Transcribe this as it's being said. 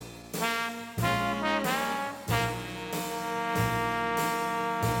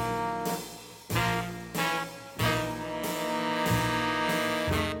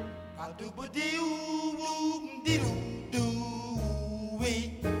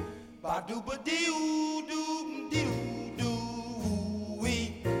dooba doo doo doo doo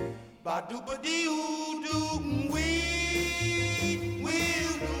wee. Ba dooba doo doo wee wee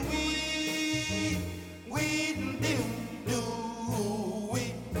wee wee doo doo wee.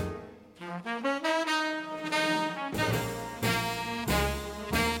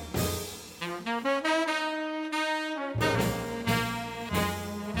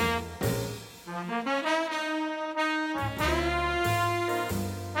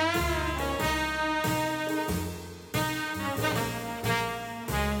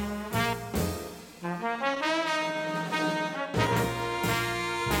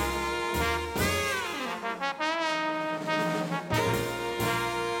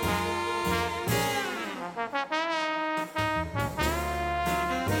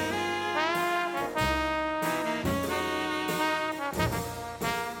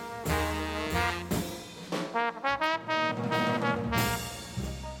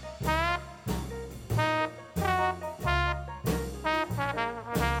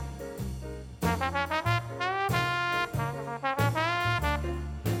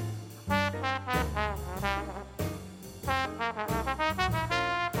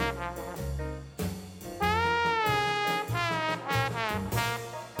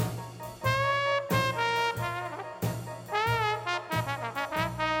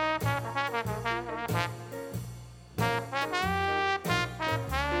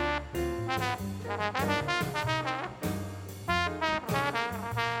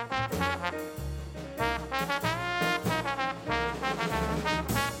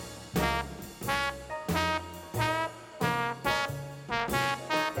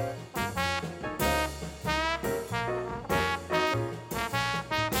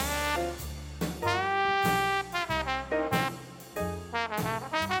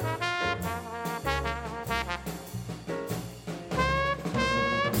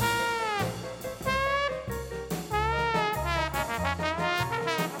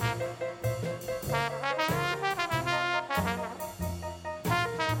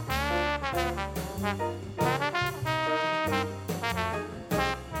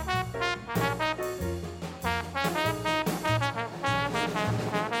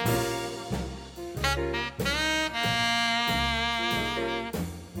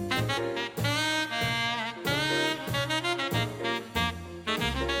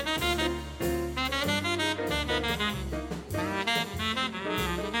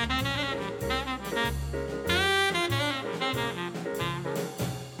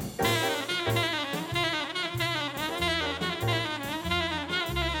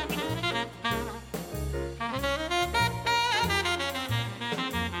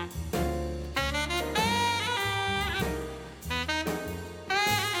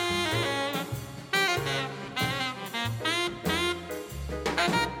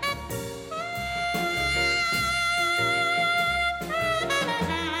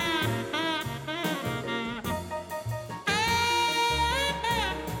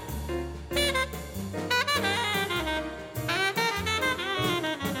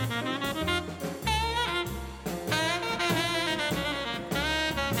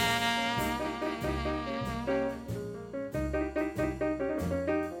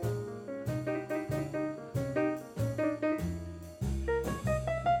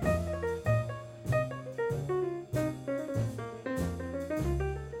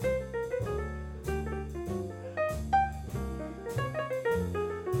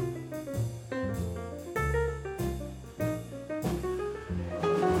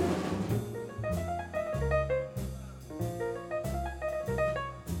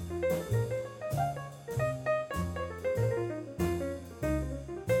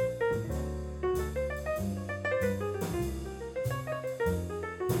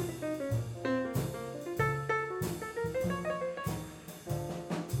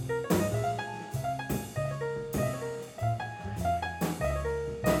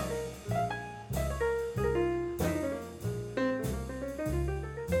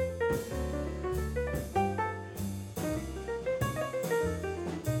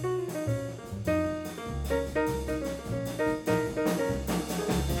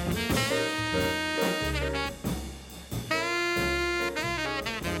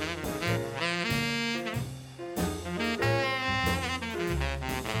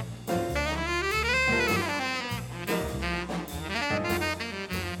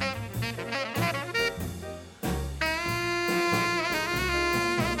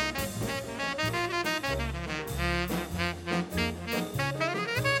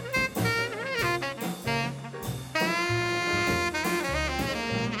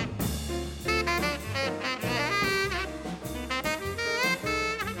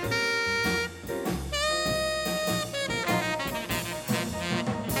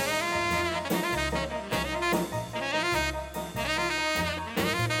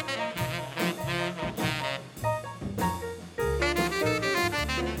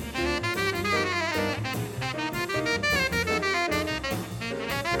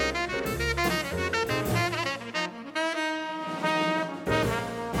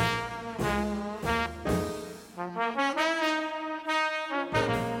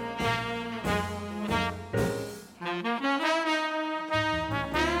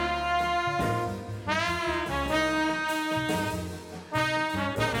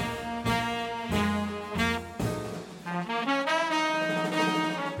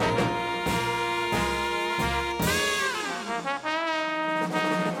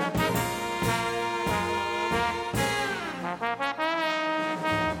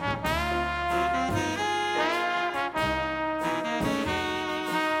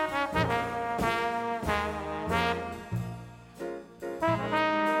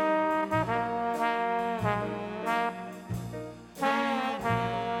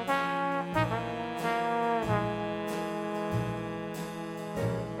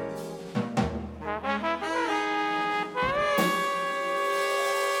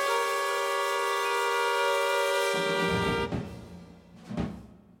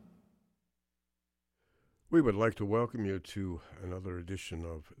 We would like to welcome you to another edition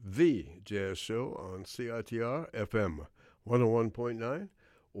of The Jazz Show on CITR FM 101.9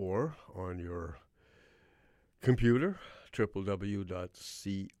 or on your computer, www.citr.ca.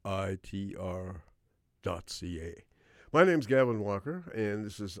 My name's Gavin Walker, and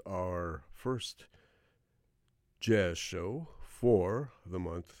this is our first jazz show for the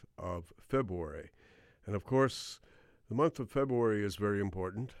month of February. And of course, the month of February is very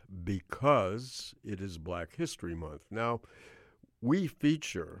important because it is Black History Month. Now, we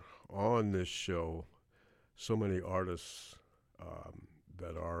feature on this show so many artists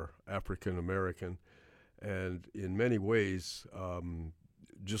that are African American, and in many ways,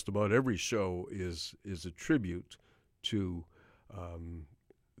 just about every show is a tribute to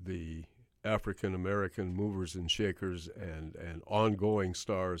the African American movers and shakers and ongoing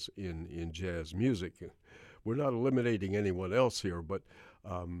stars in jazz music. We're not eliminating anyone else here, but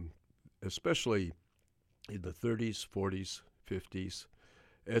especially in the 30s, 40s, 50s,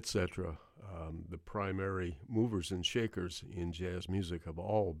 etc., the primary movers and shakers in jazz music have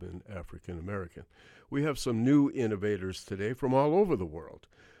all been African American. We have some new innovators today from all over the world,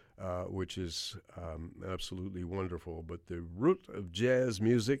 which is absolutely wonderful. But the root of jazz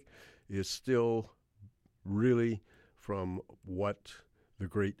music is still really from what the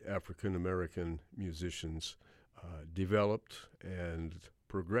great African American musicians developed and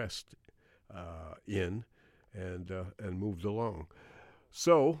progressed in and moved along.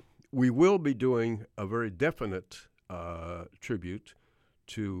 So we will be doing a very definite tribute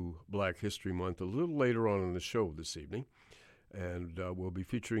to Black History Month a little later on in the show this evening, and we'll be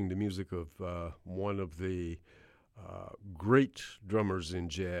featuring the music of one of the great drummers in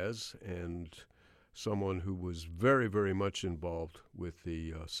jazz and someone who was very, very much involved with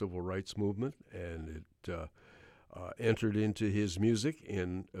the civil rights movement, and it entered into his music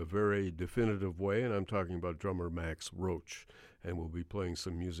in a very definitive way, and I'm talking about drummer Max Roach. And we'll be playing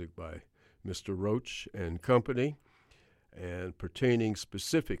some music by Mr. Roach and company, and pertaining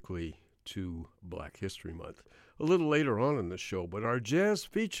specifically to Black History Month a little later on in the show. But our jazz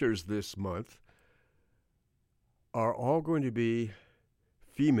features this month are all going to be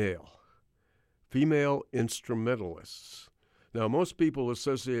female instrumentalists. Now, most people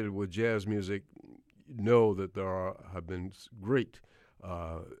associated with jazz music know that there have been great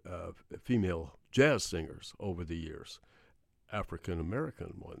female jazz singers over the years,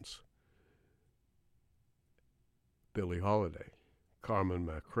 African-American ones. Billie Holiday, Carmen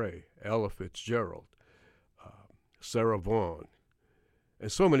McRae, Ella Fitzgerald, Sarah Vaughan, and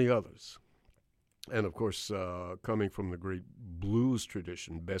so many others. And, of course, coming from the great blues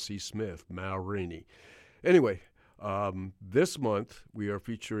tradition, Bessie Smith, Mal Rainey. Anyway, this month we are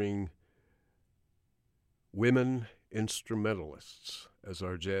featuring women instrumentalists as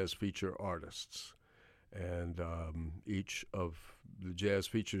our jazz feature artists. And each of the jazz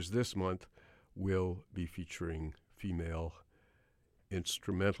features this month will be featuring female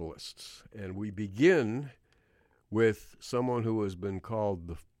instrumentalists. And we begin with someone who has been called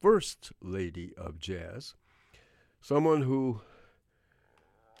the First Lady of Jazz, someone who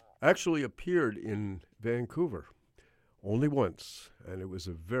actually appeared in Vancouver only once, and it was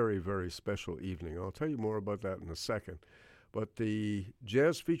a very, very special evening. I'll tell you more about that in a second. But the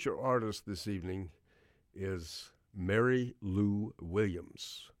jazz feature artist this evening is Mary Lou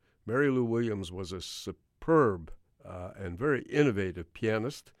Williams. Mary Lou Williams was a superb and very innovative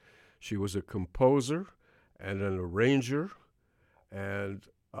pianist. She was a composer and an arranger, and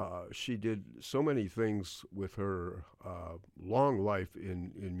she did so many things with her long life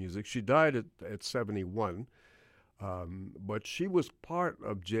in music. She died at 71, but she was part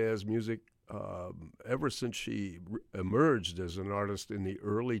of jazz music ever since she emerged as an artist in the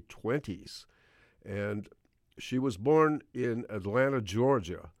early 20s. And she was born in Atlanta,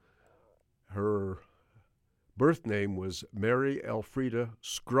 Georgia. Her birth name was Mary Elfrida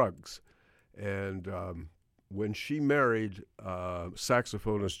Scruggs. And when she married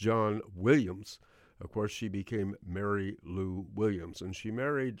saxophonist John Williams, of course, she became Mary Lou Williams. And she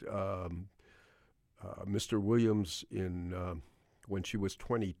married Mr. Williams when she was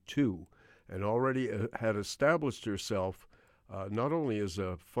 22, and already had established herself not only as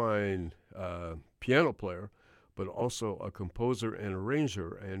a fine piano player, but also a composer and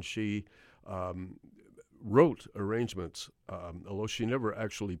arranger. And she wrote arrangements, although she never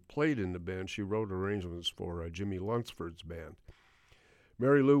actually played in the band. She wrote arrangements for Jimmy Lunsford's band.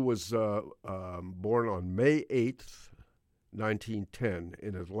 Mary Lou was born on May 8th, 1910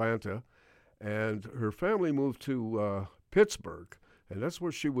 in Atlanta, and her family moved to Pittsburgh, and that's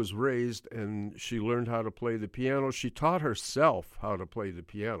where she was raised, and she learned how to play the piano. She taught herself how to play the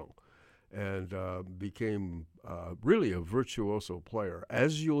piano, and became really a virtuoso player,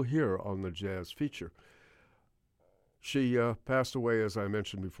 as you'll hear on the jazz feature. She passed away, as I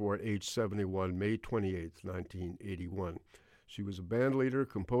mentioned before, at age 71, May 28th, 1981. She was a band leader,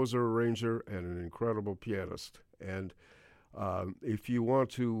 composer, arranger, and an incredible pianist. And if you want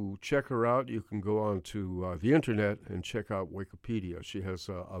to check her out, you can go on to the internet and check out Wikipedia. She has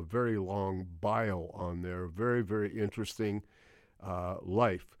a very long bio on there, very, very interesting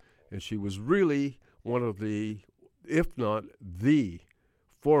life. And she was really one of the, if not the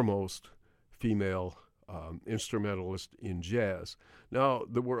foremost female instrumentalist in jazz. Now,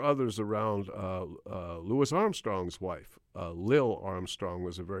 there were others around. Louis Armstrong's wife, Lil Armstrong,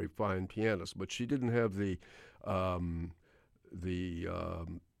 was a very fine pianist, but she didn't have the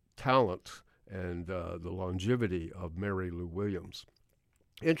talent and the longevity of Mary Lou Williams.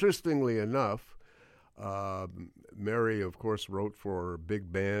 Interestingly enough, Mary, of course, wrote for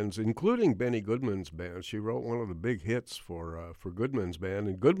big bands, including Benny Goodman's band. She wrote one of the big hits for Goodman's band,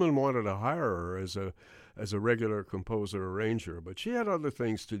 and Goodman wanted to hire her as a regular composer-arranger, but she had other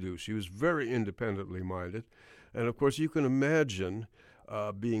things to do. She was very independently minded, and of course, you can imagine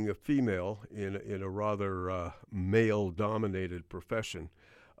being a female in a rather male-dominated profession.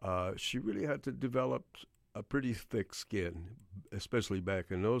 She really had to develop a pretty thick skin, especially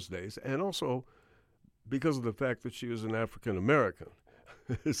back in those days, and also because of the fact that she was an African American.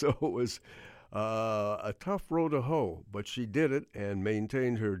 So it was a tough row to hoe, but she did it and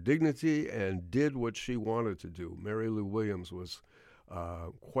maintained her dignity and did what she wanted to do. Mary Lou Williams was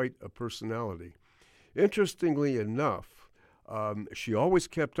quite a personality. Interestingly enough, she always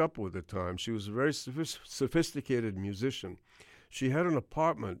kept up with the time. She was a very sophisticated musician. She had an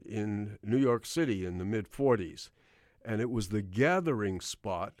apartment in New York City in the mid-40s, and it was the gathering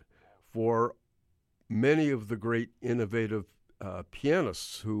spot for many of the great innovative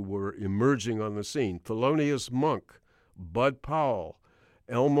pianists who were emerging on the scene. Thelonious Monk, Bud Powell,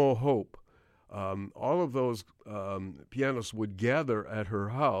 Elmo Hope, all of those pianists would gather at her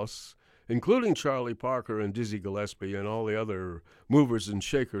house, including Charlie Parker and Dizzy Gillespie and all the other movers and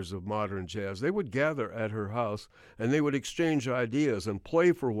shakers of modern jazz. They would gather at her house, and they would exchange ideas and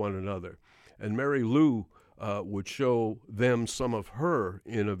play for one another. And Mary Lou would show them some of her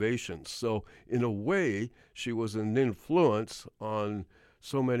innovations. So in a way, she was an influence on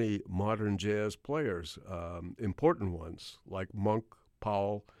so many modern jazz players, important ones like Monk,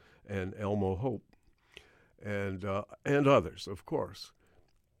 Powell, and Elmo Hope, and others, of course.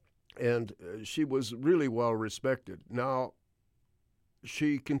 And she was really well respected. Now,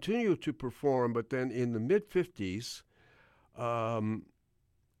 she continued to perform, but then in the mid-50s,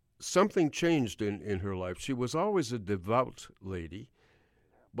 something changed in her life. She was always a devout lady,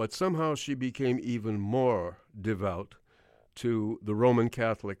 but somehow she became even more devout to the Roman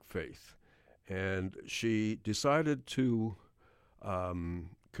Catholic faith. And she decided to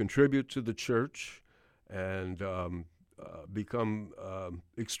contribute to the church and become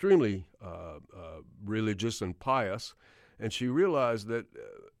extremely religious and pious. And she realized that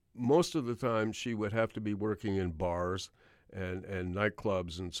most of the time she would have to be working in bars and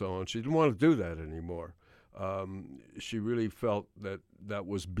nightclubs and so on. She didn't want to do that anymore. She really felt that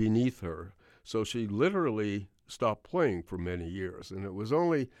was beneath her. So she literally stopped playing for many years. And it was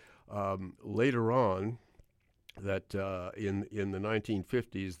only later on that in the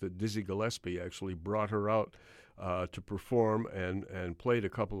 1950s that Dizzy Gillespie actually brought her out to perform and played a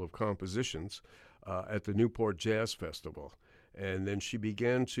couple of compositions at the Newport Jazz Festival. And then she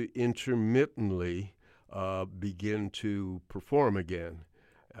began to intermittently begin to perform again.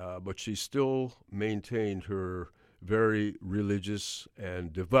 But she still maintained her very religious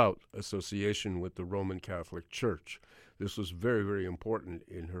and devout association with the Roman Catholic Church. This was very, very important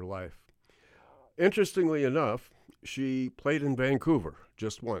in her life. Interestingly enough, she played in Vancouver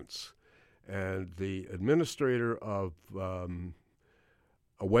just once. And the administrator of a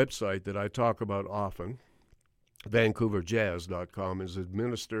website that I talk about often, VancouverJazz.com, is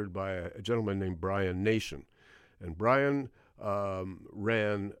administered by a gentleman named Brian Nation. And Brian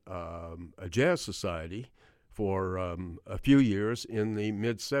ran a jazz society for a few years in the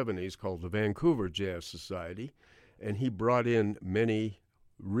mid-'70s called the Vancouver Jazz Society. And he brought in many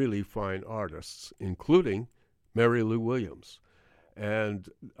really fine artists, including Mary Lou Williams. And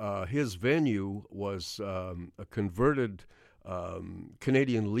his venue was a converted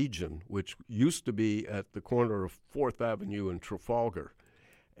Canadian Legion, which used to be at the corner of 4th Avenue and Trafalgar.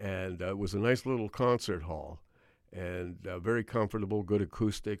 And it was a nice little concert hall, and very comfortable, good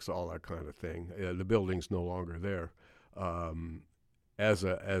acoustics, all that kind of thing. The building's no longer there as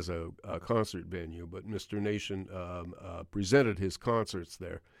a concert venue, but Mr. Nation presented his concerts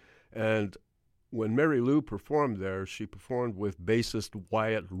there. And when Mary Lou performed there, she performed with bassist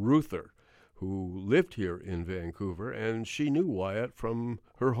Wyatt Ruther, who lived here in Vancouver, and she knew Wyatt from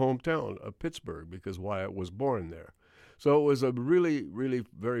her hometown of Pittsburgh because Wyatt was born there. So it was a really, really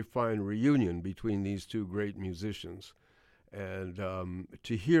very fine reunion between these two great musicians. And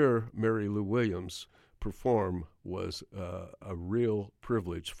to hear Mary Lou Williams perform was a real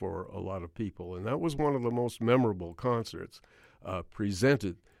privilege for a lot of people. And that was one of the most memorable concerts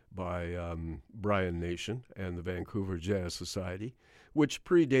presented by Brian Nation and the Vancouver Jazz Society, which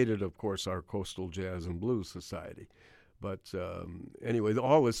predated, of course, our Coastal Jazz and Blues Society. But anyway,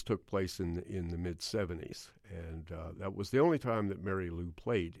 all this took place in the mid-'70s, and that was the only time that Mary Lou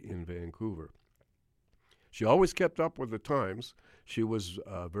played in Vancouver. She always kept up with the times. She was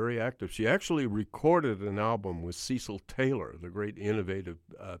very active. She actually recorded an album with Cecil Taylor, the great innovative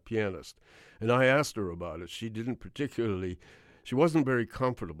pianist, and I asked her about it. She wasn't very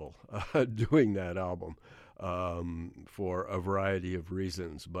comfortable doing that album for a variety of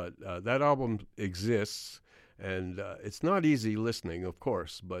reasons, but that album exists, and it's not easy listening, of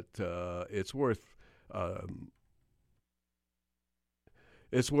course, but it's worth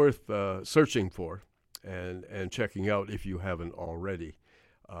searching for and checking out if you haven't already.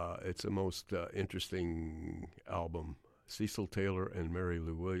 It's a most interesting album, Cecil Taylor and Mary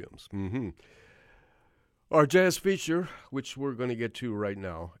Lou Williams. Mm-hmm. Our jazz feature, which we're going to get to right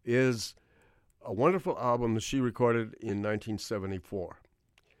now, is a wonderful album that she recorded in 1974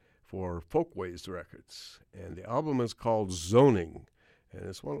 for Folkways Records. And the album is called Zoning, and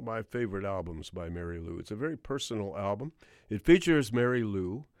it's one of my favorite albums by Mary Lou. It's a very personal album. It features Mary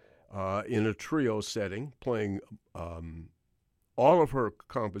Lou in a trio setting, playing all of her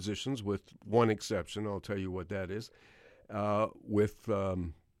compositions with one exception. I'll tell you what that is, with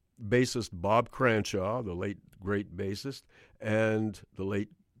bassist Bob Cranshaw, the late great bassist, and the late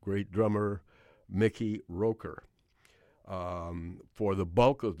great drummer Mickey Roker for the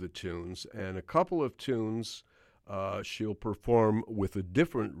bulk of the tunes. And a couple of tunes she'll perform with a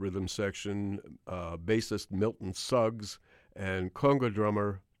different rhythm section, bassist Milton Suggs and conga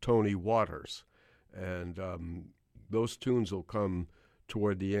drummer Tony Waters. And those tunes will come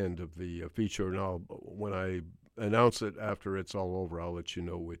toward the end of the feature, and when I announce it after it's all over, I'll let you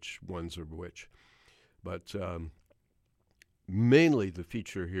know which ones are which. But mainly the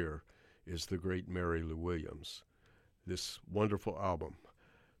feature here is the great Mary Lou Williams, this wonderful album.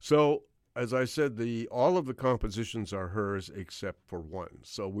 So, as I said, all of the compositions are hers except for one.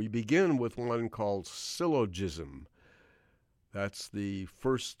 So we begin with one called Syllogism. That's the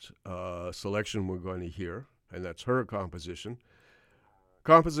first selection we're going to hear, and that's her composition.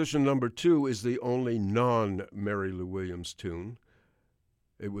 Composition number 2 is the only non-Mary Lou Williams tune.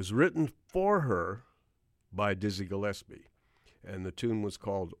 It was written for her by Dizzy Gillespie, and the tune was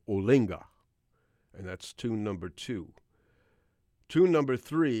called Olinga, and that's tune number 2. Tune number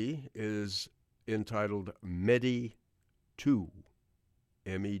 3 is entitled Medi 2,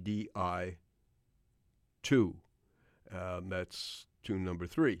 M-E-D-I 2. That's tune number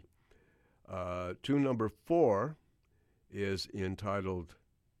 3. Tune number 4 is entitled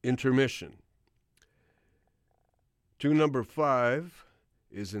Intermission. Tune number 5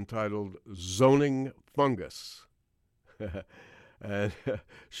 is entitled Zoning Fungus. And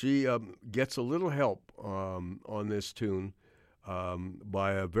she gets a little help on this tune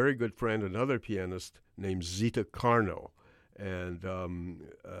by a very good friend, another pianist named Zita Carno. And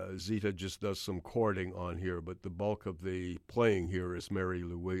Zita just does some chording on here, but the bulk of the playing here is Mary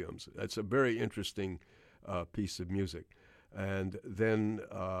Lou Williams. That's a very interesting piece of music. And then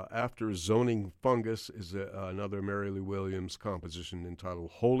after Zoning Fungus is another Mary Lou Williams composition entitled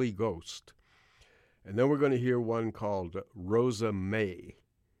Holy Ghost. And then we're going to hear one called Rosa May.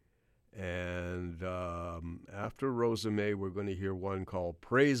 And after Rosa May, we're going to hear one called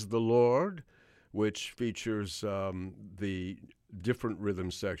Praise the Lord, which features the different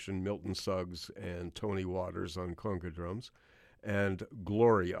rhythm section, Milton Suggs and Tony Waters on conga drums, and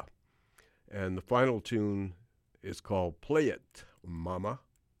Gloria. And the final tune is called Play It, Mama.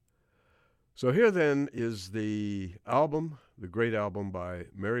 So here then is the album, the great album by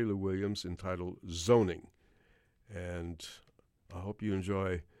Mary Lou Williams entitled Zoning. And I hope you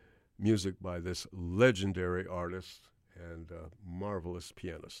enjoy music by this legendary artist and marvelous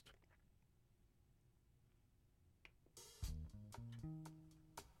pianist.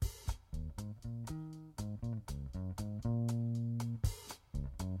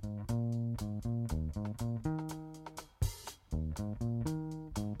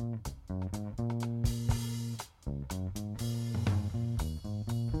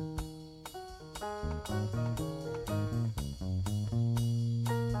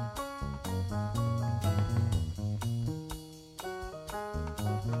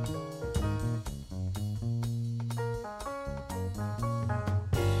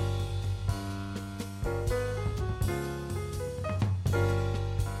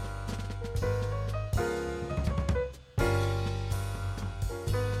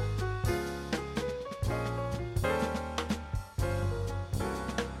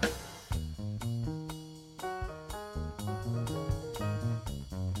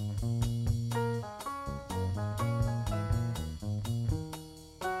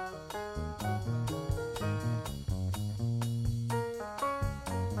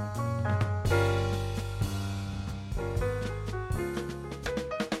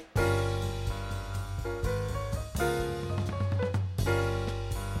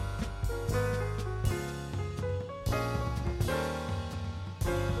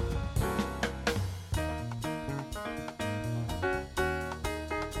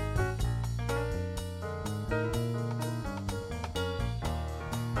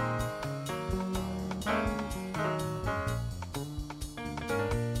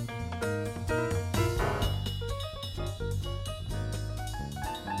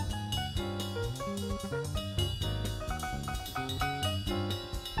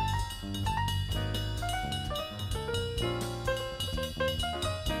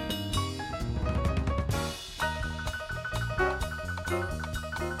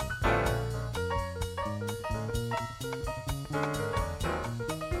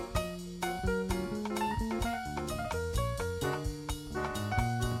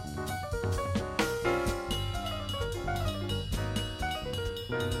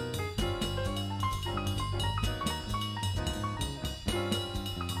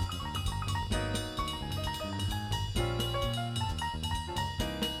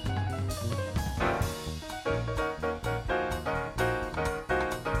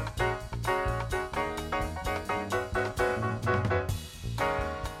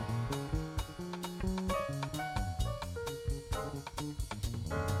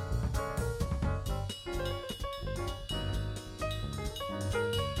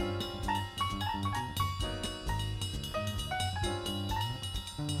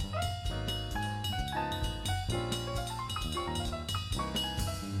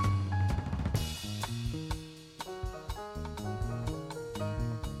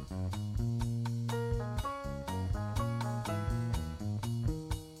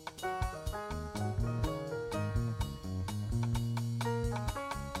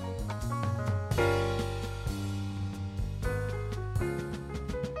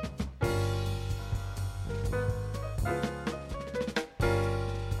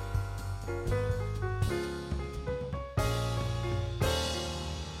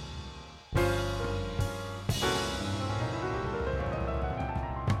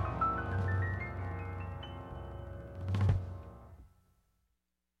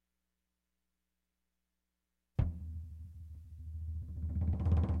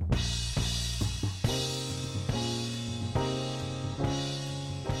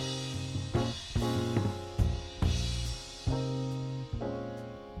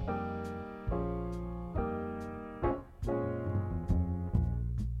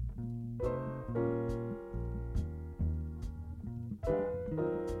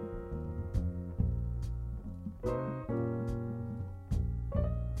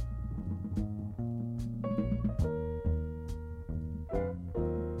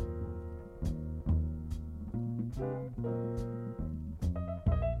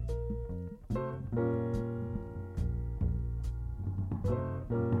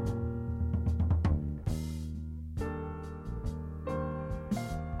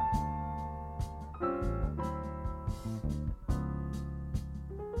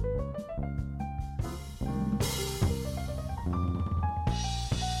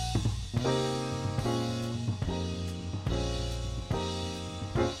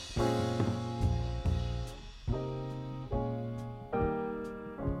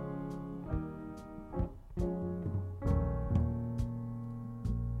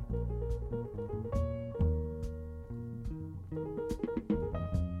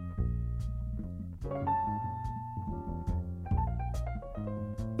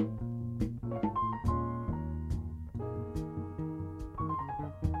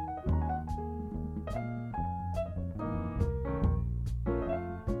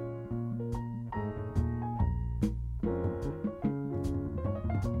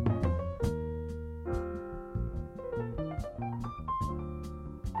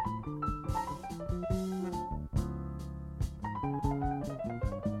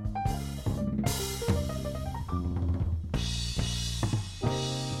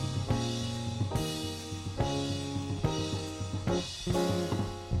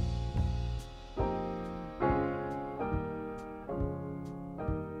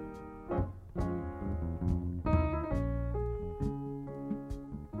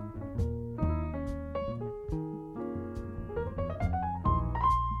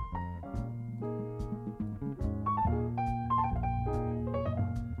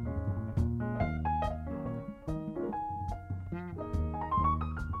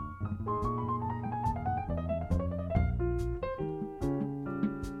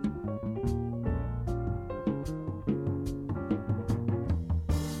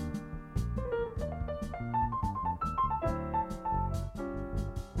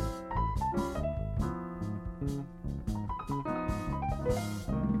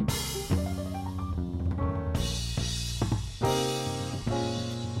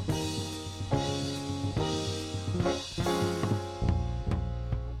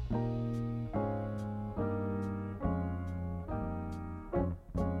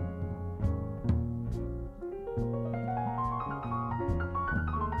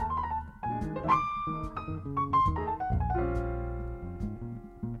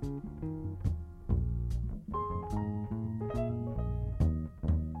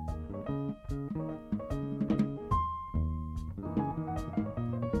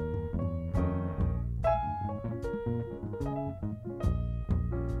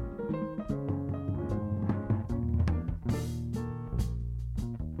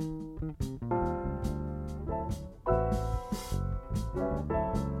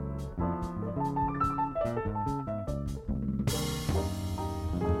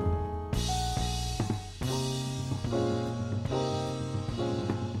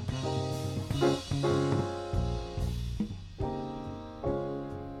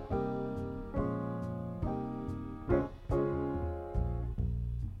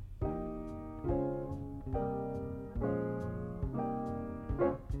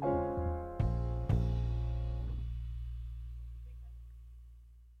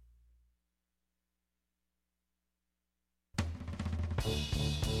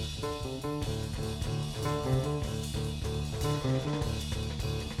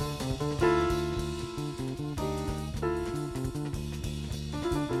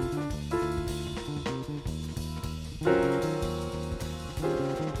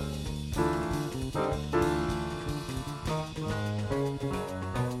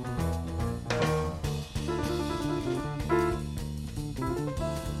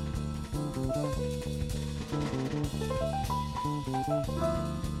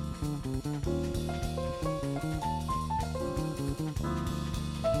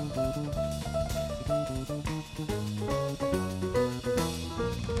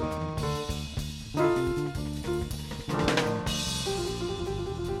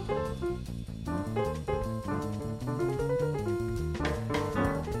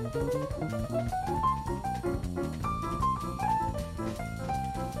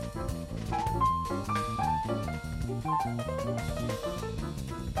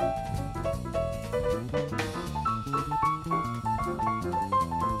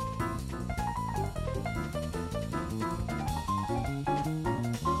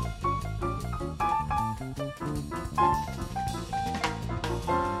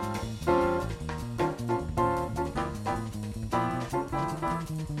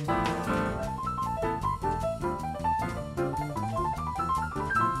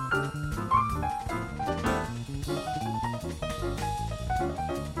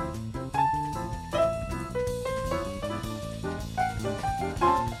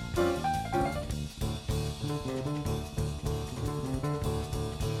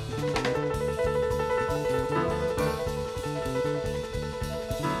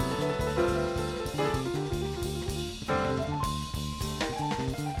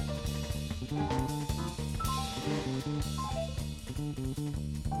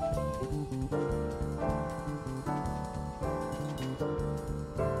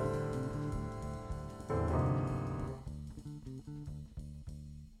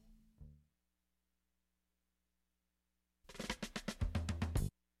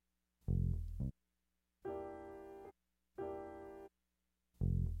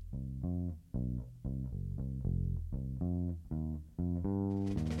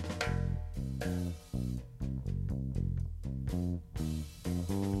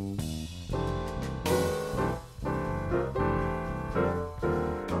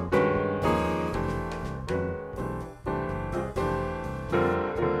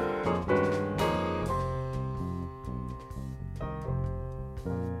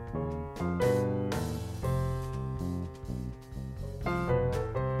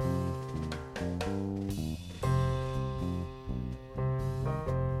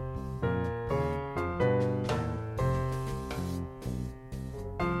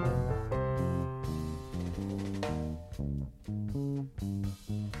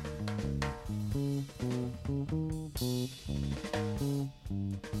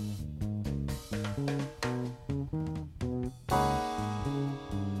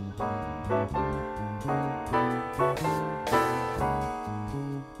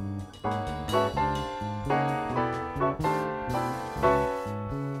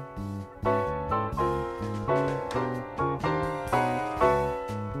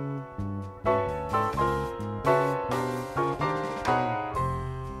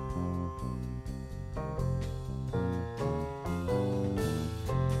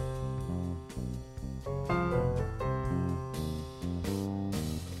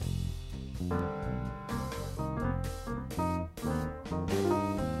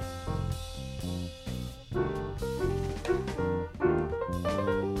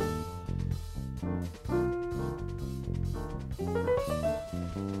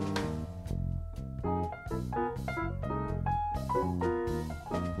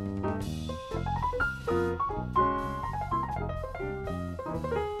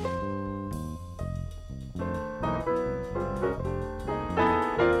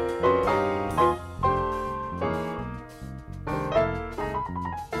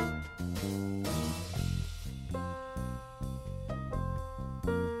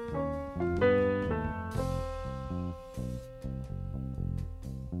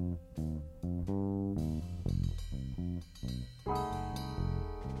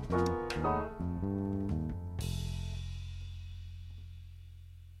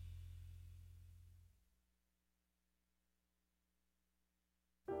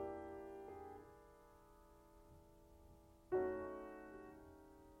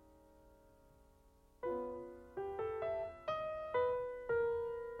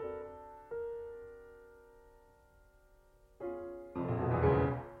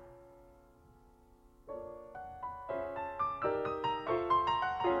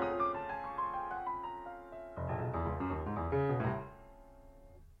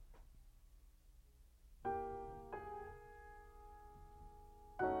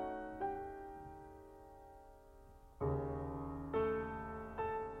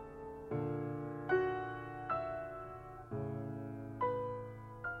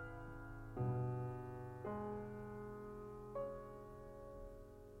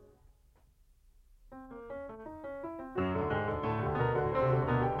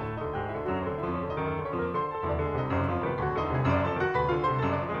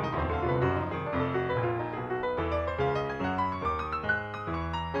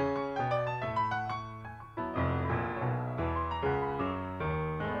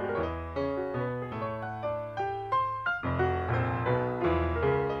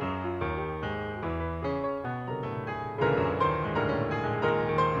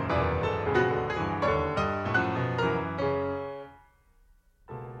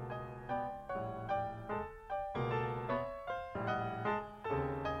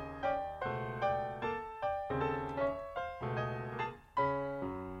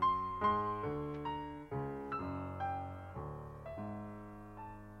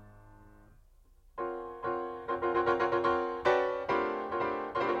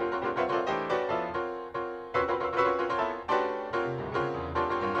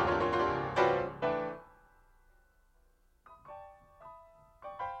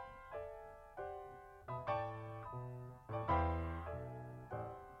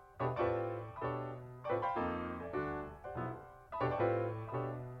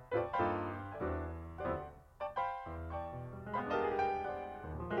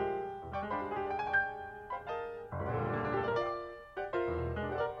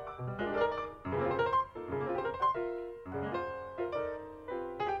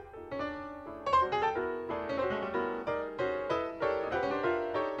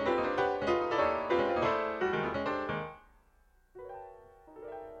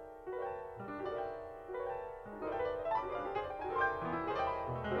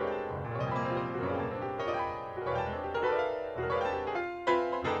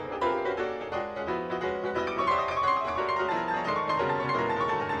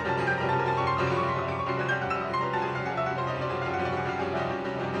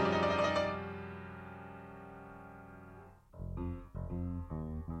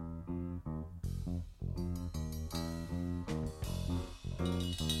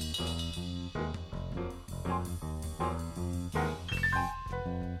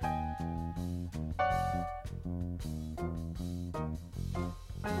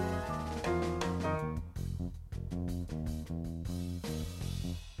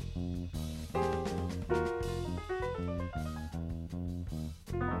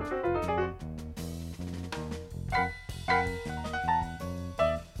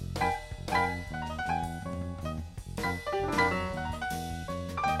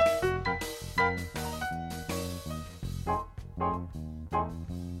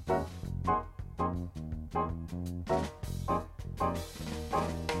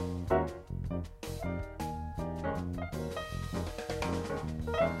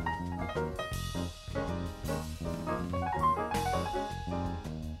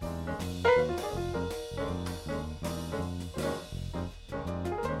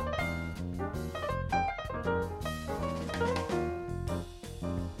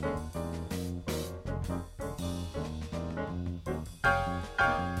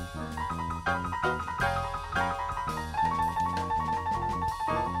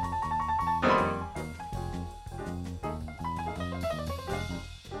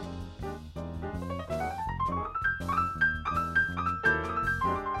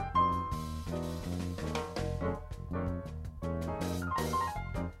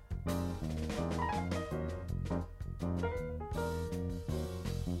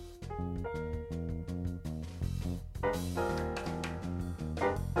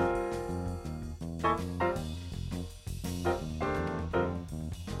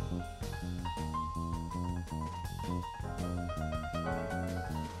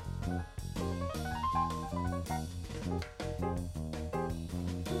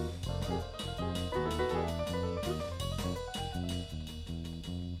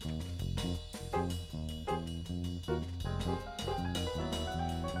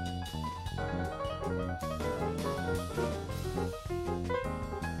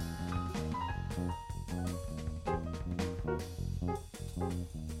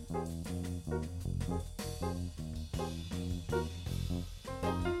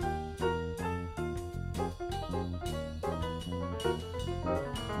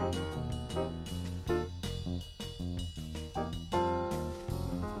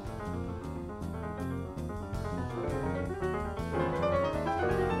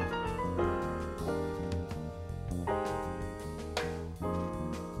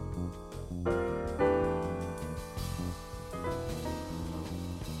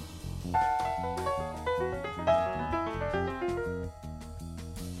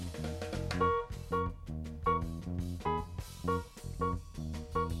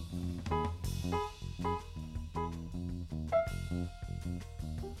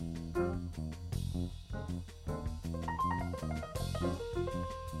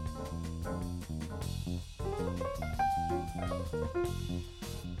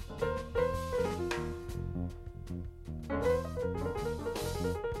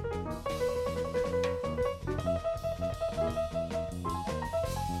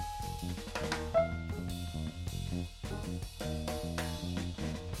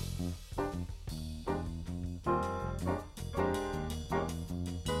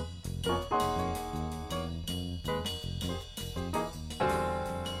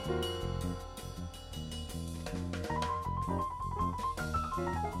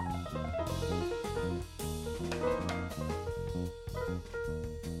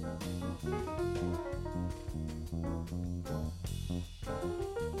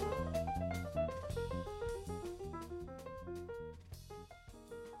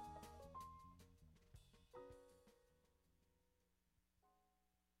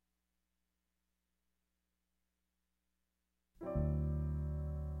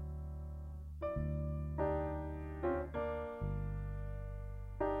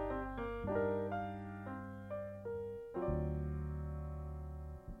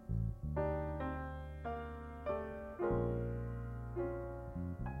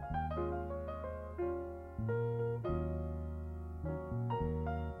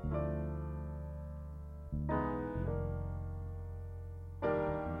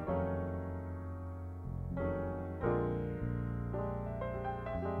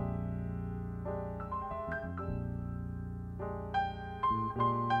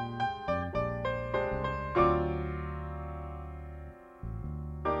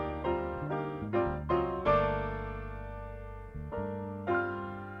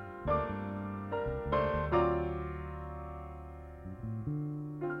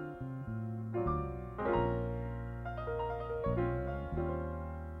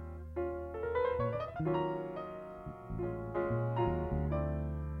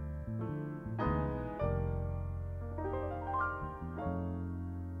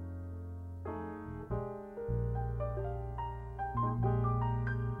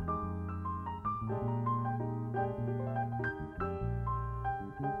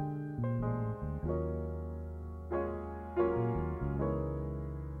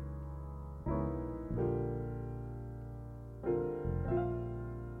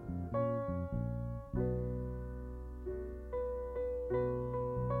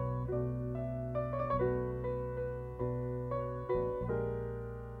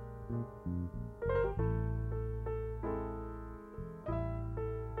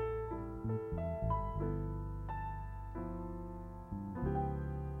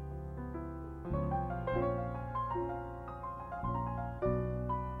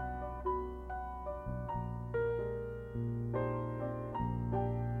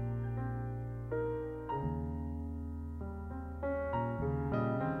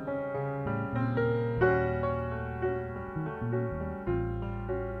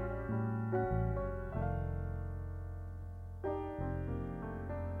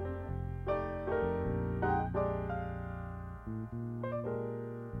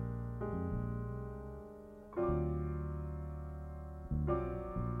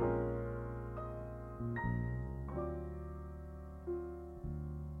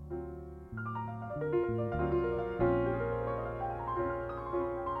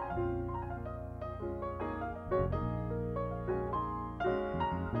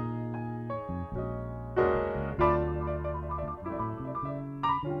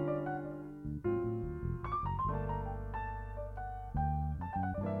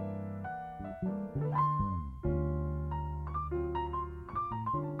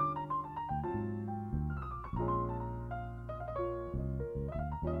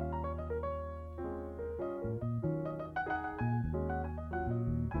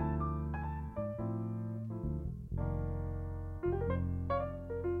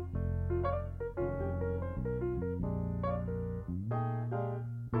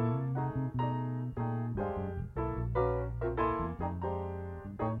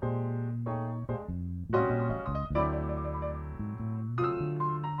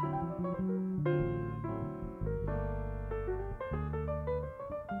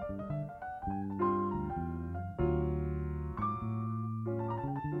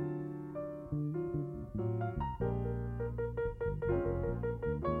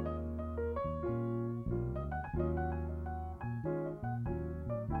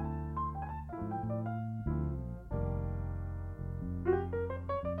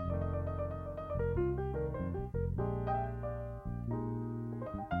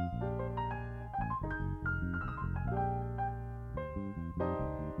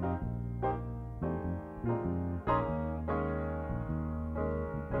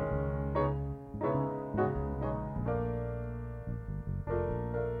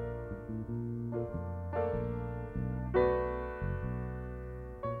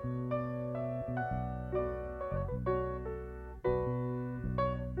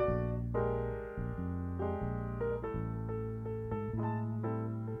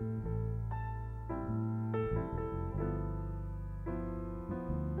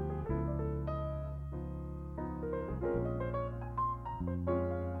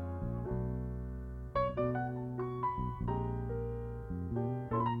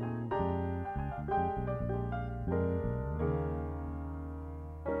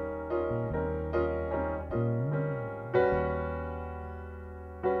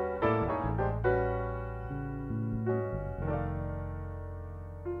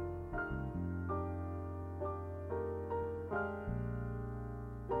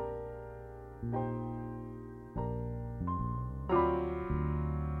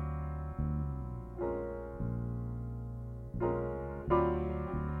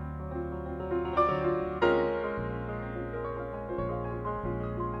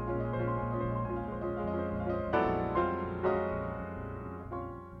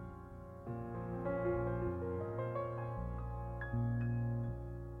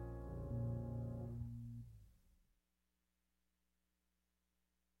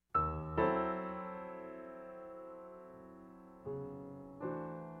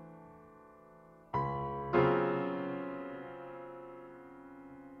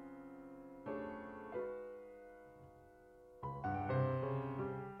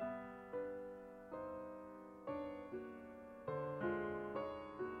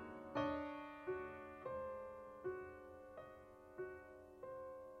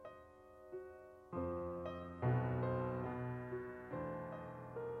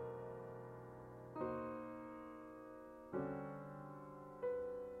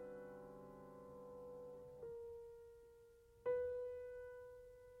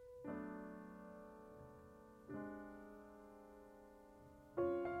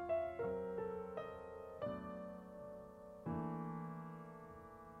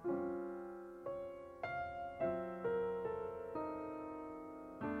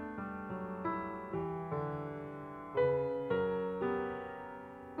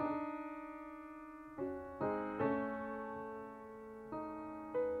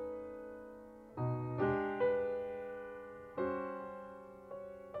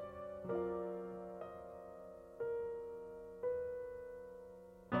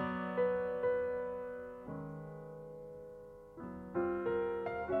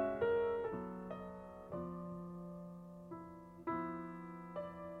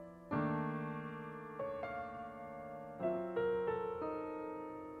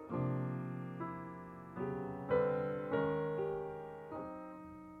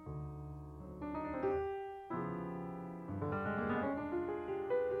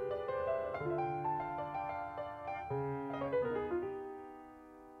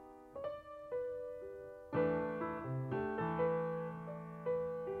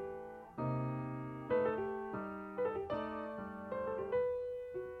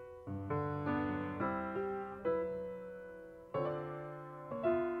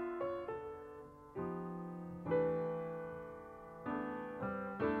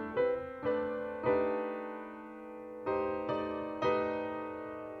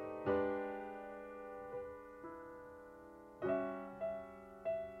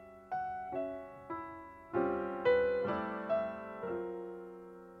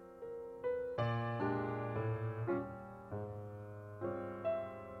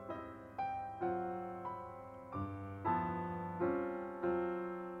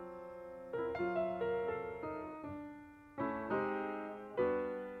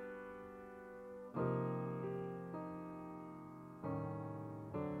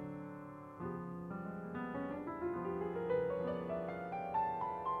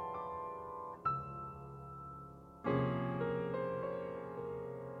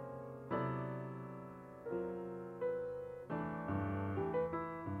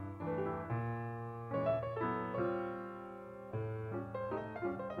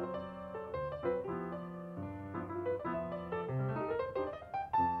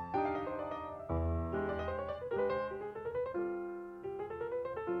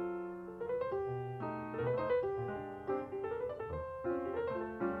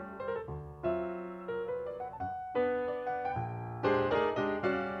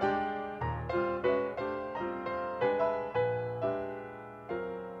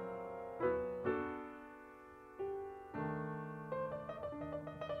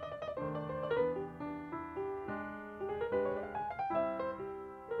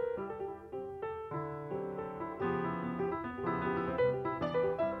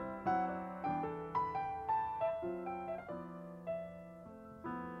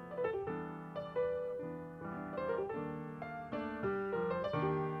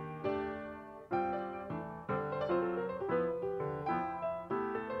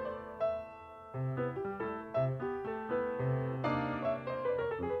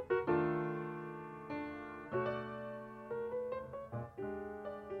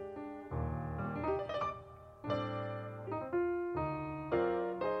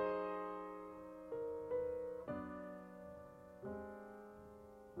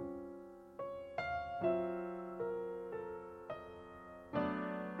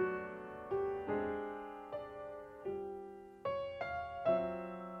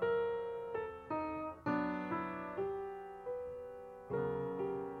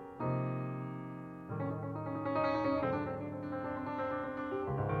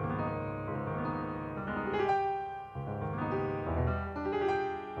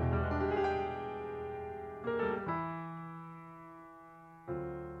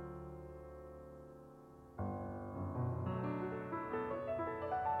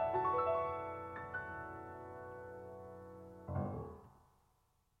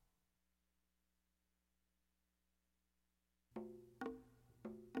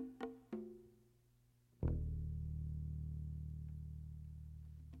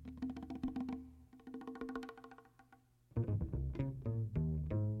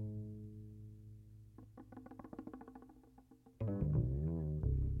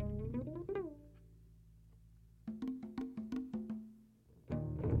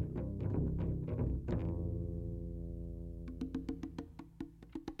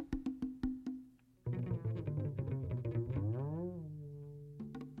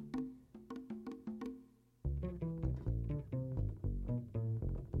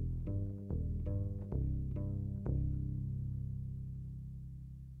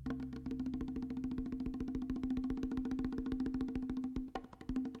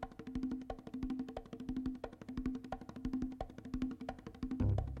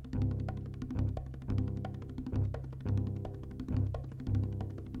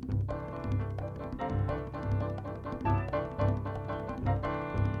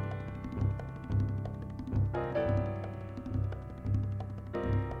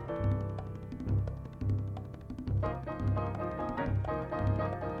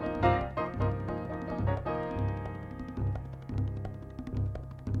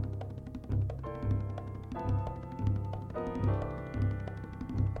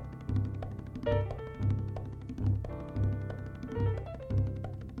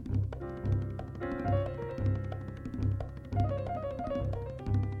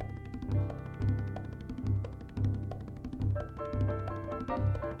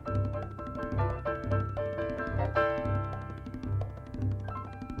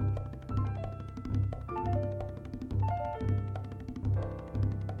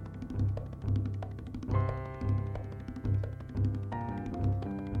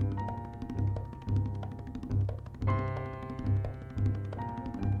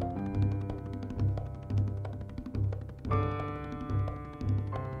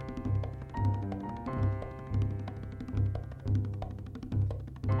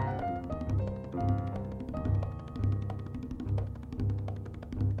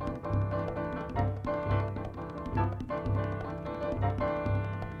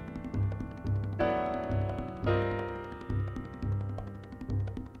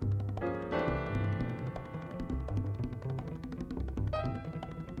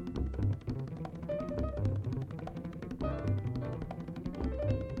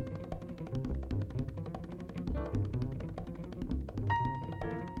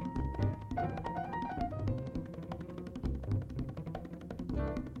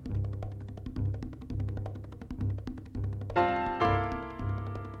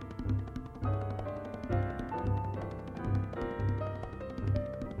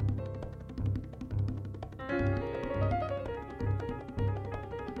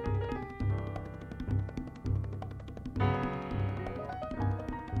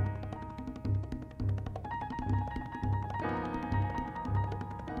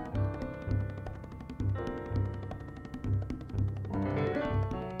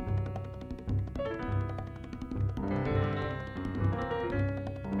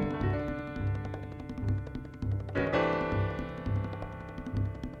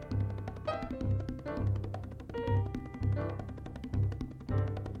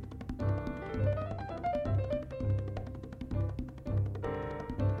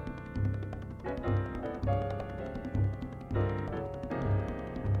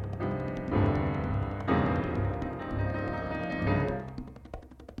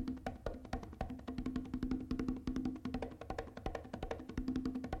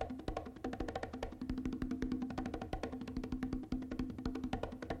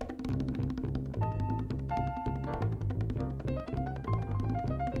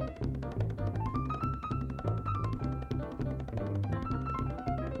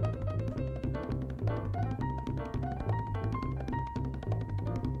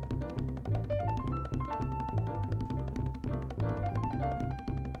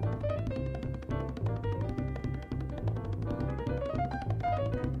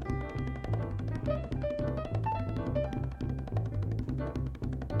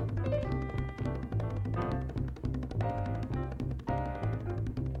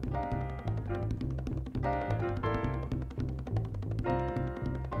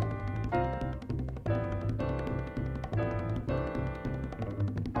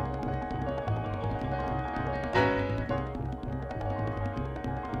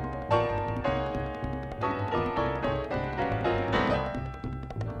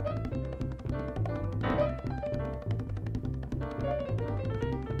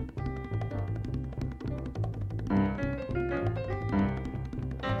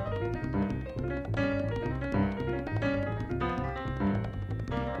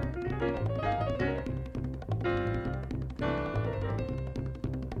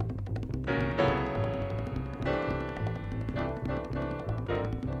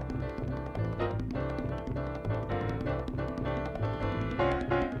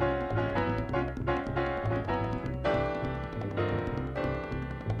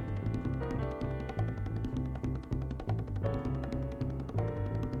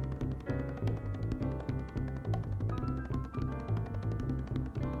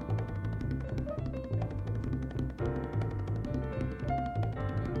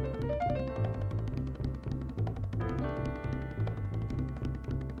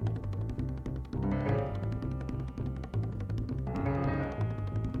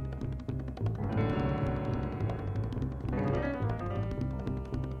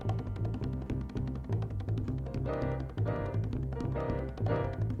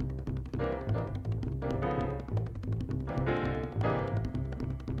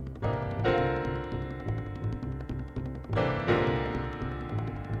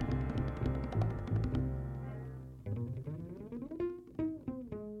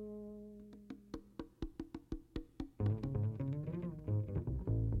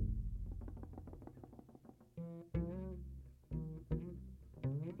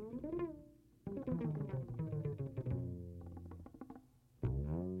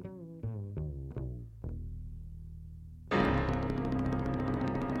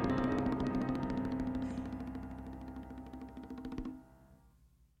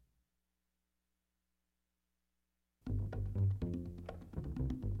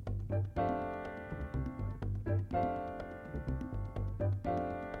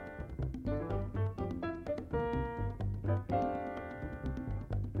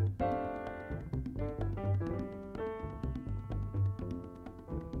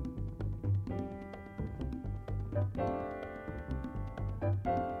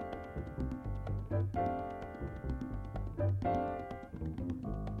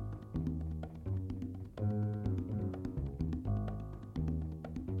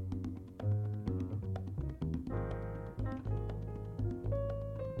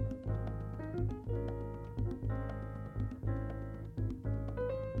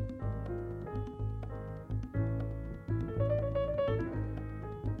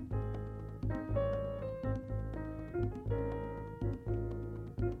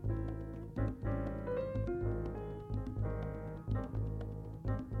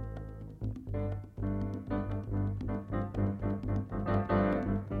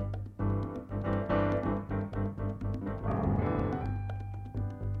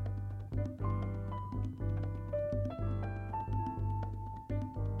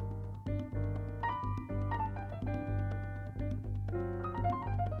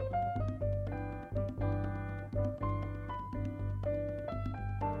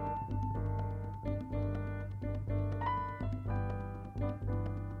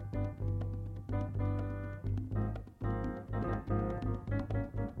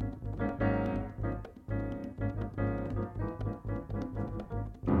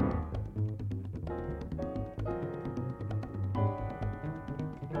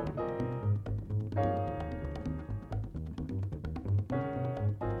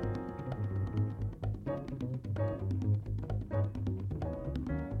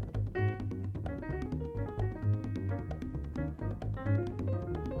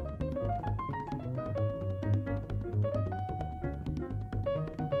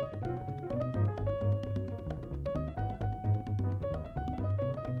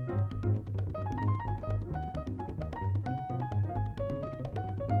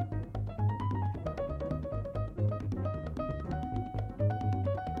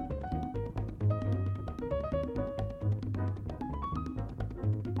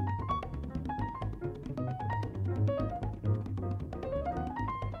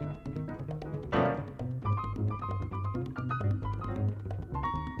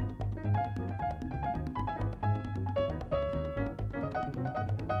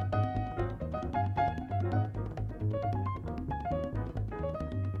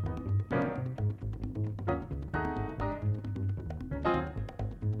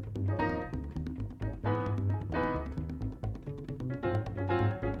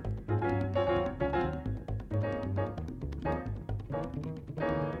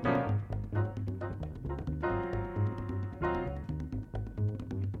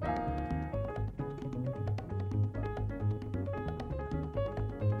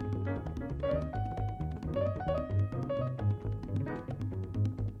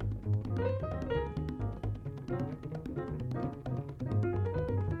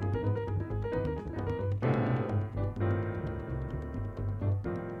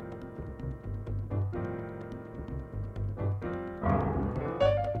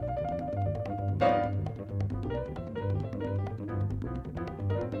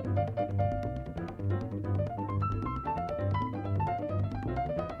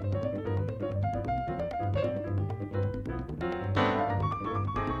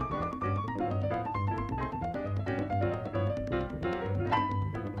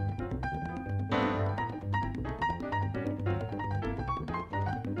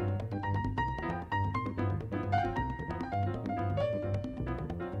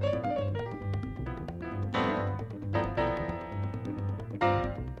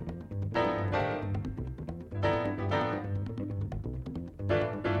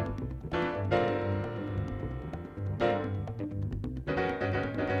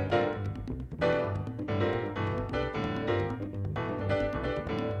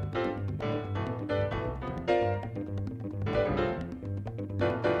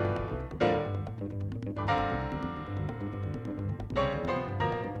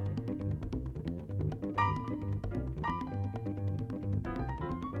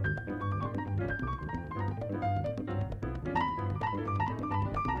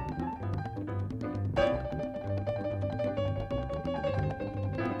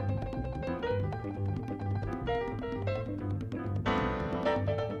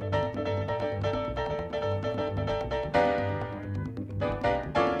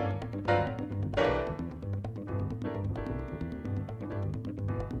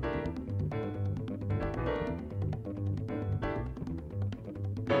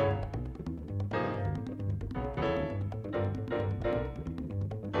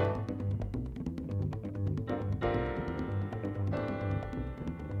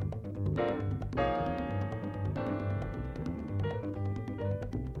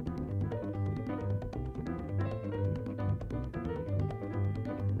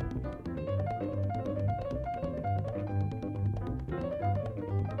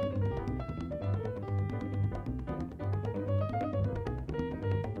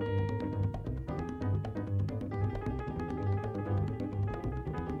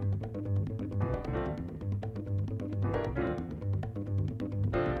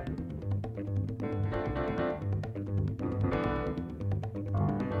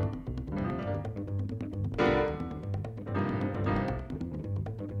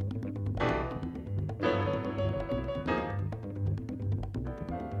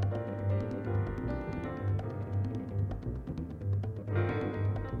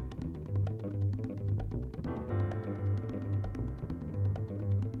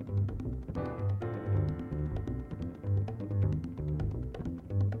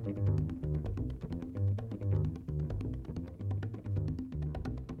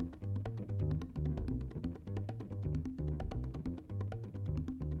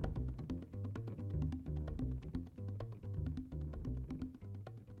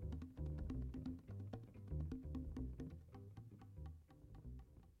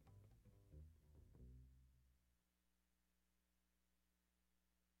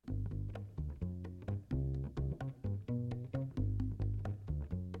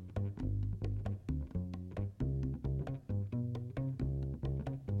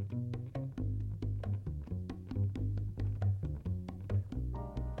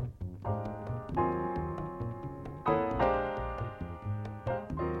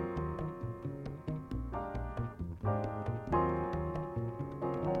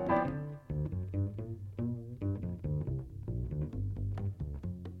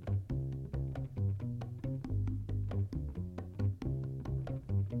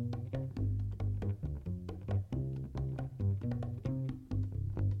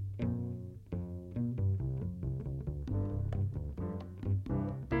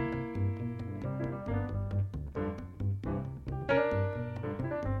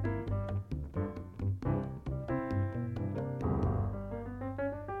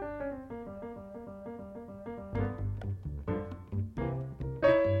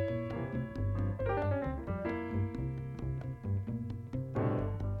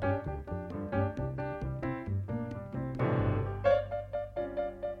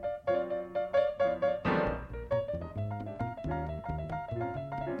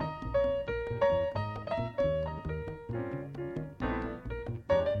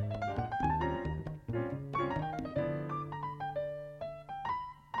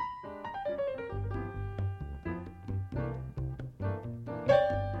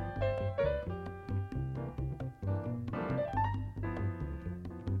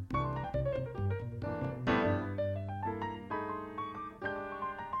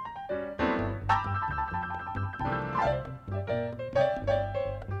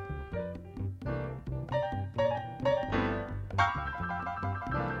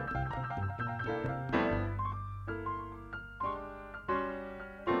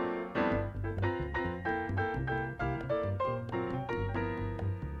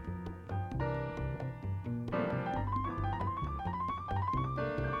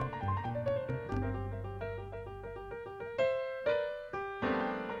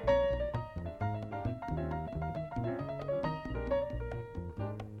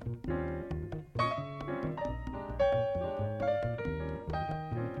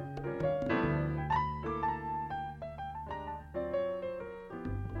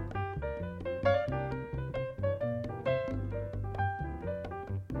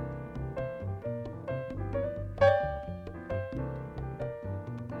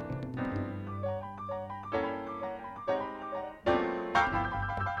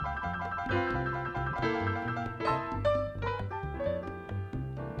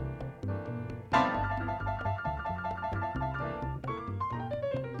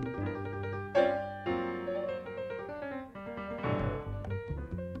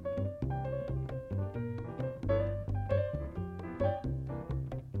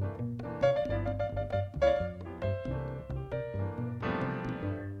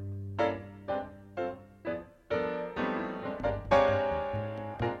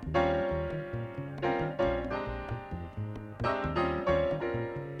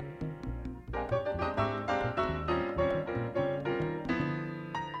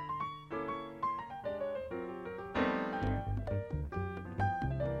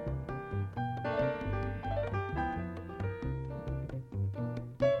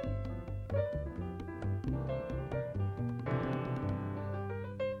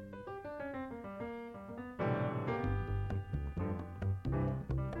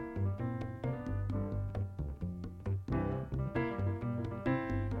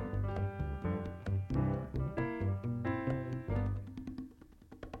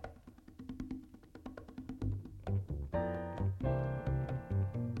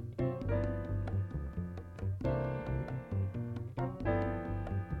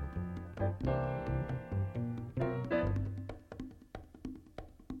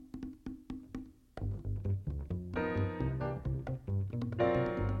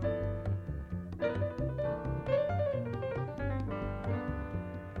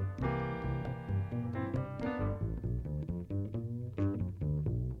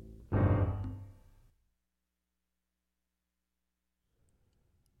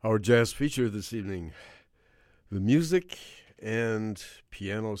 Our jazz feature this evening, the music and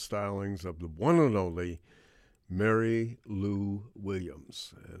piano stylings of the one and only Mary Lou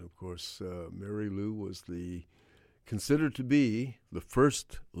Williams. And of course, Mary Lou was considered to be the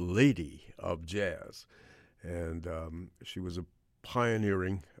first lady of jazz. And she was a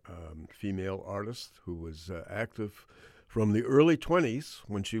pioneering female artist who was active from the early 20s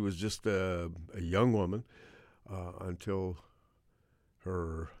when she was just a young woman until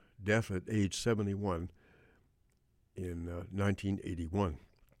her death at age 71 in 1981.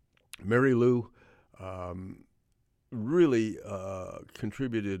 Mary Lou really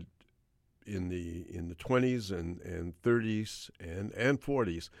contributed in the 20s and 30s and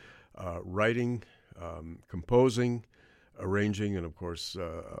 40s, writing, composing, arranging, and of course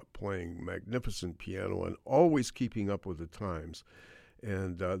playing magnificent piano and always keeping up with the times.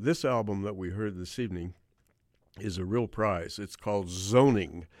 And this album that we heard this evening is a real prize. It's called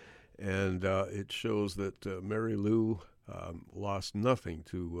Zoning, and it shows that Mary Lou lost nothing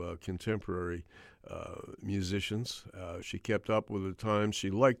to contemporary musicians. She kept up with the times. She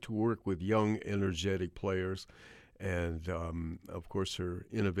liked to work with young, energetic players, and of course her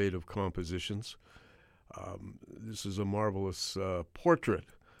innovative compositions. This is a marvelous portrait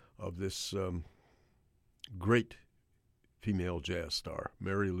of this great female jazz star,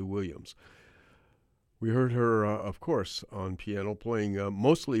 Mary Lou Williams. We heard her, of course, on piano, playing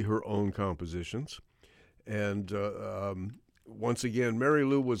mostly her own compositions. And once again, Mary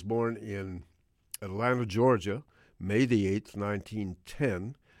Lou was born in Atlanta, Georgia, May the 8th,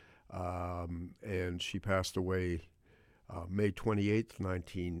 1910, and she passed away May 28th,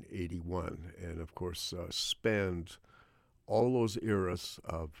 1981, and of course spanned all those eras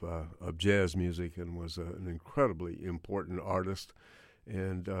of jazz music and was an incredibly important artist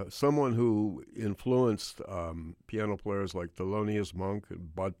and someone who influenced piano players like Thelonious Monk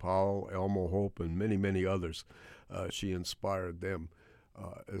and Bud Powell, Elmo Hope, and many, many others. She inspired them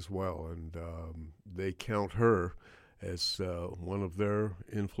as well, and they count her as one of their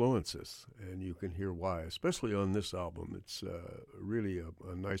influences, and you can hear why, especially on this album. It's really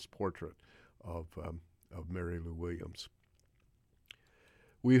a nice portrait of Mary Lou Williams.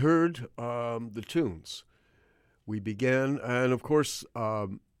 We heard the tunes. We began, and of course, the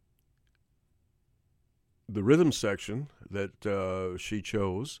rhythm section that she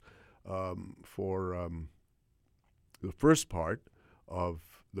chose for the first part of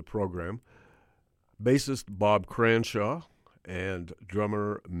the program, bassist Bob Cranshaw and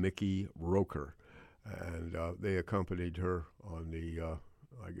drummer Mickey Roker. And they accompanied her on the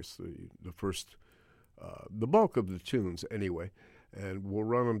first, the bulk of the tunes anyway. And we'll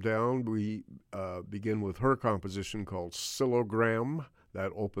run them down. We begin with her composition called Silogram.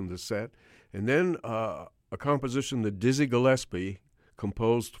 That opened the set. And then a composition that Dizzy Gillespie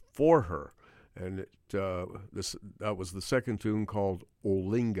composed for her. And that was the second tune called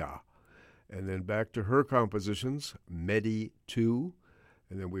Olinga. And then back to her compositions, Medi 2.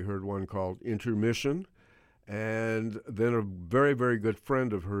 And then we heard one called Intermission. And then a very, very good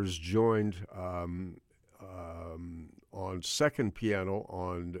friend of hers joined on second piano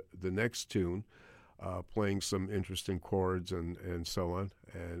on the next tune, playing some interesting chords and so on.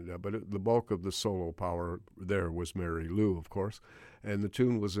 And but the bulk of the solo power there was Mary Lou, of course. And the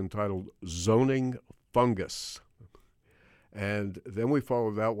tune was entitled Zoning Fungus. And then we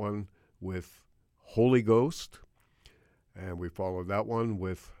followed that one with Holy Ghost. And we followed that one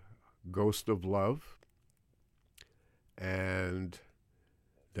with Ghost of Love. And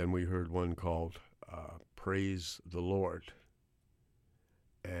then we heard one called Praise the Lord.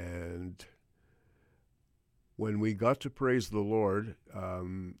 And when we got to Praise the Lord,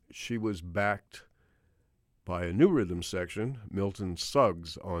 she was backed by a new rhythm section, Milton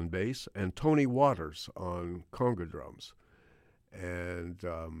Suggs on bass, and Tony Waters on conga drums. And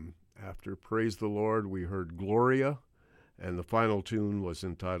after Praise the Lord, we heard Gloria, and the final tune was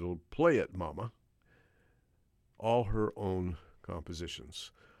entitled Play It, Mama. All her own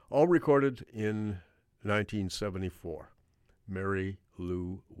compositions, all recorded in 1974. Mary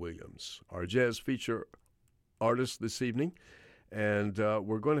Lou Williams, our jazz feature artist this evening. And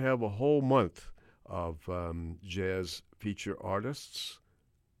we're going to have a whole month of jazz feature artists,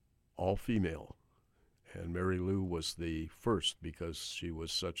 all female. And Mary Lou was the first because she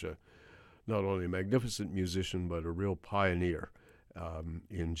was such a, not only a magnificent musician, but a real pioneer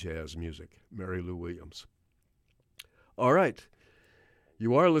in jazz music. Mary Lou Williams. All right.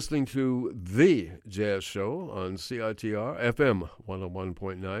 You are listening to The Jazz Show on CITR FM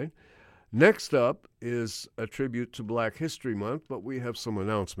 101.9. Next up is a tribute to Black History Month, but we have some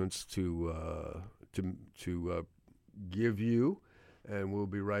announcements to give you. and we'll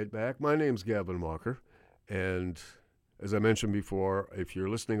be right back. My name's Gavin Walker, and as I mentioned before, if you're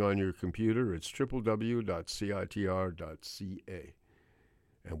listening on your computer, it's www.citr.ca,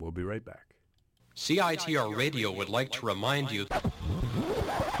 and we'll be right back. CITR Radio would like to remind you...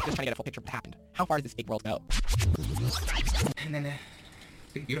 Just trying to get a full picture of what happened. How far does this big world go? And then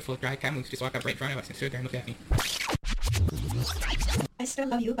big, beautiful, dry camels just walk up right in front of us and stood there and looked at me. I still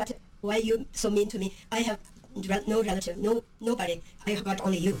love you, but why are you so mean to me? I have no relative, nobody. I have got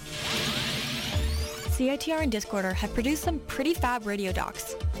only you. CITR and Discorder have produced some pretty fab radio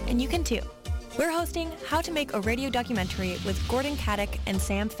docs, and you can too. We're hosting How to Make a Radio Documentary with Gordon Caddick and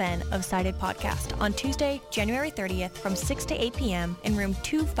Sam Fenn of Cited Podcast on Tuesday, January 30th from 6 to 8 p.m. in room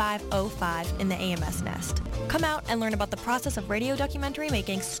 2505 in the AMS Nest. Come out and learn about the process of radio documentary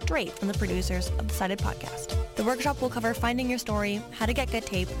making straight from the producers of the Cited Podcast. The workshop will cover finding your story, how to get good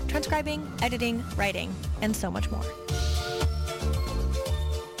tape, transcribing, editing, writing, and so much more.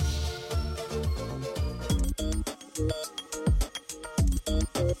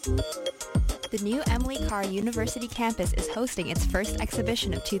 The new Emily Carr University campus is hosting its first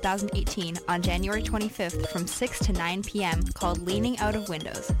exhibition of 2018 on January 25th from 6 to 9 p.m. called Leaning Out of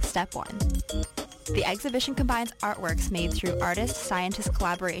Windows, Step 1. The exhibition combines artworks made through artist-scientist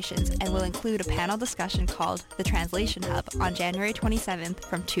collaborations and will include a panel discussion called The Translation Hub on January 27th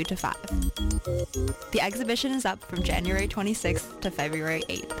from 2 to 5. The exhibition is up from January 26th to February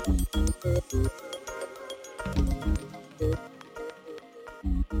 8th.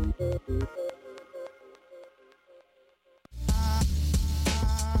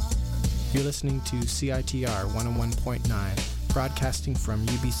 You're listening to CITR 101.9, broadcasting from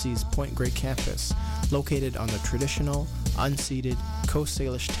UBC's Point Grey campus, located on the traditional, unceded Coast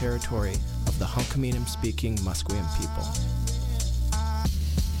Salish territory of the Hunkaminam-speaking Musqueam people.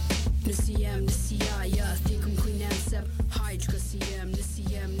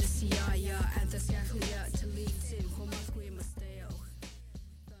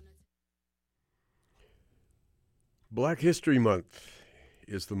 Black History Month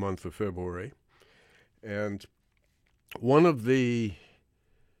is the month of February, and one of the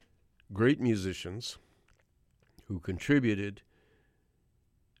great musicians who contributed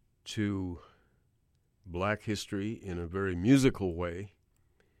to black history in a very musical way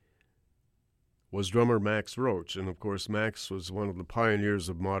was drummer Max Roach. And of course, Max was one of the pioneers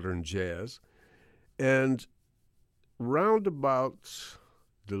of modern jazz. And round about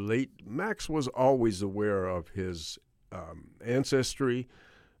the late, Max was always aware of his ancestry,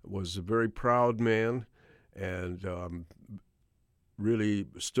 was a very proud man, and really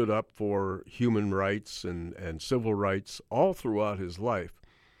stood up for human rights and civil rights all throughout his life.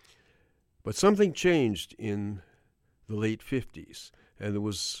 But something changed in the late 50s, and there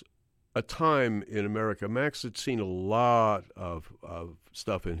was a time in America. Max had seen a lot of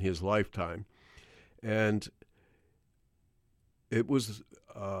stuff in his lifetime, and it was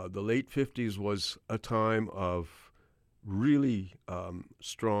the late 50s was a time of really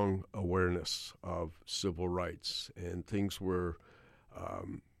strong awareness of civil rights, and things were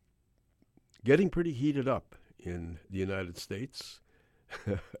getting pretty heated up in the United States,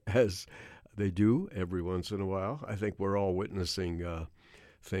 as they do every once in a while. I think we're all witnessing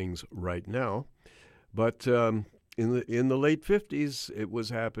things right now, but in the late 50s, it was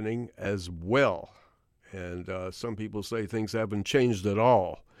happening as well, and some people say things haven't changed at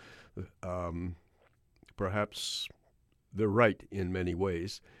all. Perhaps they're right in many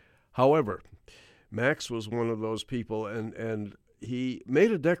ways. However, Max was one of those people, and he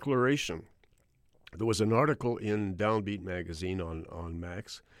made a declaration. There was an article in Downbeat magazine on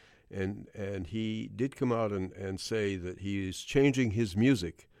Max, and he did come out and say that he is changing his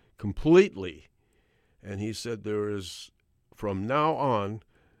music completely. And he said, from now on,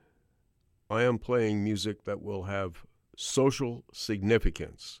 I am playing music that will have social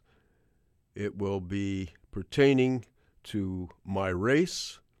significance. It will be pertaining to my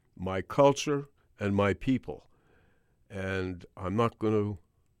race, my culture, and my people, and I'm not going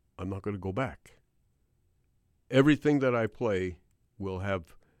to go back. Everything that I play will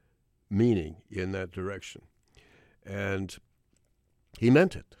have meaning in that direction, and he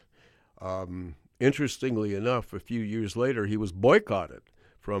meant it. Interestingly enough, a few years later, he was boycotted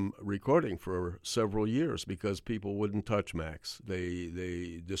from recording for several years because people wouldn't touch Max.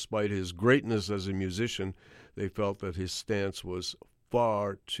 They, despite his greatness as a musician, they felt that his stance was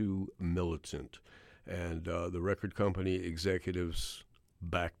far too militant, and the record company executives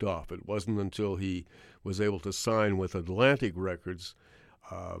backed off. It wasn't until he was able to sign with Atlantic Records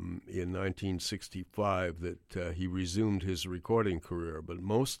in 1965 that he resumed his recording career. But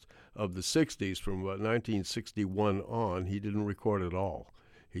most of the 60s, from about 1961 on, he didn't record at all.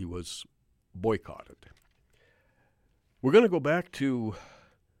 He was boycotted. We're going to go back to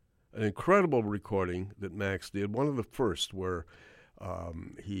an incredible recording that Max did, one of the first where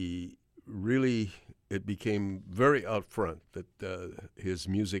it became very out front that his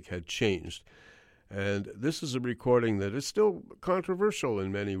music had changed. And this is a recording that is still controversial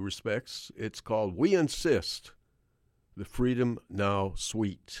in many respects. It's called We Insist, the Freedom Now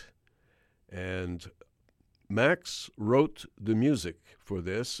Suite. And Max wrote the music for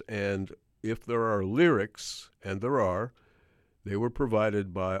this, and if there are lyrics, and there are, they were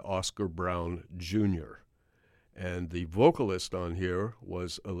provided by Oscar Brown Jr. And the vocalist on here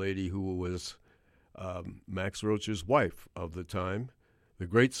was a lady who was Max Roach's wife of the time, the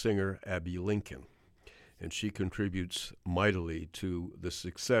great singer Abbey Lincoln. And she contributes mightily to the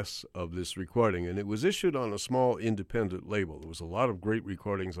success of this recording. And it was issued on a small independent label. There was a lot of great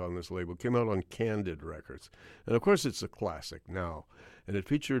recordings on this label. It came out on Candid Records. And, of course, it's a classic now. And it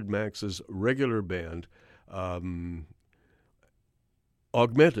featured Max's regular band,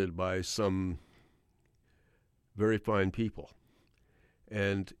 augmented by some very fine people.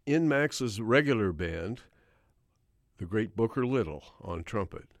 And in Max's regular band, the great Booker Little on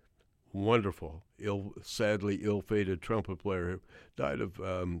trumpet. Wonderful, sadly ill-fated trumpet player who died of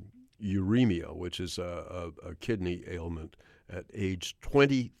uremia, which is a kidney ailment, at age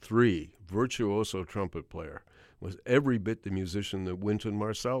 23. Virtuoso trumpet player. Was every bit the musician that Wynton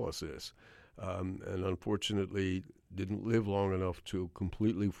Marsalis is. And unfortunately didn't live long enough to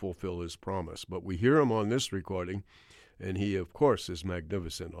completely fulfill his promise. But we hear him on this recording, and he, of course, is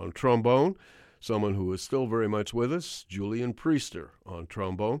magnificent. On trombone, someone who is still very much with us, Julian Priester on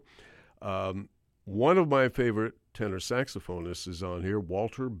trombone. One of my favorite tenor saxophonists is on here,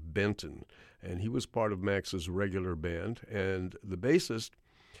 Walter Benton, and he was part of Max's regular band. And the bassist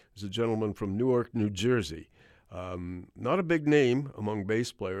is a gentleman from Newark, New Jersey. Not a big name among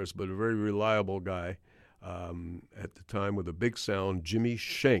bass players, but a very reliable guy at the time with a big sound, Jimmy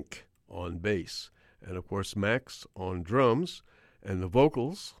Schenk on bass. And, of course, Max on drums, and the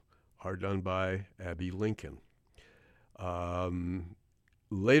vocals are done by Abbey Lincoln.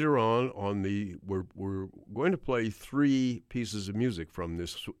 Later on we're going to play 3 pieces of music from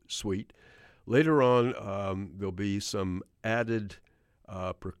this suite. Later on, there'll be some added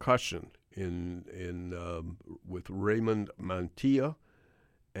percussion with Raymond Mantilla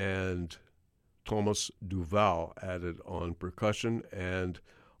and Thomas Duval added on percussion, and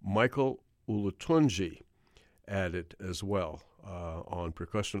Michael Ulatunji added as well on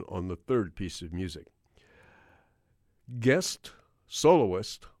percussion on the 3rd piece of music. Guest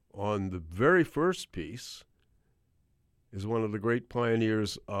soloist on the very first piece is one of the great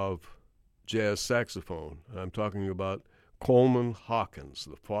pioneers of jazz saxophone. I'm talking about Coleman Hawkins,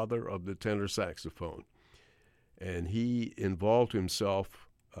 the father of the tenor saxophone. And he involved himself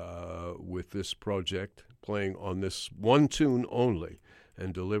with this project, playing on this one tune only,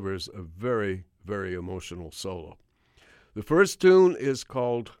 and delivers a very, very emotional solo. The first tune is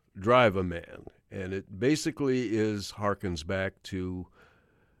called Drive a Man, and it basically harkens back to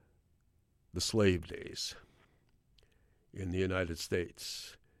the slave days in the United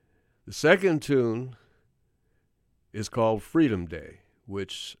States. The second tune is called Freedom Day,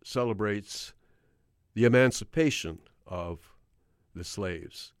 which celebrates the emancipation of the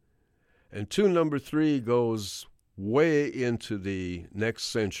slaves. And tune number 3 goes way into the next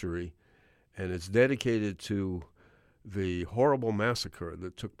century, and it's dedicated to the horrible massacre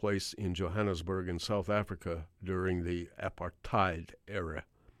that took place in Johannesburg in South Africa during the apartheid era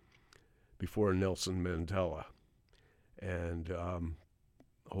before Nelson Mandela. And a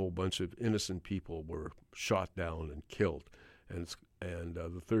whole bunch of innocent people were shot down and killed. And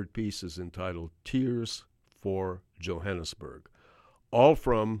the 3rd piece is entitled Tears for Johannesburg, all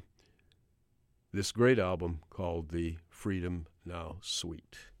from this great album called the Freedom Now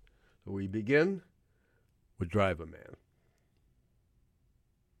Suite. So we begin with Drive a Man.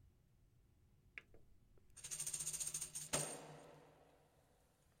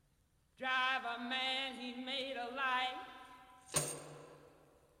 Drive a man, he made a life,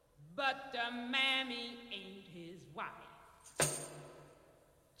 but the mammy ain't his wife.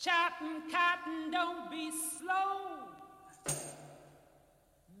 Chopping cotton, don't be slow.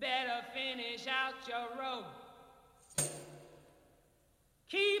 Better finish out your row.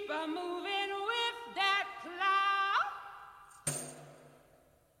 Keep a moving with that plow.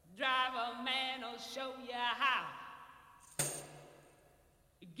 Drive a man'll show you how.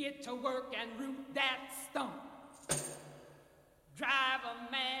 Get to work and root that stump. Drive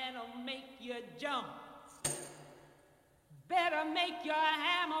a man'll make you jump. Better make your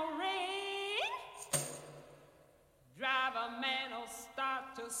hammer ring. Drive a man'll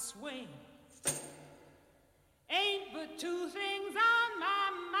start to swing. Ain't but two things on my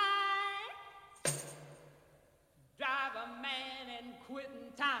mind. Drive a man and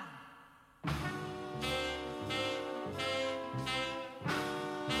quitting time.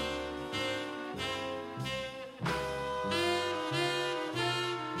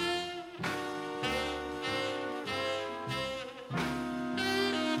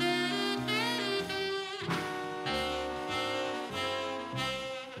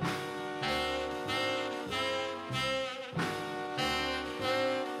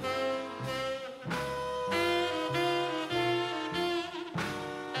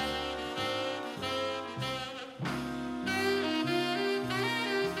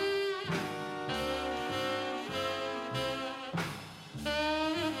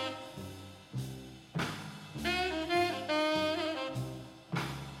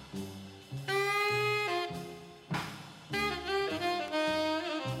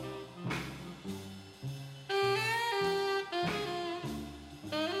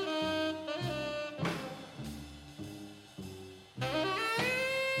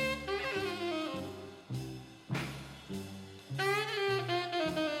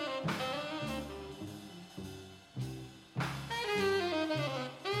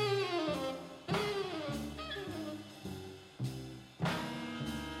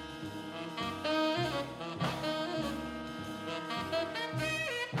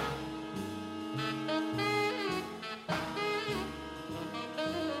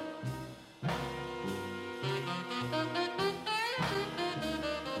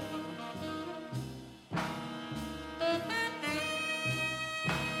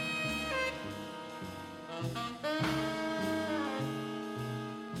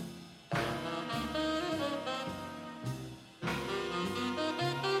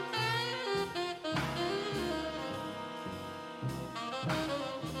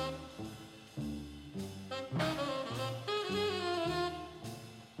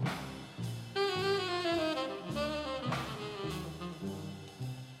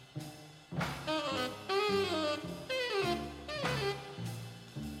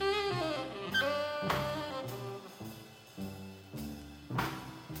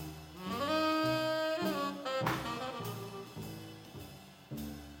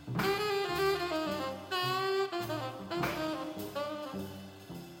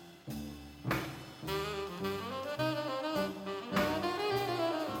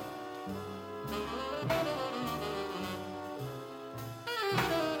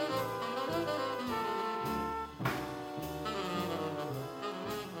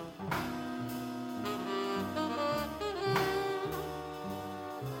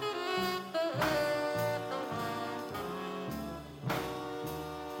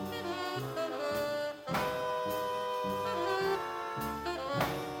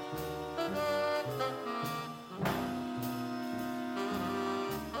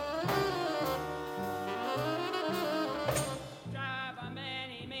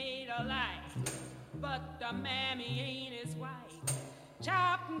 Mammy ain't his wife.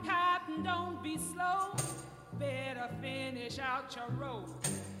 Chopping cotton, don't be slow. Better finish out your road.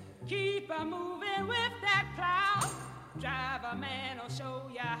 Keep a moving with that plow. Drive a man'll show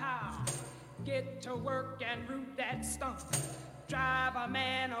ya how. Get to work and root that stump. Drive a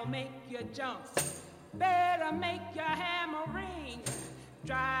man'll make you jump. Better make your hammer ring.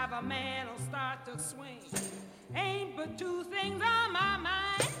 Drive a man'll start to swing. Ain't but two things on my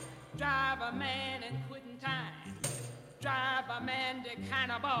mind. Drive a man and quitting time. Drive a man the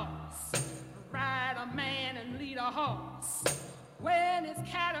kind of boss. Ride a man and lead a horse. When his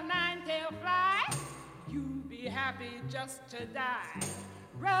cat o' nine-tail fly, you be happy just to die.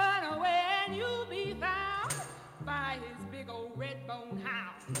 Run away and you'll be found by his big old red-bone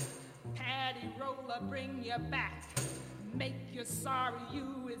hound. Paddy roller bring you back, make you sorry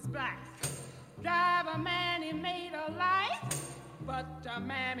you is black. Drive a man he made a life, but a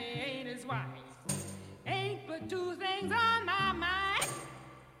mammy ain't his wife. Ain't but two things on my mind.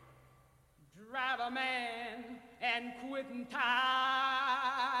 Drive a man and quitting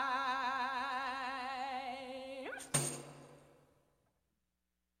time.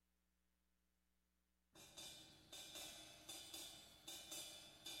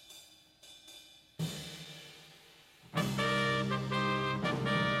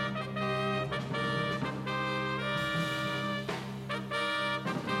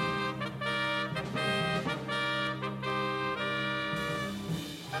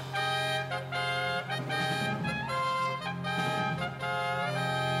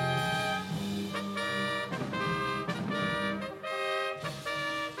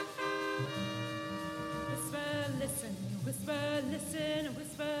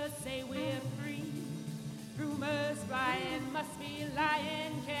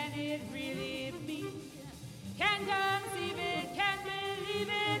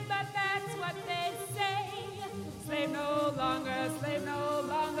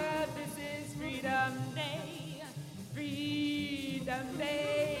 Freedom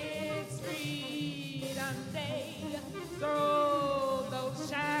Day, it's Freedom Day. Throw those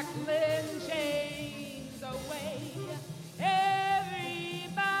shackling chains away.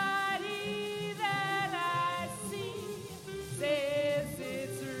 Everybody that I see says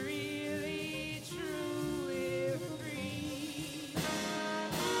it's really, truly free.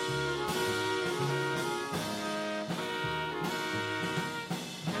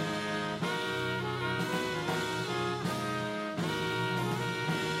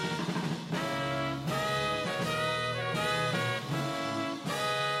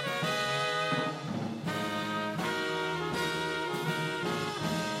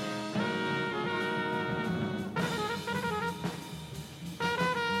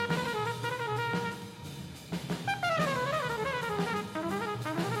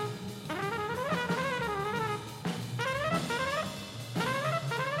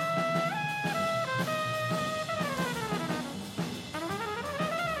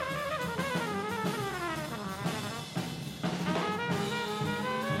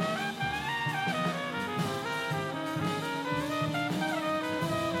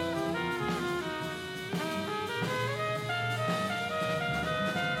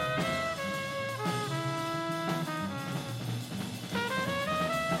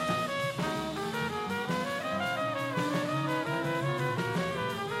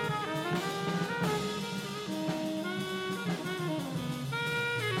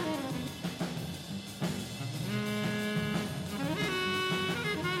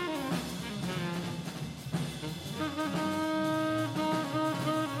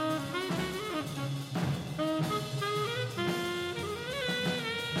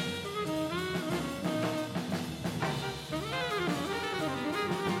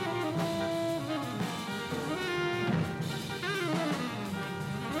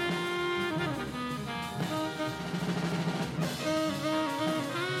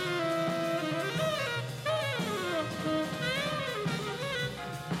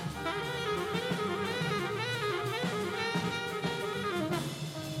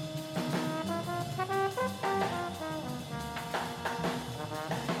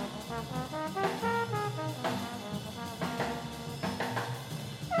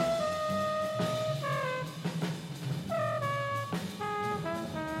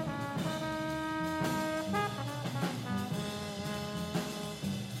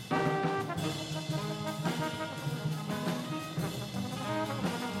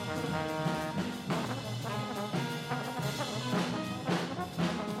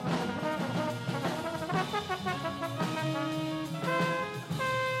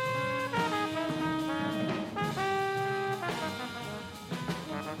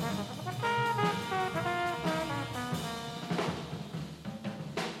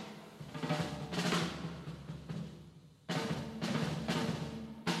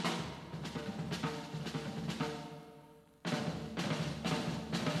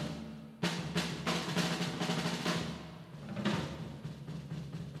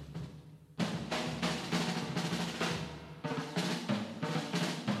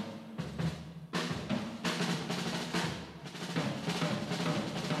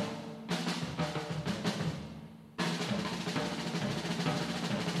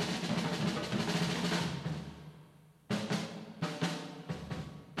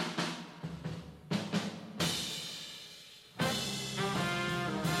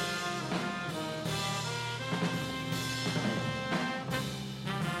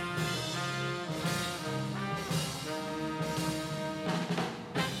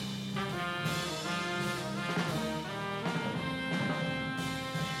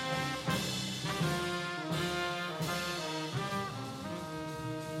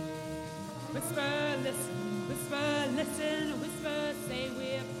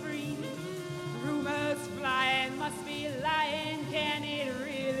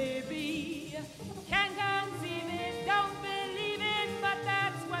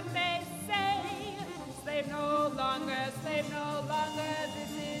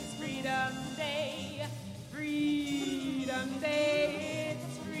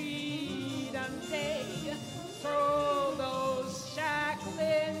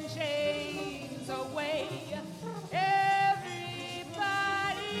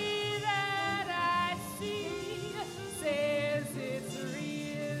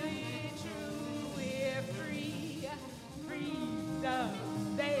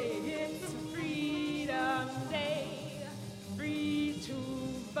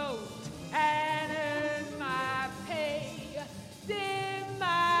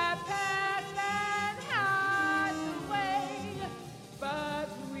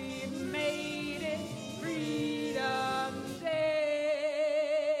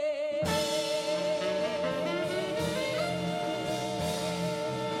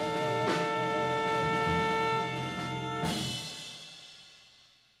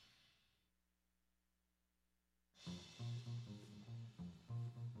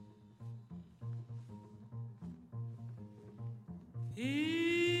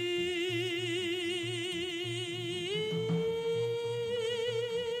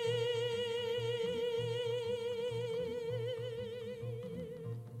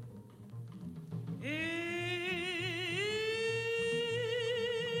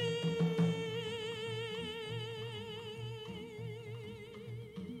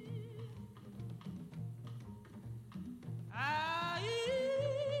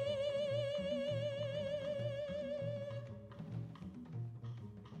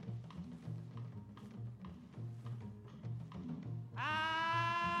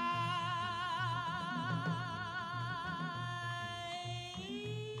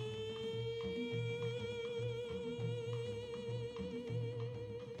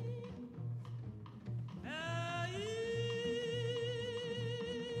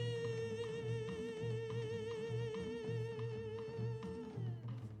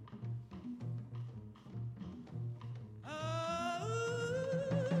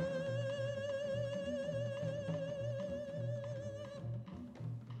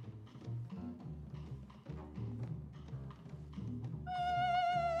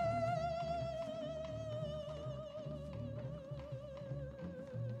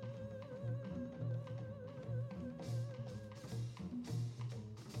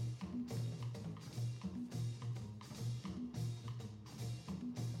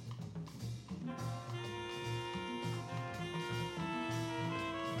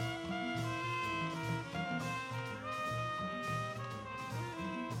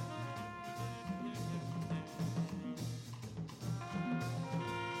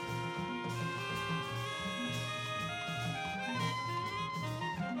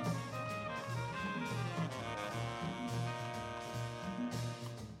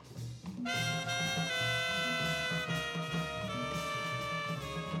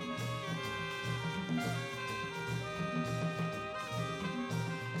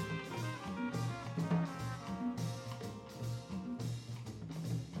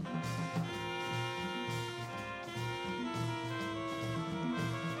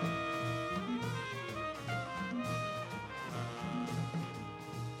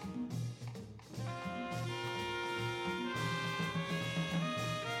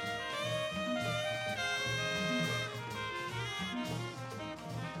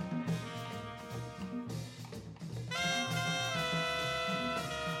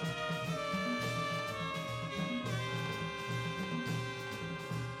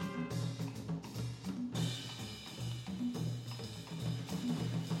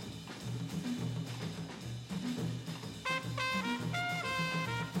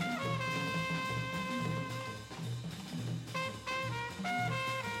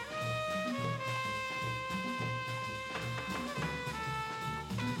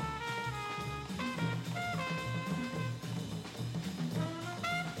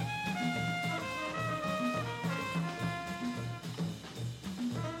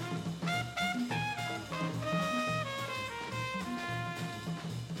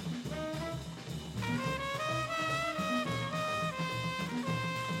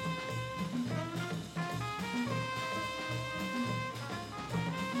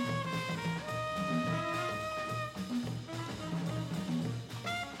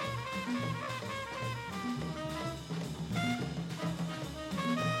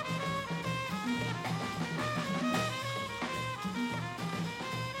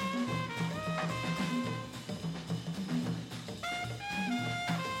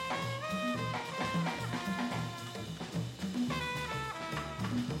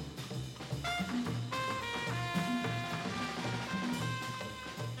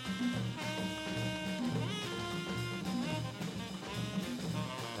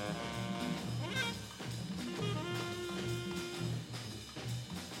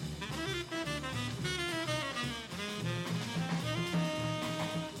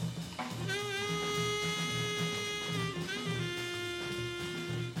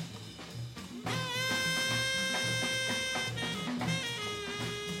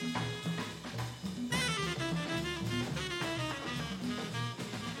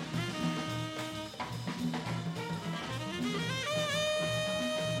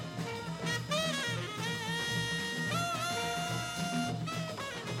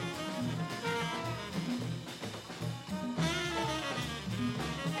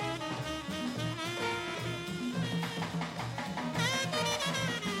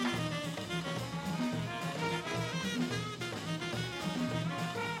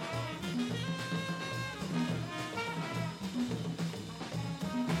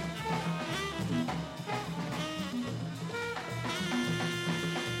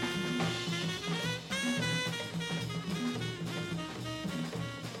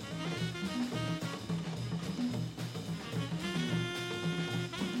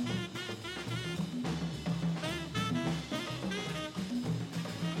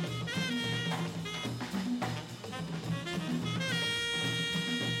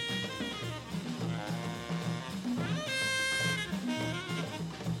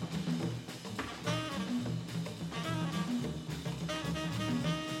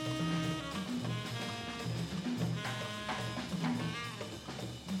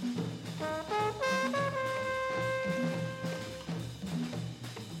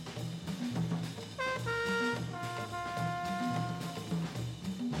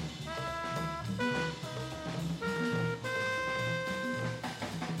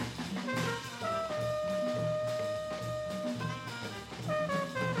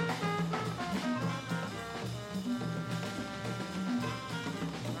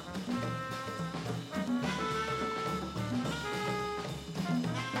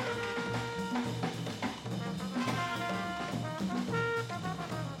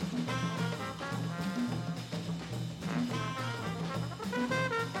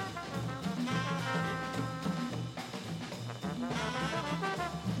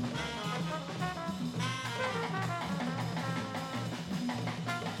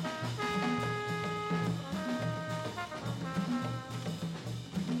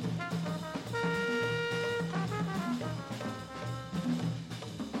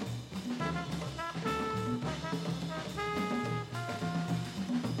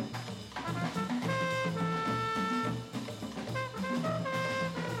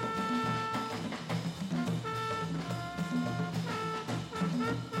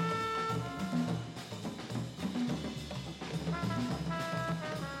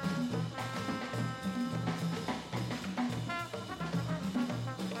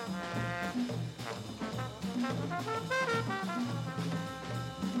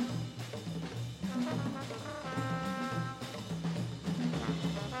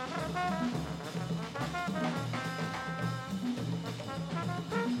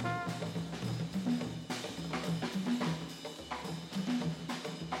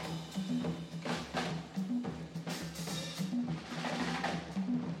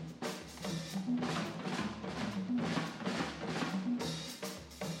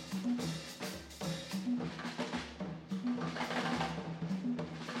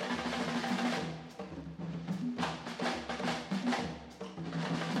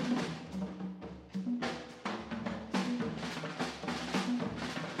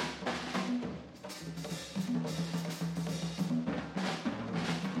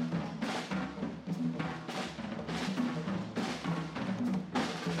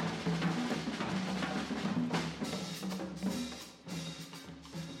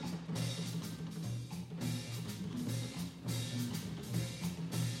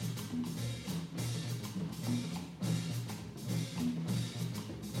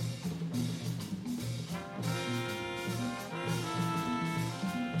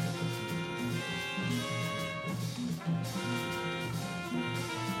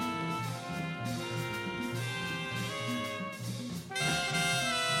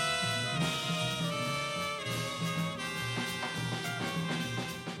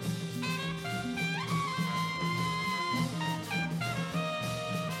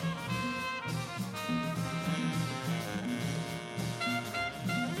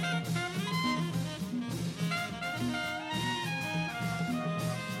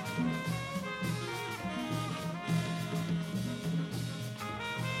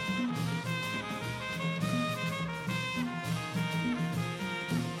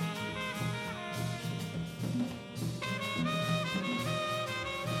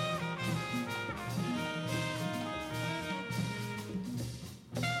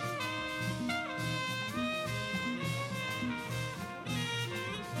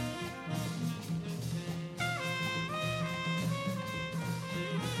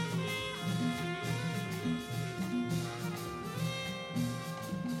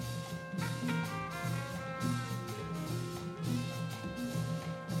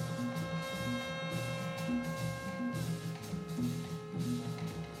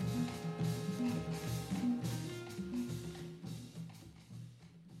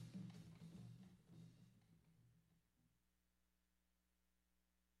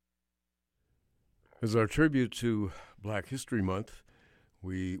 As our tribute to Black History Month,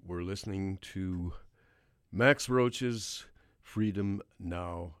 we were listening to Max Roach's Freedom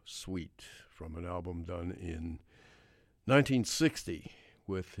Now Suite from an album done in 1960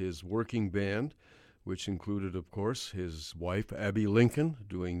 with his working band, which included, of course, his wife, Abby Lincoln,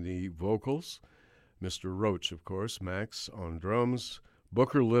 doing the vocals, Mr. Roach, of course, Max on drums,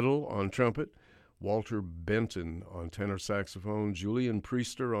 Booker Little on trumpet, Walter Benton on tenor saxophone, Julian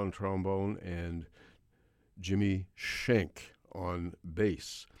Priester on trombone, and Jimmy Schenk on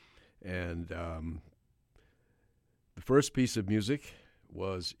bass. And the first piece of music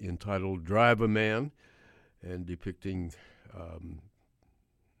was entitled Drive a Man, and depicting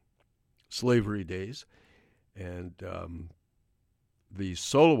slavery days. And the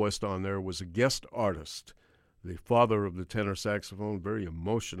soloist on there was a guest artist, the father of the tenor saxophone, very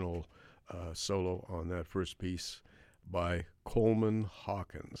emotional solo on that first piece by Coleman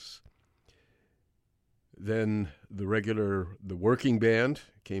Hawkins. Then the working band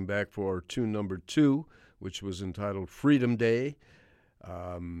came back for tune number 2, which was entitled Freedom Day,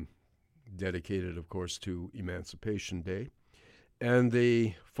 dedicated, of course, to Emancipation Day. And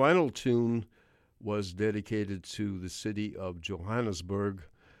the final tune was dedicated to the city of Johannesburg,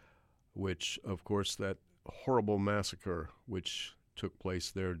 which, of course, that horrible massacre which took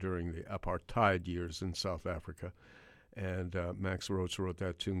place there during the apartheid years in South Africa. And Max Roach wrote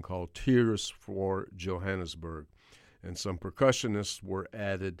that tune called Tears for Johannesburg. And some percussionists were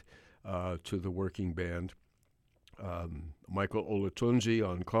added to the working band. Michael Olatunji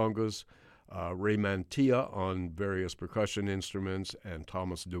on congas, Ray Mantia on various percussion instruments, and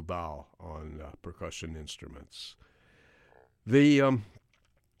Thomas Dubow on percussion instruments. The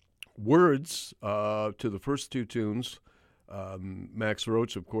words to the first 2 tunes, Max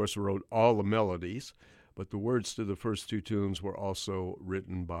Roach, of course, wrote all the melodies, but the words to the first 2 tunes were also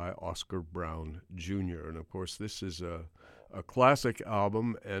written by Oscar Brown Jr. And, of course, this is a classic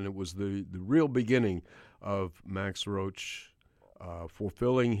album, and it was the real beginning of Max Roach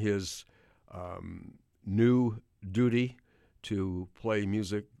fulfilling his new duty to play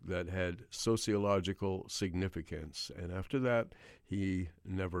music that had sociological significance. And after that, he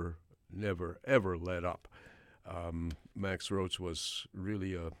never, ever let up. Max Roach was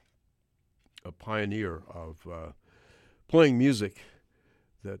really a pioneer of playing music,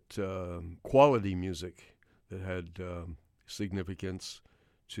 that quality music that had significance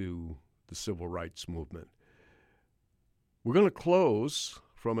to the civil rights movement. We're going to close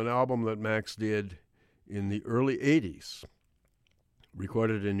from an album that Max did in the early 80s,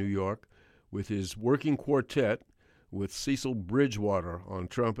 recorded in New York, with his working quartet with Cecil Bridgewater on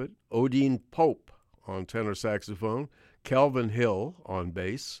trumpet, Odine Pope on tenor saxophone, Calvin Hill on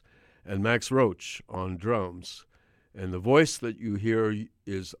bass, and Max Roach on drums. And the voice that you hear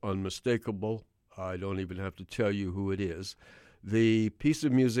is unmistakable. I don't even have to tell you who it is. The piece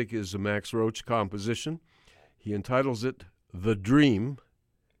of music is a Max Roach composition. He entitles it The Dream,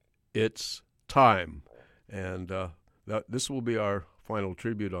 It's Time. And this will be our final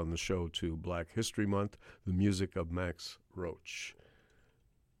tribute on the show to Black History Month, the music of Max Roach.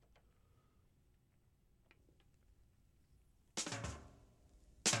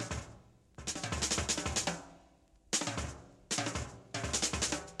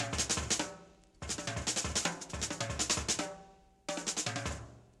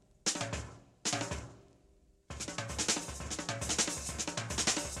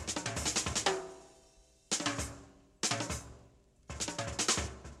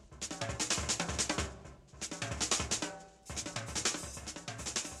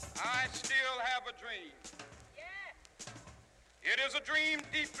 It is a dream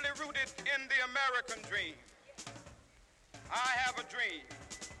deeply rooted in the American dream. I have a dream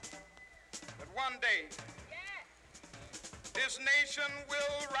that one day this nation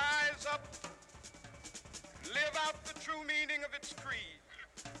will rise up, live out the true meaning of its creed.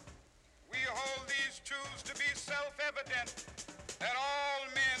 We hold these truths to be self-evident, that all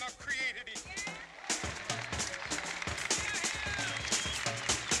men are created equal.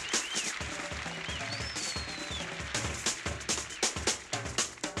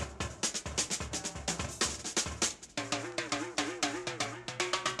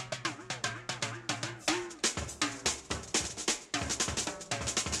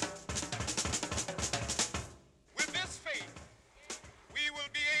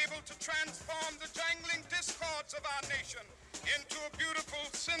 Of our nation into a beautiful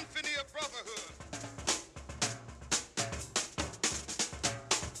symphony of brotherhood.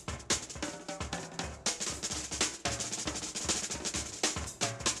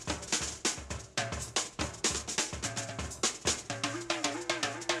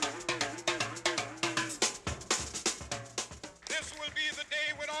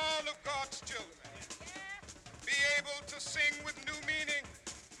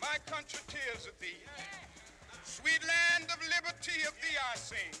 visit thee. Sweet land of liberty, of thee I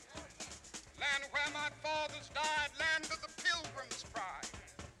sing. Land where my fathers died, land of the pilgrim's pride.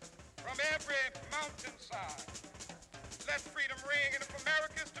 From every mountainside, let freedom ring. And if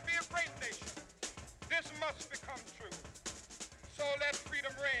America is to be a great nation, this must become true. So let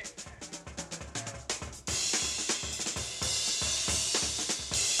freedom ring.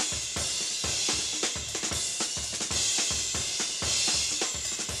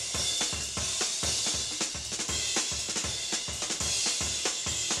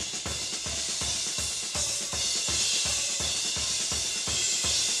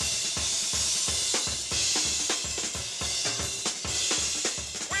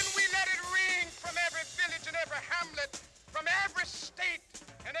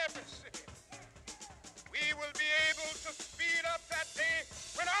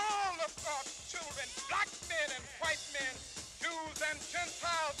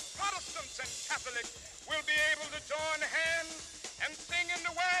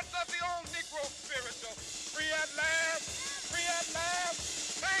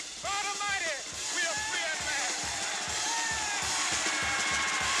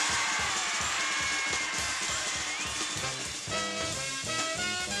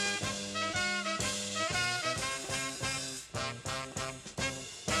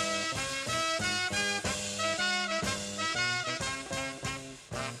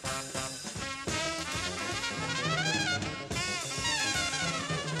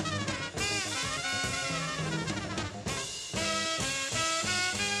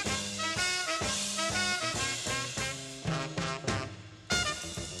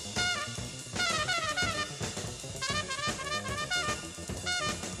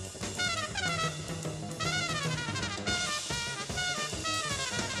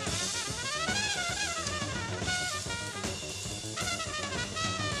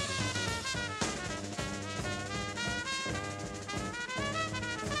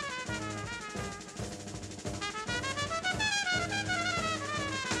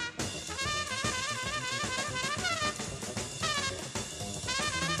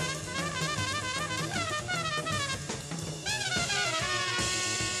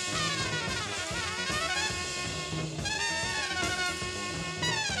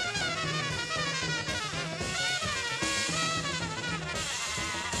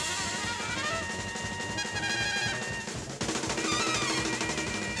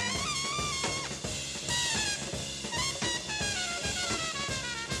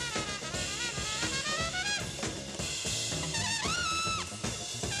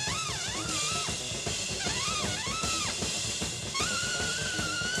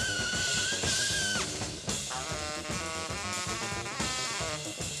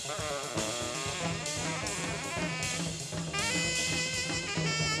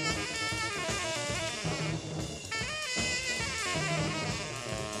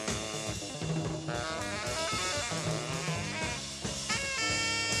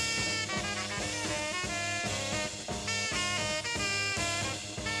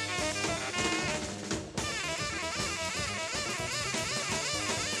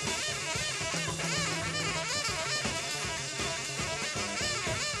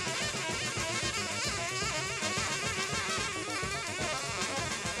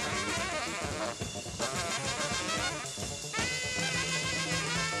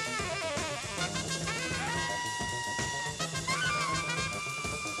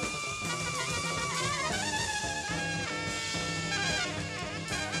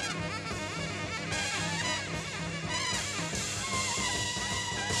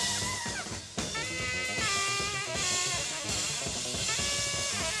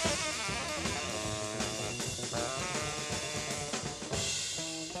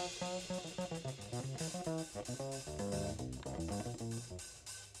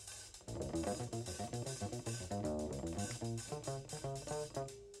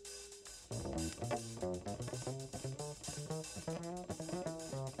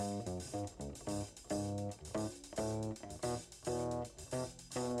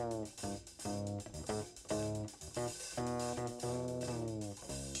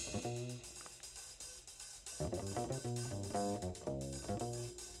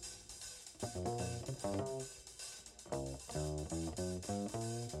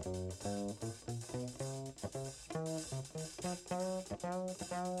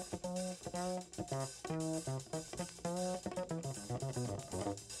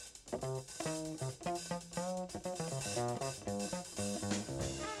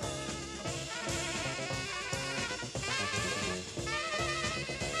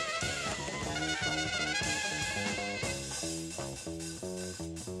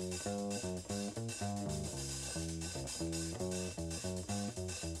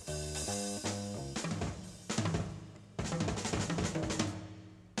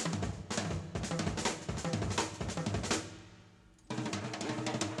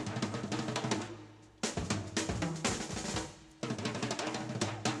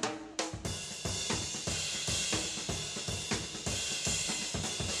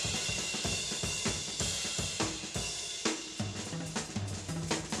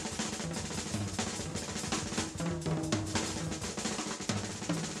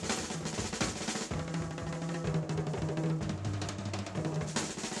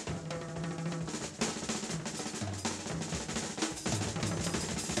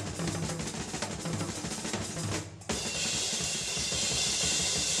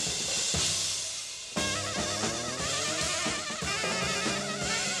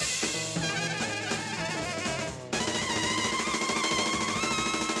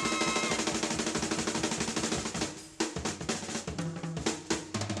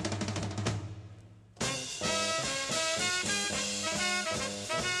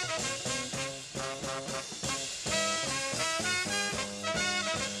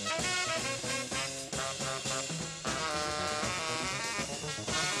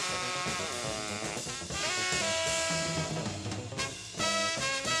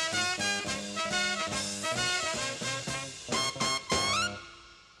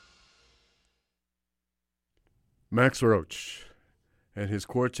 Max Roach and his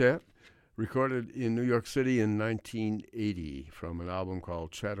quartet, recorded in New York City in 1980 from an album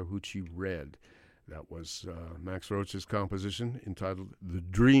called Chattahoochee Red. That was Max Roach's composition entitled The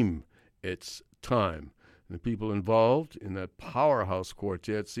Dream, It's Time. And the people involved in that powerhouse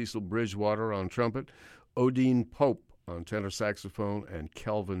quartet, Cecil Bridgewater on trumpet, Odine Pope on tenor saxophone, and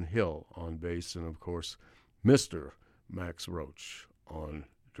Kelvin Hill on bass, and of course, Mr. Max Roach on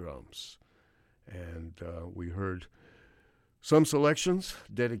drums. And we heard some selections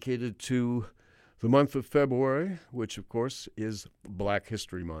dedicated to the month of February, which of course is Black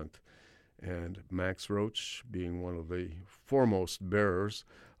History Month. And Max Roach being one of the foremost bearers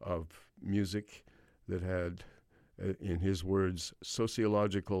of music that had, in his words,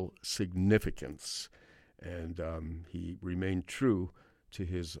 sociological significance. And he remained true to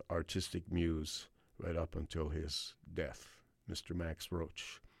his artistic muse right up until his death, Mr. Max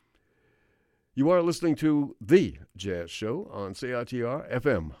Roach. You are listening to The Jazz Show on CITR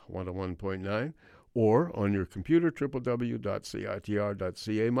FM 101.9 or on your computer,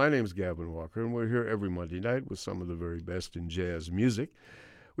 www.citr.ca. My name's Gavin Walker, and we're here every Monday night with some of the very best in jazz music.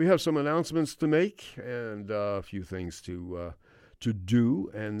 We have some announcements to make and a few things to do,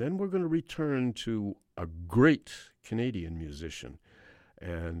 and then we're going to return to a great Canadian musician,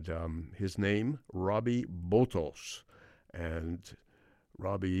 and his name, Robbie Botos. And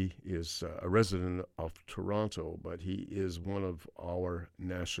Robbie is a resident of Toronto, but he is one of our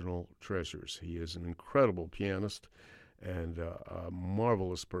national treasures. He is an incredible pianist and a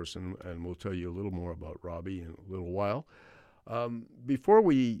marvelous person, and we'll tell you a little more about Robbie in a little while. Before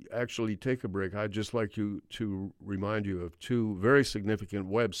we actually take a break, I'd just like to remind you of two very significant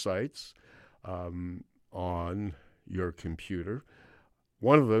websites on your computer.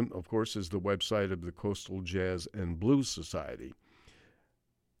 One of them, of course, is the website of the Coastal Jazz and Blues Society.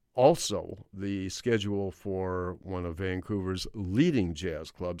 Also, the schedule for one of Vancouver's leading jazz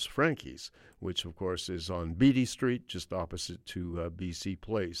clubs, Frankie's, which, of course, is on Beatty Street, just opposite to BC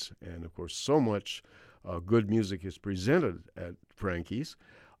Place. And, of course, so much good music is presented at Frankie's.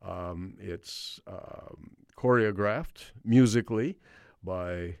 It's choreographed musically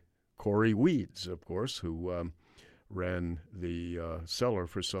by Corey Weeds, of course, who ran the cellar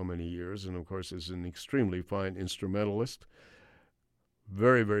for so many years and, of course, is an extremely fine instrumentalist.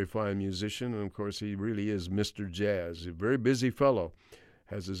 Very, very fine musician, and of course he really is Mr. Jazz. A very busy fellow,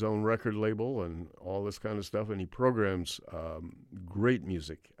 has his own record label and all this kind of stuff, and he programs great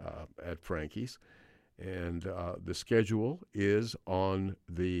music at Frankie's. And the schedule is on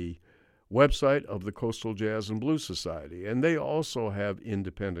the website of the Coastal Jazz and Blues Society. And they also have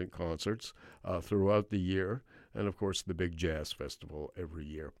independent concerts throughout the year, and of course the big jazz festival every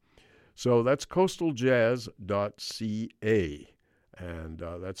year. So that's coastaljazz.ca. And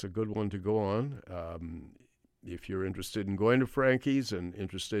that's a good one to go on. If you're interested in going to Frankie's and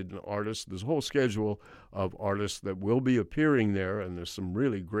interested in artists, there's a whole schedule of artists that will be appearing there, and there's some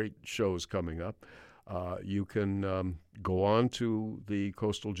really great shows coming up. You can go on to the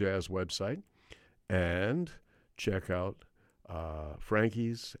Coastal Jazz website and check out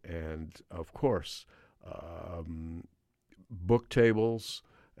Frankie's and, of course, book tables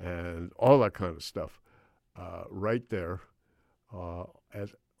and all that kind of stuff right there.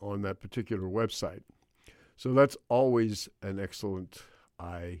 On that particular website. So that's always an excellent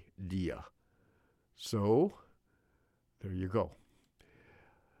idea. So there you go.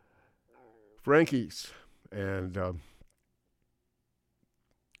 Frankie's and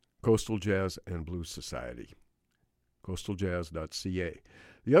Coastal Jazz and Blues Society, coastaljazz.ca.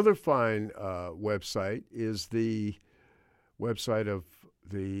 The other fine website is the website of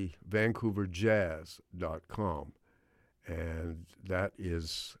the vancouverjazz.com. And that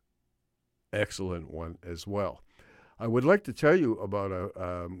is excellent one as well. I would like to tell you about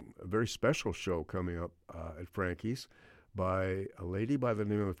a very special show coming up at Frankie's by a lady by the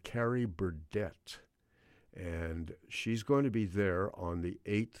name of Carrie Burdett. And she's going to be there on the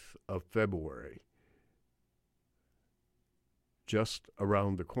 8th of February, just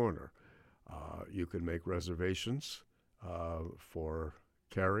around the corner. You can make reservations for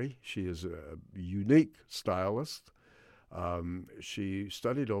Carrie. She is a unique stylist. She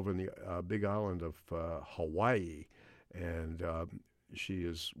studied over in the Big Island of Hawaii, and she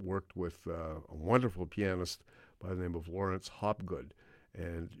has worked with a wonderful pianist by the name of Lawrence Hopgood.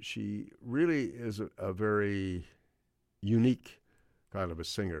 And she really is a very unique kind of a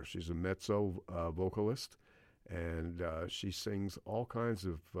singer. She's a mezzo vocalist, and she sings all kinds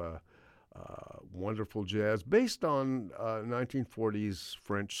of wonderful jazz based on 1940s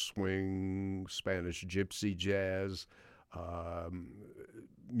French swing, Spanish gypsy jazz,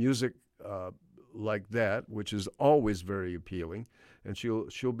 music like that, which is always very appealing. And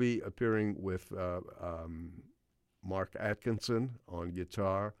she'll be appearing with Mark Atkinson on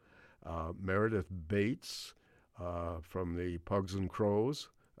guitar, Meredith Bates from the Pugs and Crows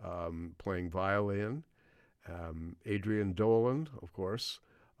playing violin, Adrian Dolan, of course,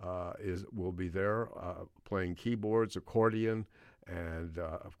 will be there playing keyboards, accordion, and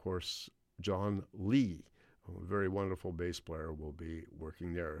of course John Lee, a very wonderful bass player, will be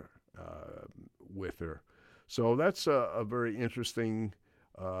working there with her. So that's a very interesting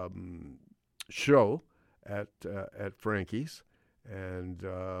show at Frankie's,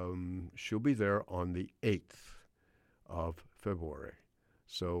 and she'll be there on the 8th of February.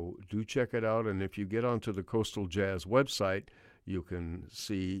 So do check it out, and if you get onto the Coastal Jazz website, you can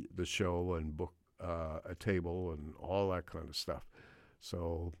see the show and book a table and all that kind of stuff.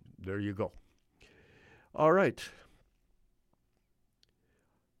 So there you go. All right.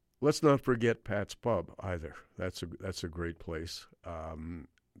 Let's not forget Pat's Pub either. That's a great place.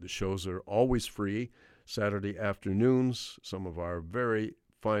 The shows are always free. Saturday afternoons, some of our very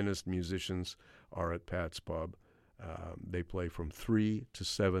finest musicians are at Pat's Pub. They play from 3 to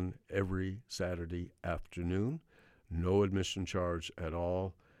 7 every Saturday afternoon. No admission charge at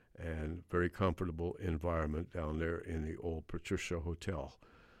all, and very comfortable environment down there in the old Patricia Hotel.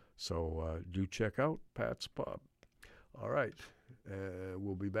 So do check out Pat's Pub. All right.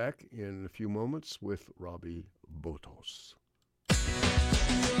 We'll be back in a few moments with Robbie Botos.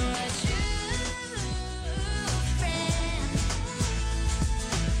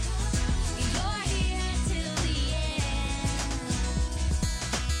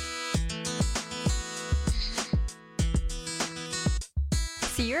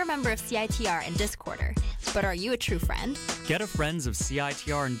 So you're a member of CITR and Discorder, but are you a true friend? Get a Friends of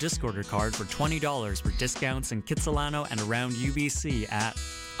CITR and Discorder card for $20 for discounts in Kitsilano and around UBC at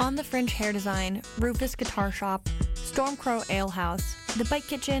On the Fringe Hair Design, Rufus Guitar Shop, Stormcrow Ale House, The Bike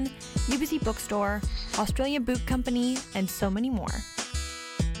Kitchen, UBC Bookstore, Australia Boot Company, and so many more.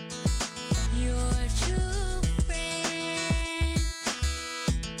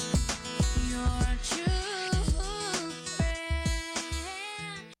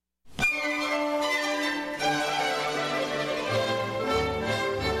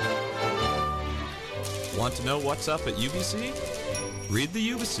 Want to know what's up at UBC? Read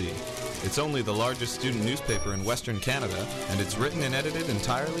the UBC. It's only the largest student newspaper in Western Canada, and it's written and edited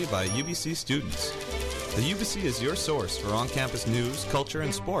entirely by UBC students. The UBC is your source for on-campus news, culture,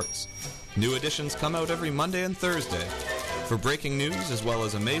 and sports. New editions come out every Monday and Thursday. For breaking news as well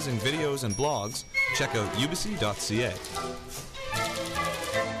as amazing videos and blogs, check out ubc.ca.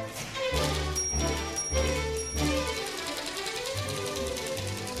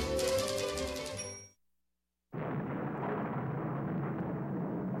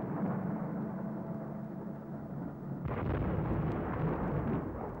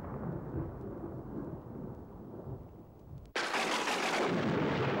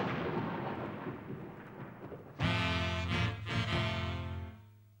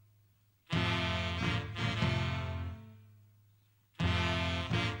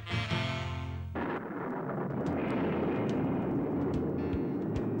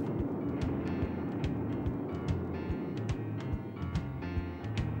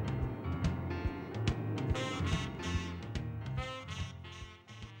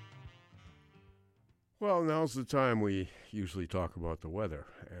 Well, now's the time we usually talk about the weather,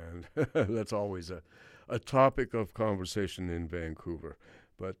 and that's always a topic of conversation in Vancouver.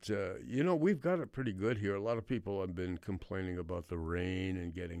 But, we've got it pretty good here. A lot of people have been complaining about the rain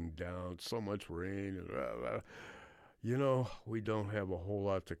and getting down, so much rain. We don't have a whole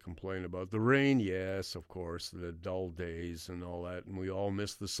lot to complain about. The rain, yes, of course, the dull days and all that, and we all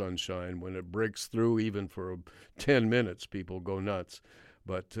miss the sunshine. When it breaks through, even for 10 minutes, people go nuts.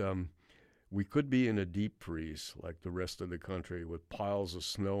 But we could be in a deep freeze like the rest of the country with piles of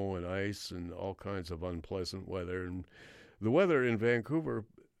snow and ice and all kinds of unpleasant weather. And the weather in Vancouver,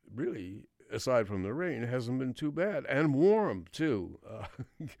 really, aside from the rain, hasn't been too bad. And warm, too,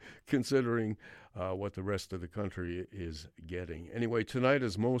 considering what the rest of the country is getting. Anyway, tonight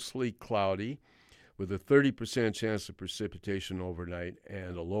is mostly cloudy with a 30% chance of precipitation overnight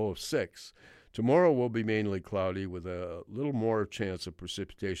and a low of 6. Tomorrow will be mainly cloudy with a little more chance of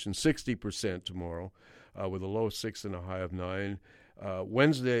precipitation, 60% tomorrow, with a low of 6 and a high of 9.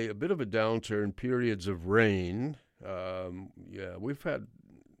 Wednesday, a bit of a downturn, periods of rain. We've had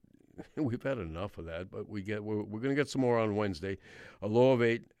enough of that, but we're going to get some more on Wednesday. A low of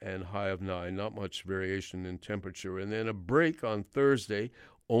 8 and high of 9. Not much variation in temperature, and then a break on Thursday.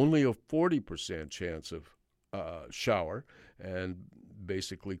 Only a 40% chance of shower, and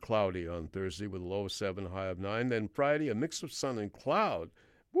basically cloudy on Thursday with a low of 7, high of 9. Then Friday, a mix of sun and cloud.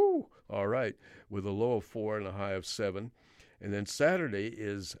 Woo! All right, with a low of 4 and a high of 7. And then Saturday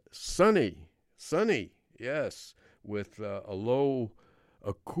is sunny, yes, with a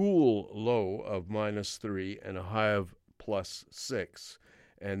cool low of -3 and a high of +6.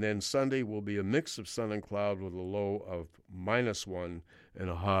 And then Sunday will be a mix of sun and cloud with a low of -1 and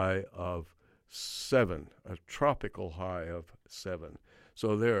a high of 7, a tropical high of 7.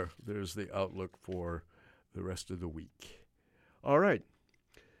 So there's the outlook for the rest of the week. All right.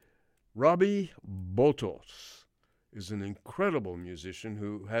 Robbie Botos is an incredible musician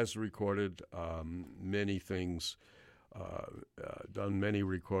who has recorded many things, done many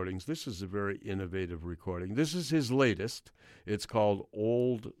recordings. This is a very innovative recording. This is his latest. It's called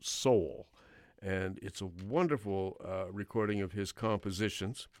Old Soul, and it's a wonderful recording of his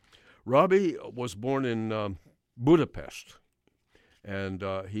compositions. Robbie was born in Budapest, and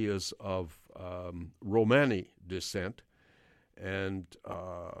he is of Romani descent, and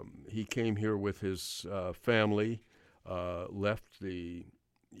he came here with his family, left the...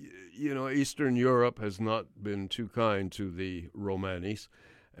 Eastern Europe has not been too kind to the Romanis,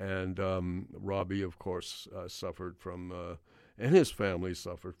 and Robbie, of course, suffered from, and his family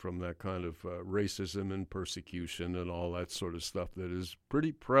suffered from that kind of racism and persecution and all that sort of stuff that is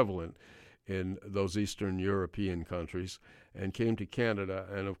pretty prevalent in those Eastern European countries, and came to Canada,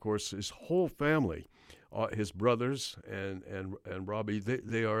 and of course his whole family, his brothers and Robbie,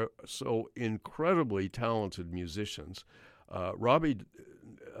 they are so incredibly talented musicians. Robbie,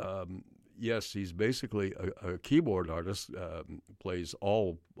 yes, he's basically a keyboard artist, plays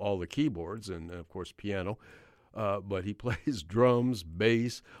all the keyboards and, of course, piano, but he plays drums,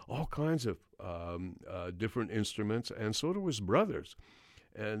 bass, all kinds of different instruments, and so do his brothers.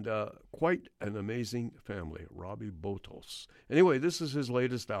 And quite an amazing family, Robbie Botos. Anyway, this is his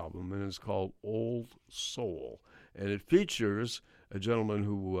latest album, and it's called Old Soul. And it features a gentleman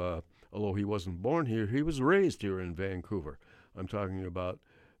who, although he wasn't born here, he was raised here in Vancouver. I'm talking about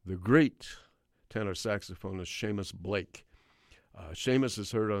the great tenor saxophonist Seamus Blake. Seamus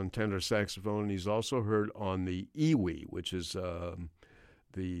is heard on tenor saxophone. He's also heard on the iwi, which is the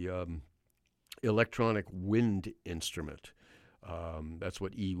electronic wind instrument. That's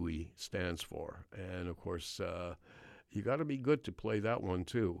what iwi stands for. And, of course, you got to be good to play that one,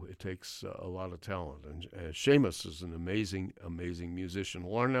 too. It takes a lot of talent. And Seamus is an amazing, amazing musician.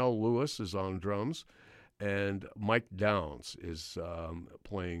 Larnell Lewis is on drums. And Mike Downs is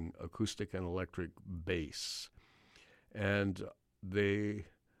playing acoustic and electric bass. And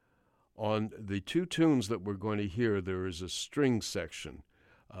on the two tunes that we're going to hear, there is a string section,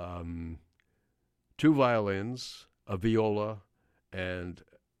 2 violins, a viola, and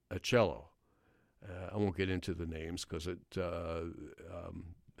a cello. I won't get into the names because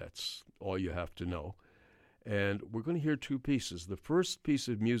that's all you have to know. And we're going to hear 2 pieces. The first piece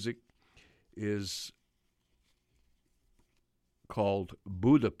of music is called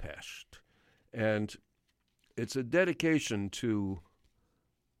Budapest, and it's a dedication to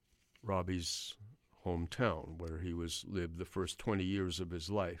Robbie's hometown where he lived the first 20 years of his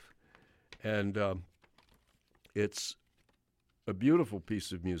life. And it's a beautiful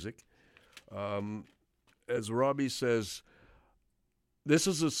piece of music. As Robbie says, this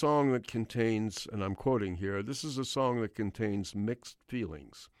is a song that contains, and I'm quoting here, this is a song that contains mixed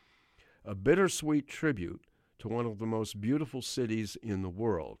feelings, a bittersweet tribute to one of the most beautiful cities in the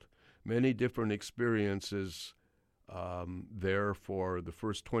world. Many different experiences there for the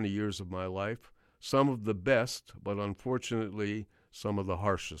first 20 years of my life. Some of the best, but unfortunately some of the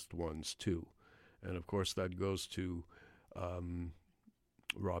harshest ones too. And of course that goes to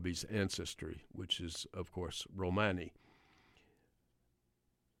Robbie's ancestry, which is of course Romani.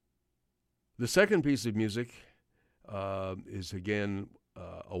 The second piece of music is again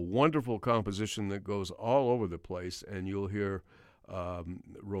a wonderful composition that goes all over the place, and you'll hear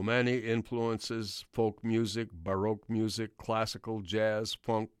Romani influences, folk music, Baroque music, classical, jazz,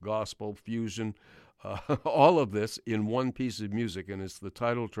 funk, gospel, fusion, all of this in one piece of music, and it's the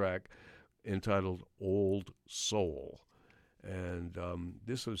title track entitled Old Soul. And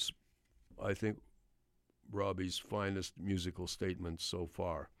this is, I think, Robbie's finest musical statement so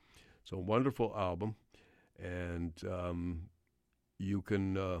far. So wonderful album, and you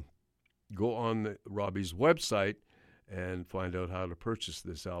can go on Robbie's website and find out how to purchase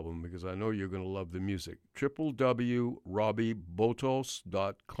this album, because I know you're going to love the music.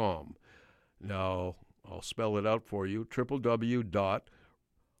 www.robbiebotos.com. Now, I'll spell it out for you.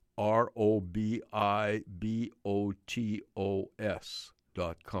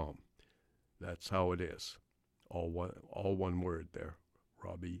 www.robbiebotos.com. That's how it is. All one word there.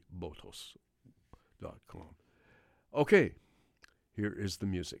 bobbybotos.com. Okay, here is the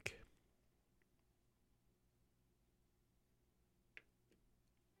music.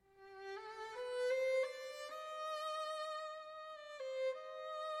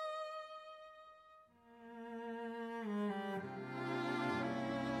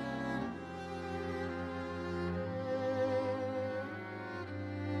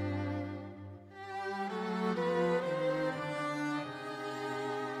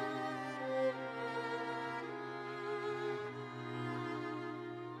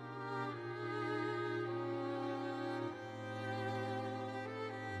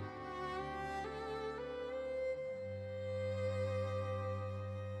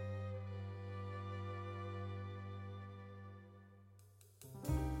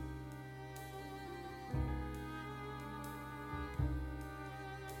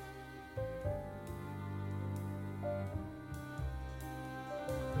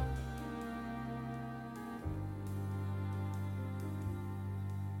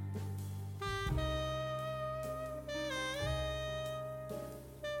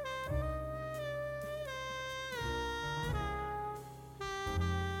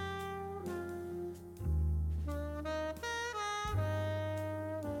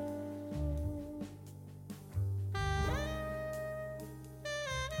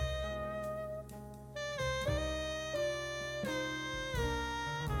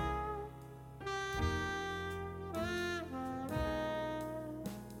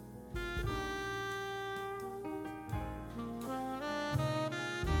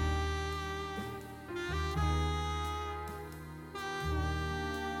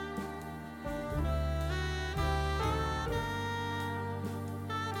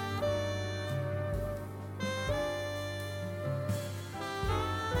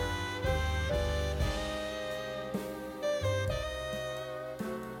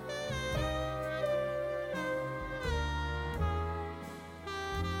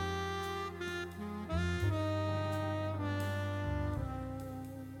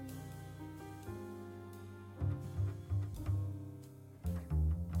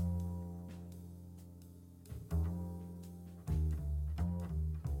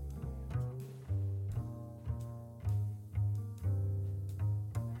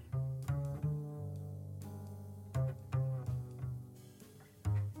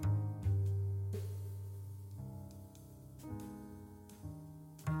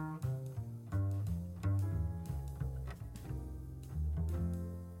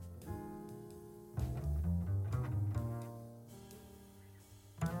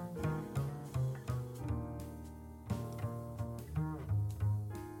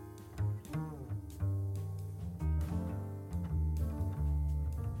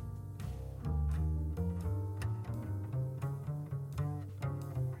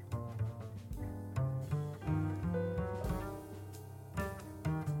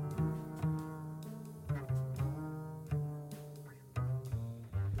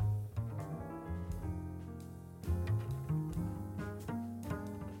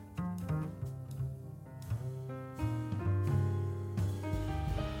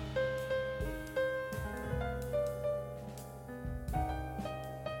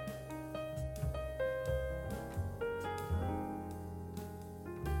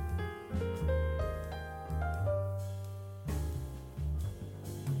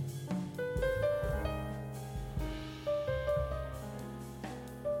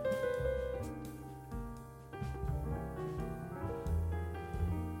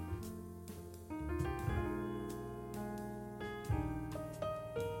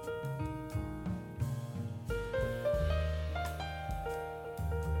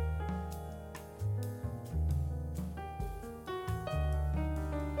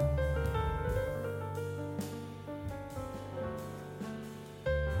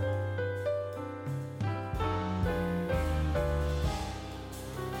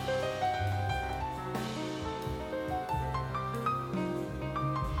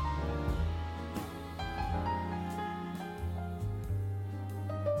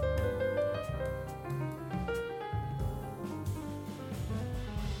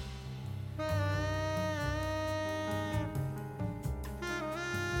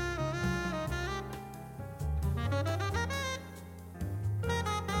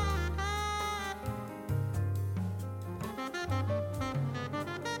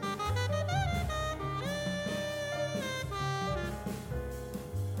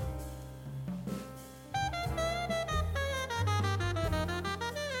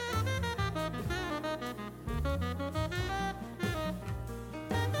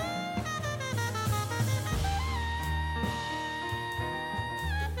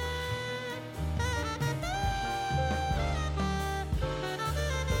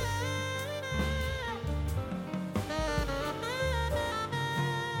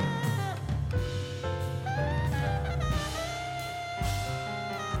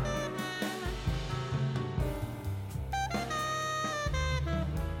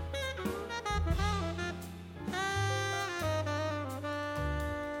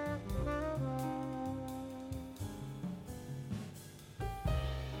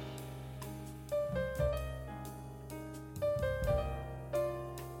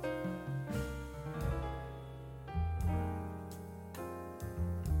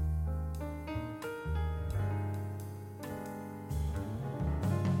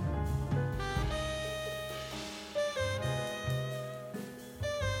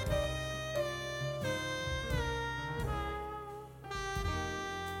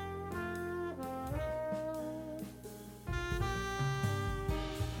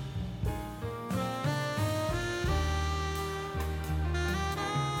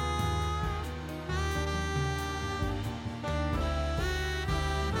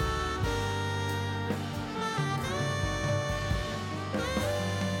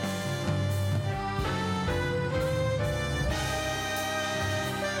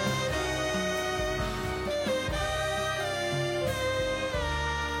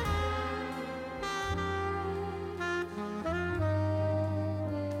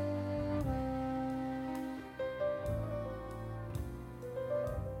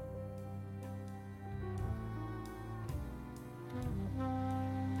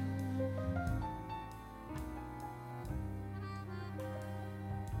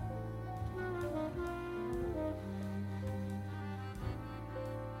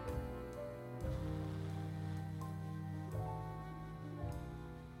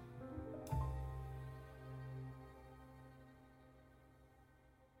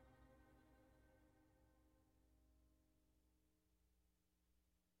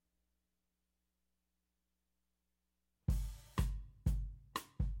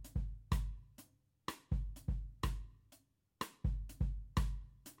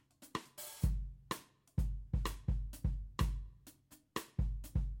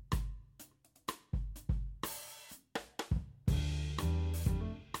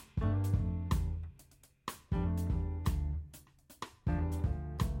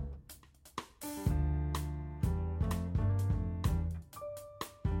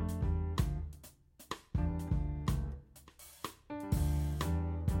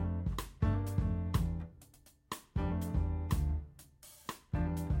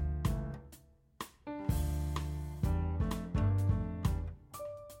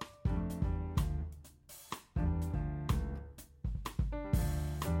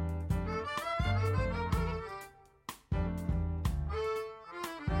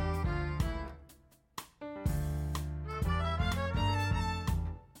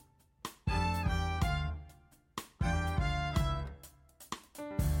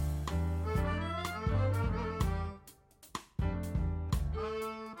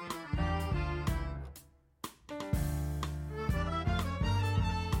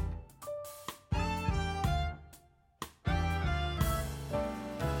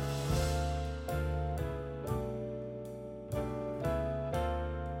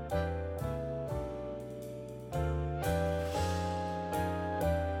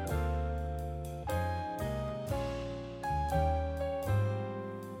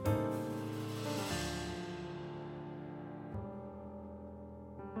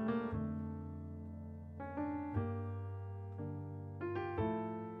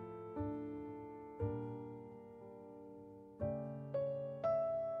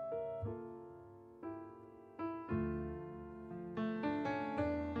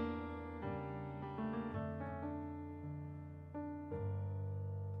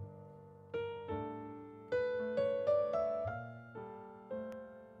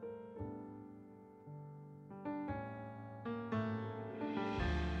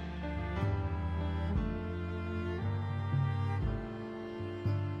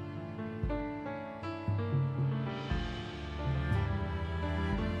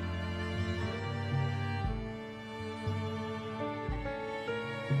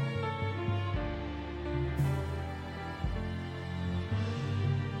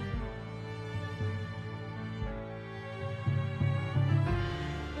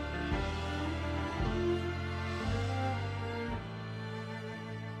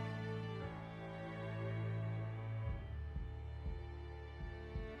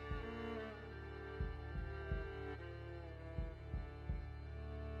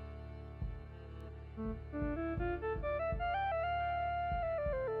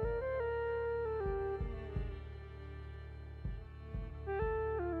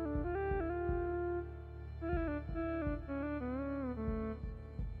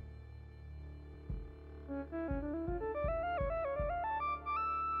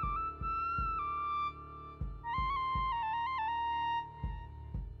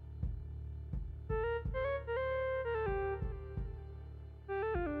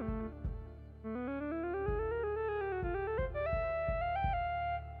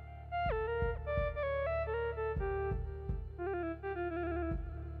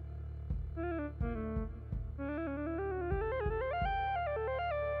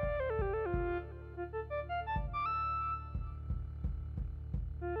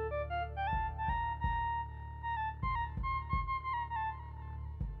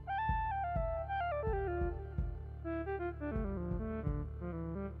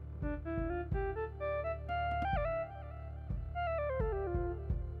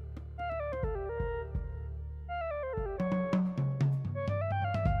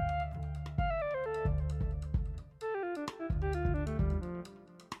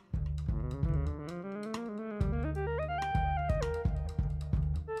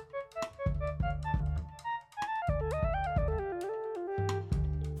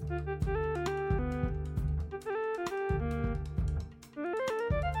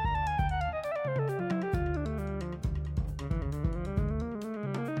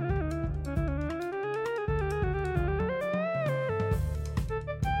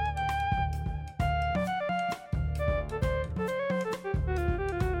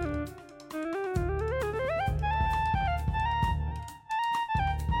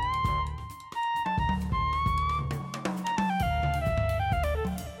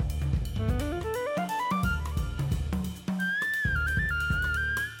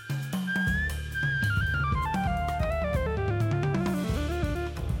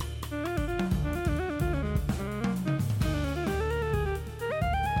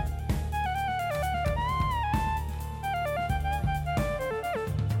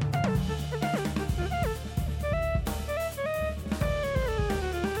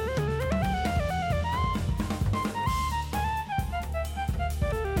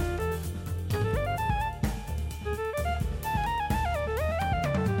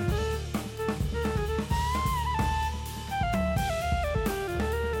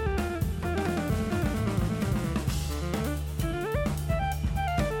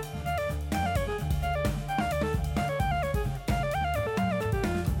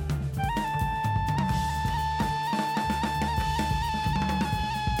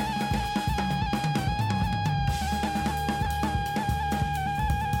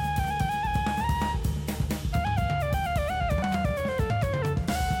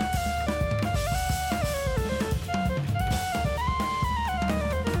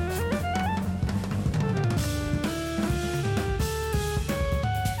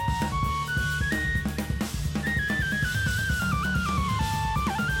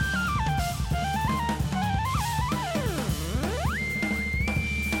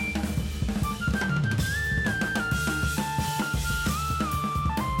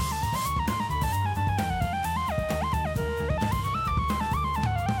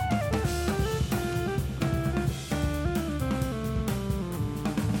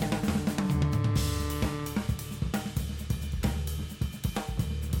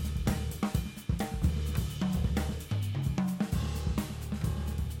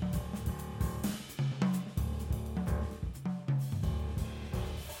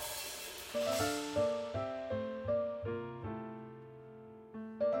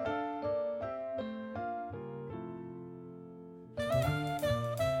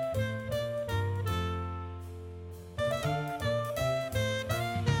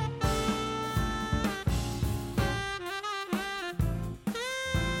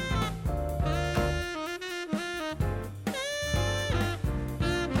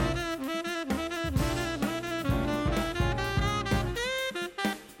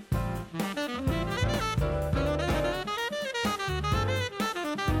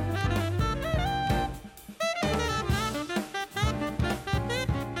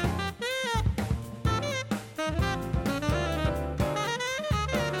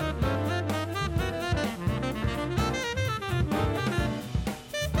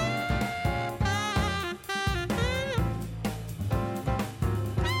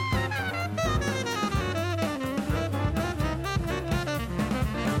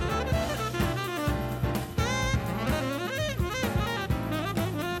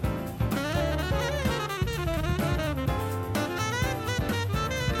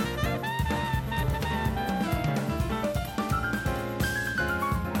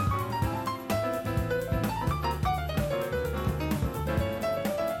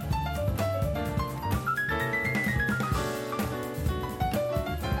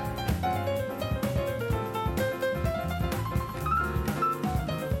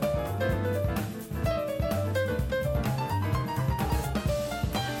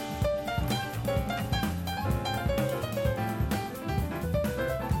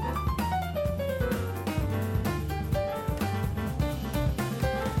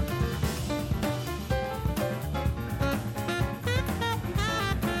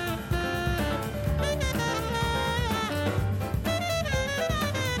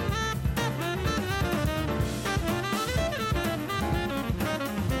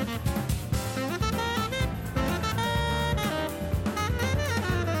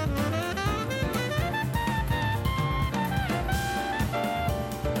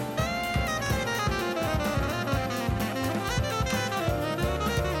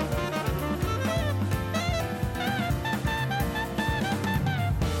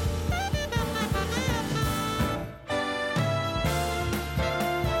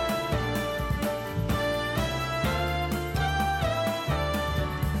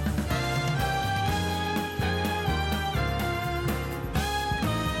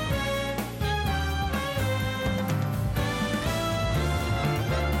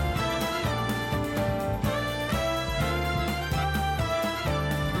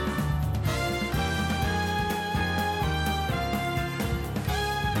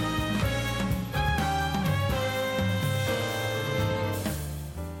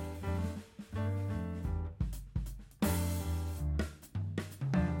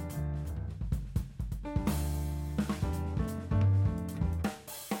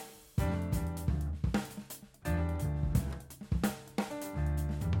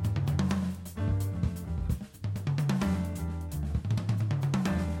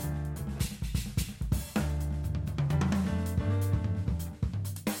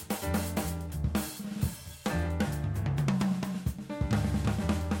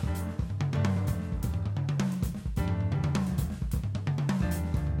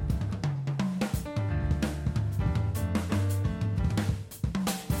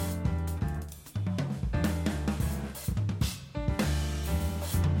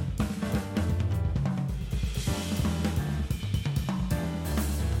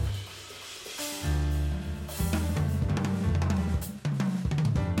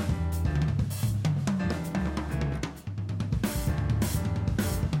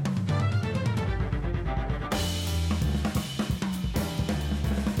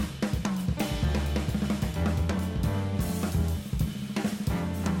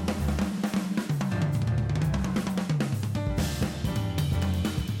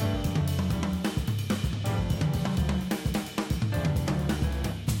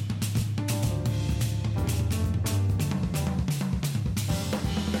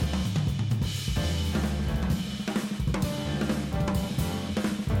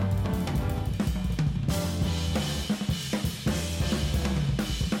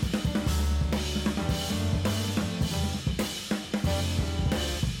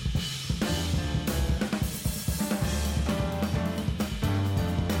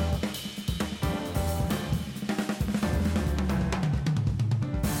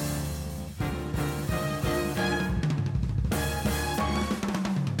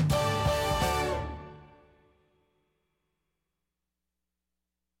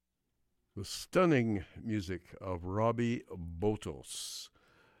 The stunning music of Robbie Botos.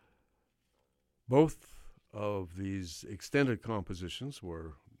 Both of these extended compositions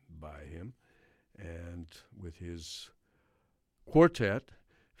were by him, and with his quartet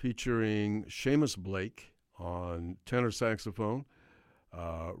featuring Seamus Blake on tenor saxophone,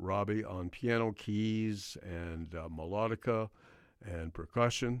 Robbie on piano, keys, and melodica and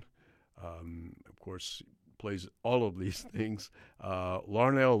percussion. Of course, plays all of these things.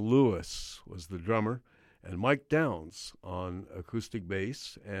 Larnell Lewis was the drummer, and Mike Downs on acoustic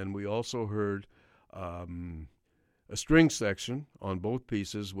bass. And we also heard a string section on both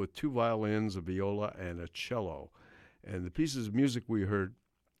pieces with 2 violins, a viola, and a cello. And the pieces of music we heard,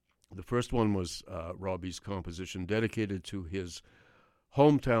 the first one was Robbie's composition dedicated to his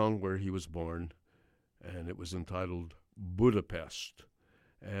hometown where he was born, and it was entitled Budapest.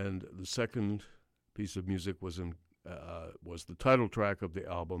 And the second piece of music was the title track of the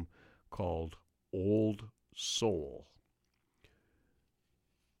album called Old Soul.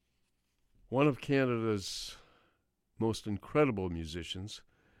 One of Canada's most incredible musicians,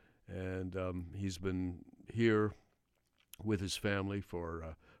 and he's been here with his family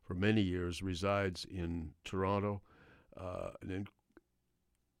for many years, resides in Toronto, an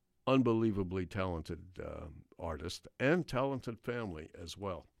unbelievably talented artist and talented family as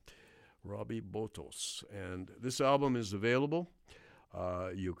well. Robbie Botos. And this album is available.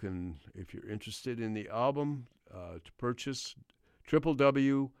 You can, if you're interested in the album, to purchase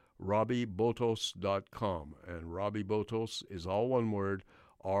www.RobbieBotos.com. And Robbie Botos is all one word,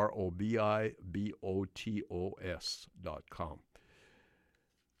 ROBIBOTOS.com.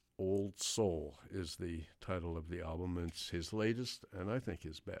 Old Soul is the title of the album. It's his latest, and I think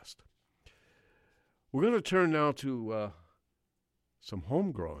his best. We're going to turn now to some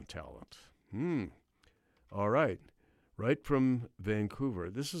homegrown talent. All right. Right from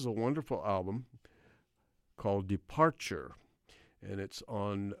Vancouver. This is a wonderful album called Departure, and it's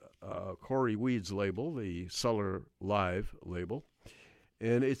on Corey Weed's label, the Suller Live label,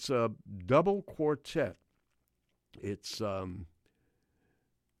 and it's a double quartet. It's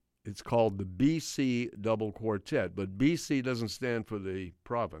called the BC Double Quartet, but BC doesn't stand for the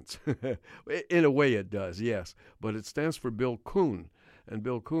province. In a way it does, yes, but it stands for Bill Kuhn. And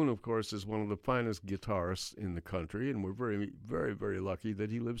Bill Kuhn, of course, is one of the finest guitarists in the country, and we're very, very, very lucky that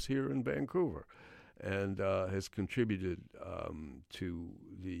he lives here in Vancouver and has contributed to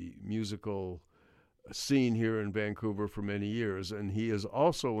the musical scene here in Vancouver for many years. And he is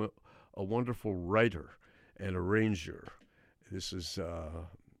also a wonderful writer and arranger. This is...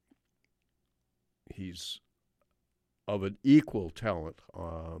 he's of an equal talent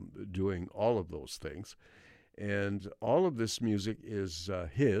doing all of those things. And all of this music is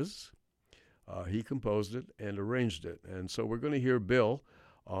his. He composed it and arranged it. And so we're going to hear Bill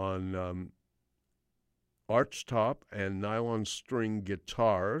on archtop and nylon string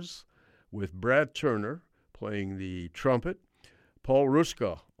guitars, with Brad Turner playing the trumpet, Paul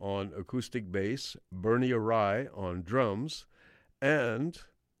Ruska on acoustic bass, Bernie Arai on drums, and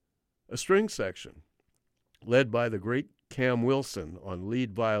a string section led by the great Cam Wilson on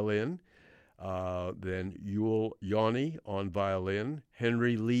lead violin, then Yul Yanni on violin,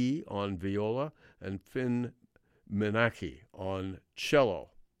 Henry Lee on viola, and Finn Manaki on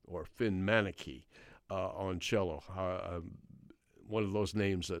cello, or Finn Manaki on cello. One of those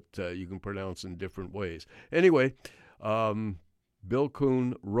names that you can pronounce in different ways. Anyway, Bill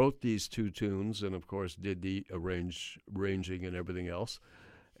Kuhn wrote these 2 tunes and, of course, did the arranging and everything else.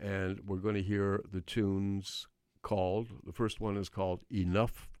 And we're going to hear the tunes the first one is called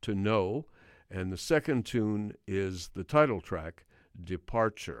Enough to Know, and the second tune is the title track,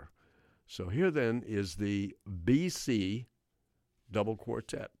 Departure. So here then is the BC Double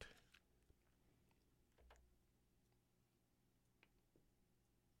Quartet.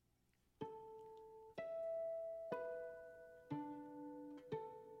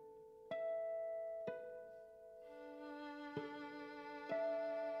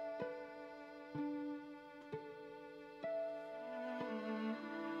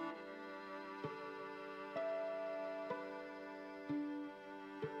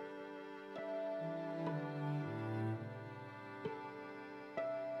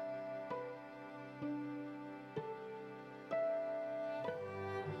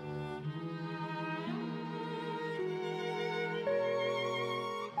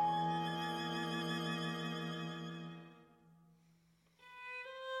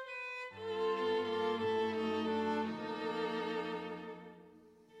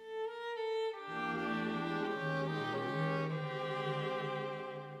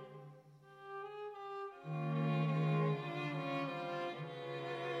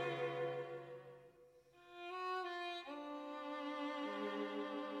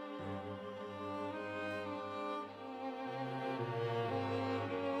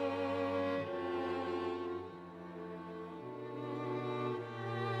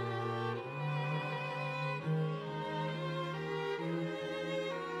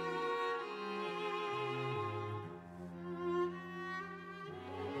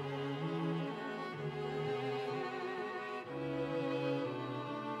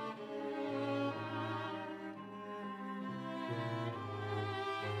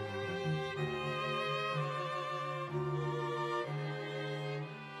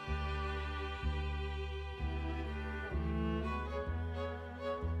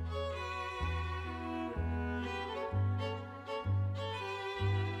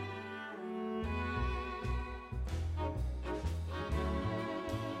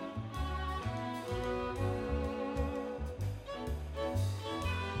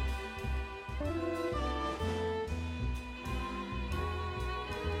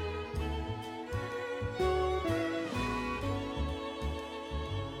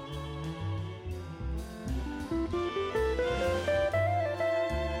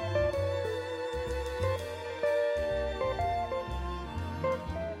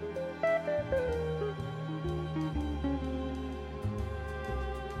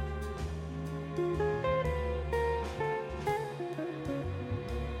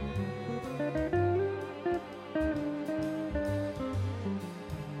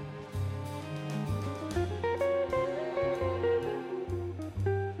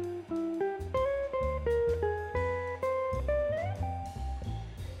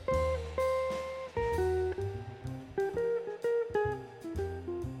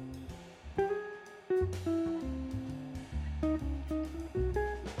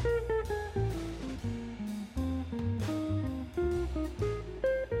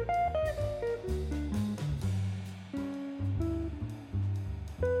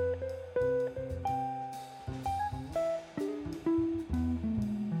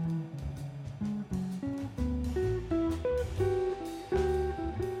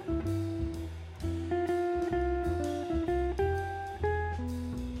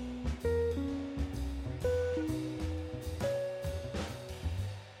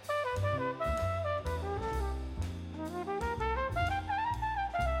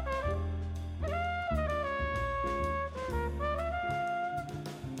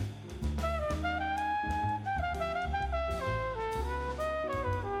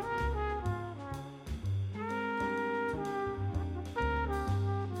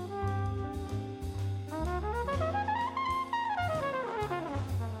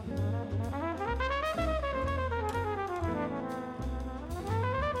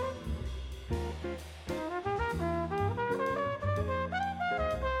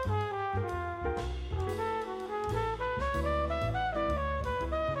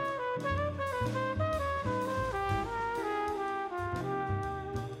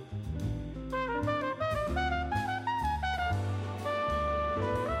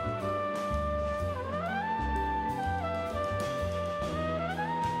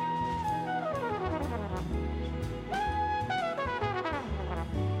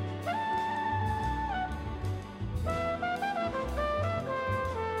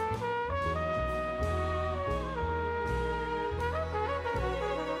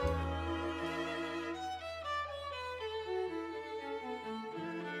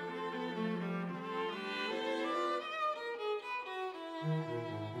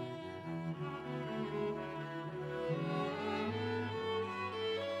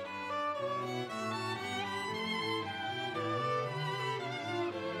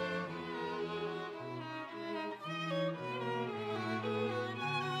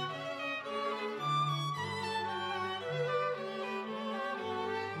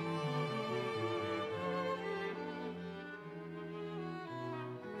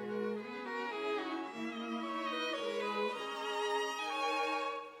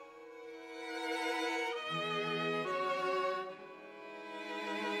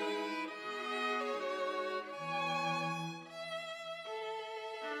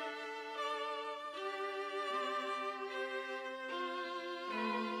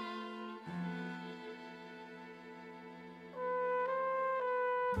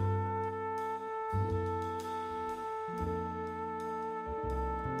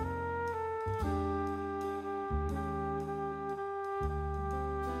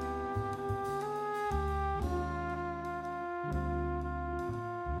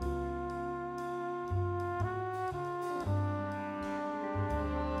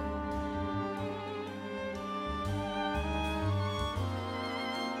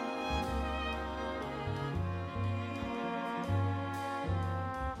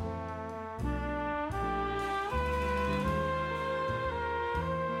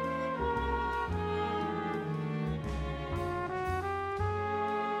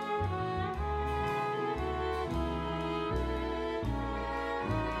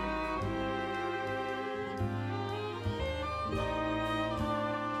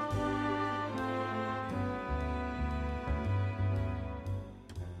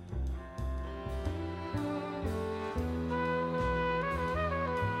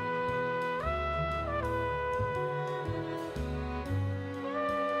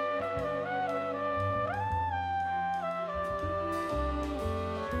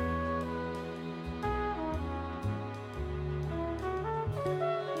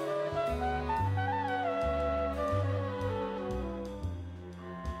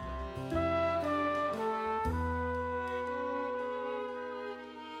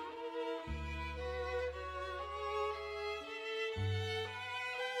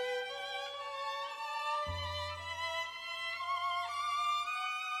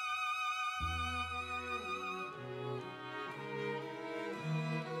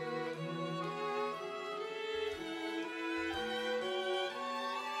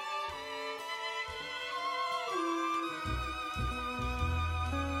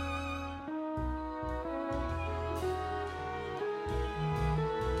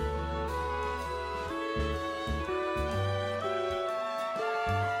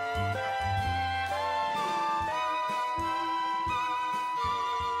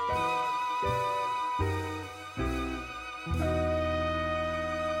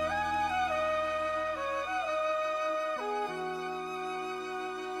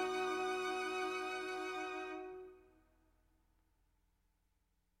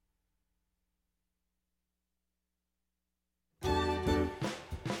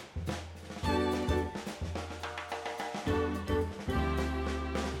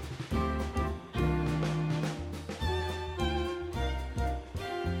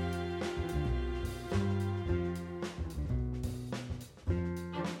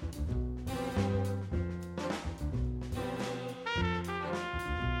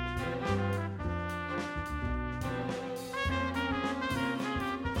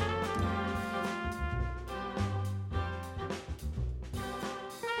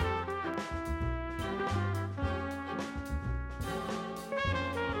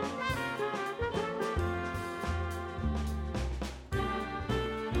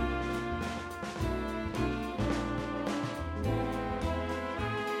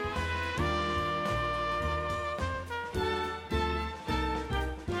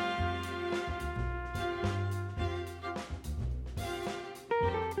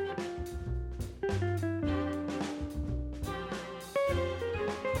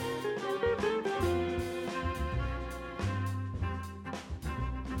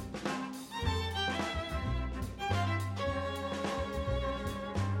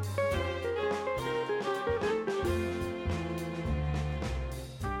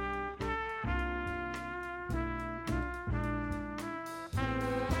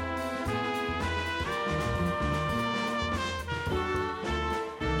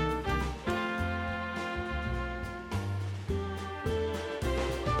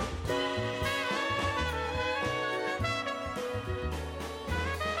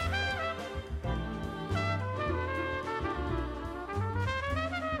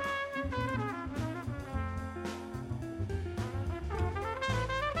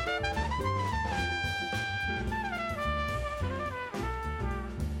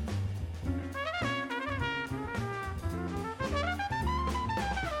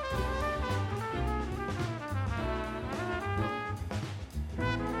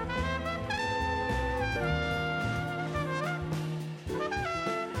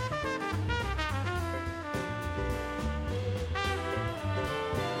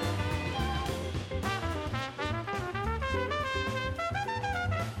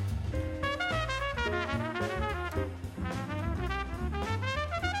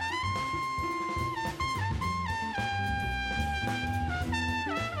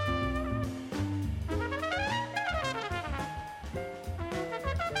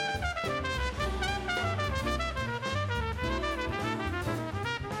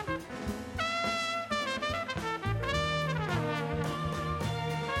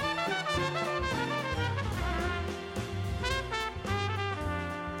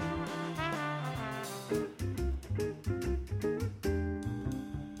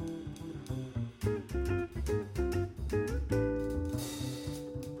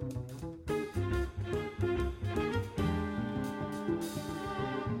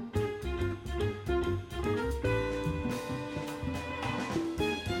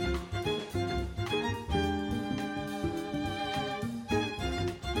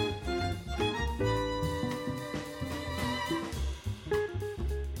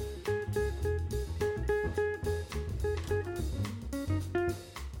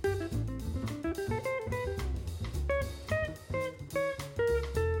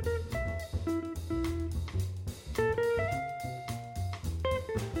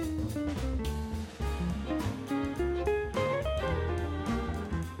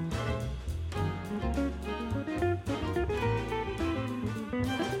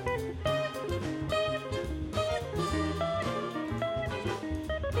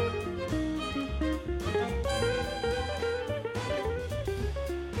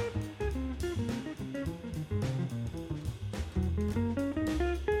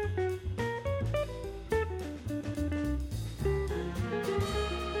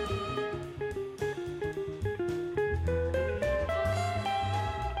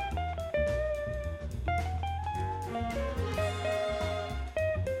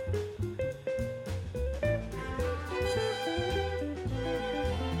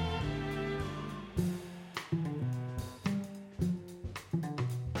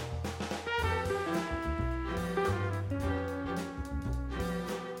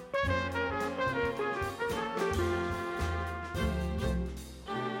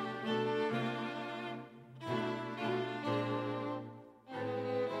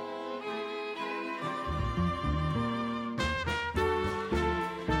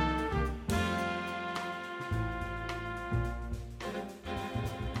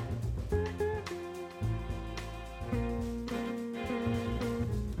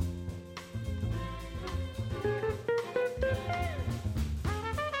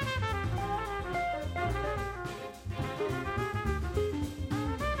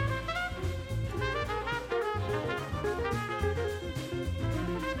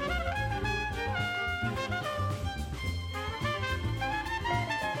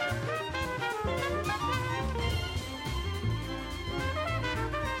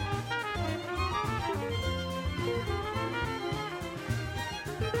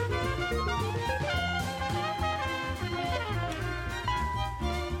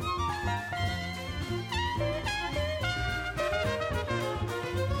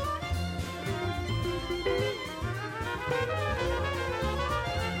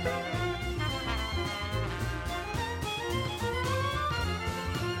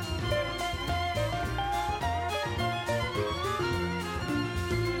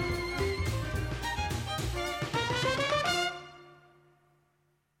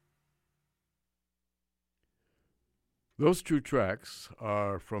 Those two tracks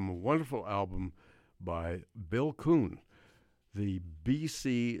are from a wonderful album by Bill Kuhn, the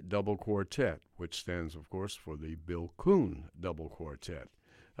BC Double Quartet, which stands, of course, for the Bill Kuhn Double Quartet.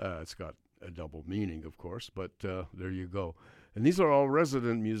 It's got a double meaning, of course, but there you go. And these are all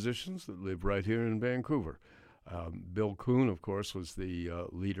resident musicians that live right here in Vancouver. Bill Kuhn, of course, was the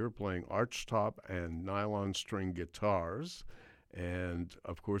leader, playing archtop and nylon string guitars, and,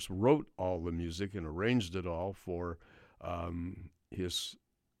 of course, wrote all the music and arranged it all for his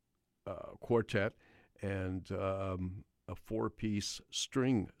quartet and a four-piece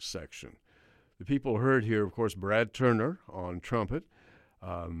string section. The people heard here, of course, Brad Turner on trumpet,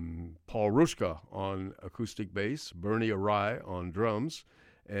 Paul Rushka on acoustic bass, Bernie Arai on drums,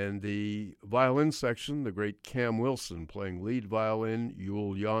 and the violin section, the great Cam Wilson playing lead violin,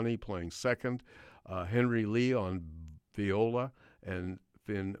 Yul Yanni playing second, Henry Lee on viola, and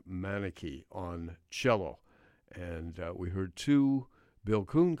Finn Manicky on cello. And we heard two Bill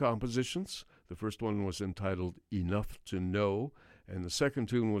Kuhn compositions. The first one was entitled Enough to Know, and the second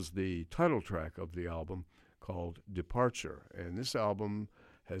tune was the title track of the album called Departure. And this album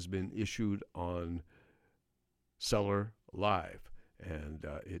has been issued on Cellar Live, and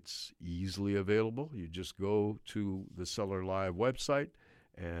it's easily available. You just go to the Cellar Live website,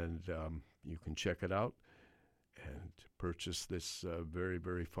 and you can check it out and purchase this very,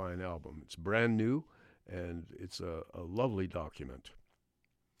 very fine album. It's brand new, and it's a lovely document.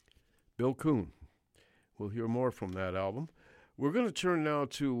 Bill Kuhn. We'll hear more from that album. We're going to turn now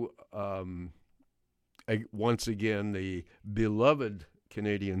to, once again, the beloved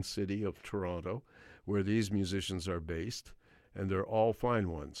Canadian city of Toronto, where these musicians are based, and they're all fine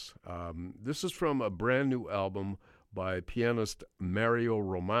ones. This is from a brand new album by pianist Mario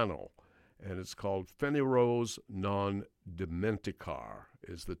Romano, and it's called Fenirose Non Dementicar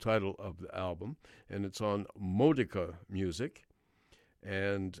is the title of the album, and it's on Modica Music,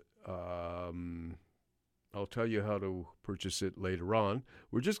 and I'll tell you how to purchase it later on.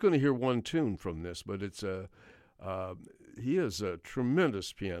 We're just going to hear one tune from this, but it's he is a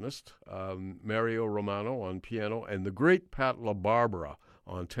tremendous pianist, Mario Romano on piano, and the great Pat LaBarbera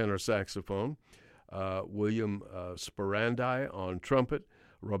on tenor saxophone, William Sperandi on trumpet,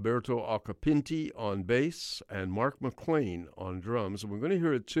 Roberto Acapinti on bass, and Mark McLean on drums. And we're going to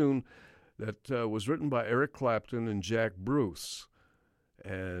hear a tune that was written by Eric Clapton and Jack Bruce.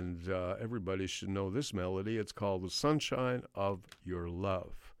 And everybody should know this melody. It's called The Sunshine of Your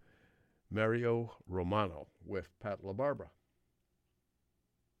Love. Mario Romano with Pat LaBarbera.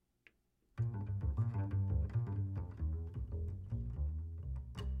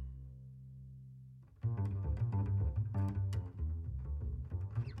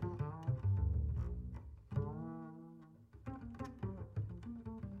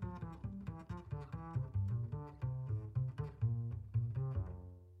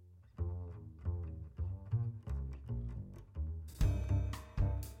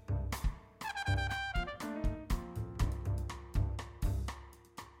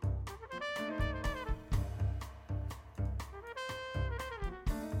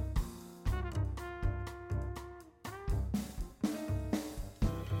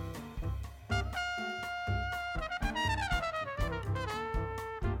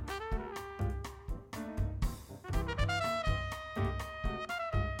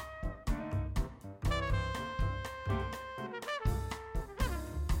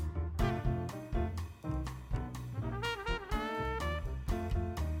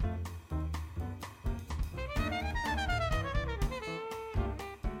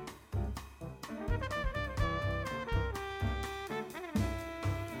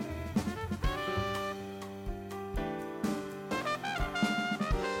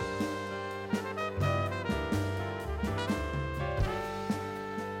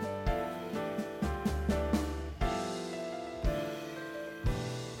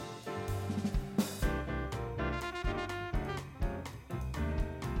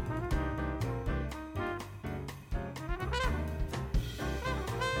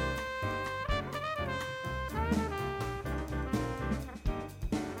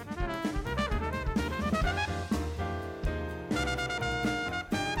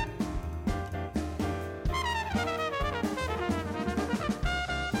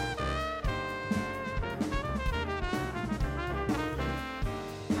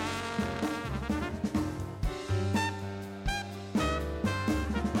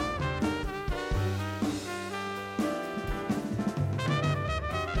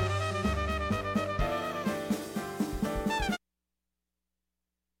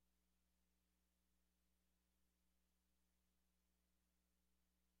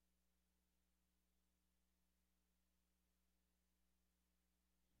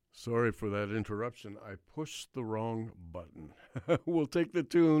 Sorry for that interruption. I pushed the wrong button. We'll take the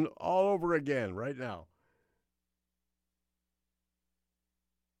tune all over again right now.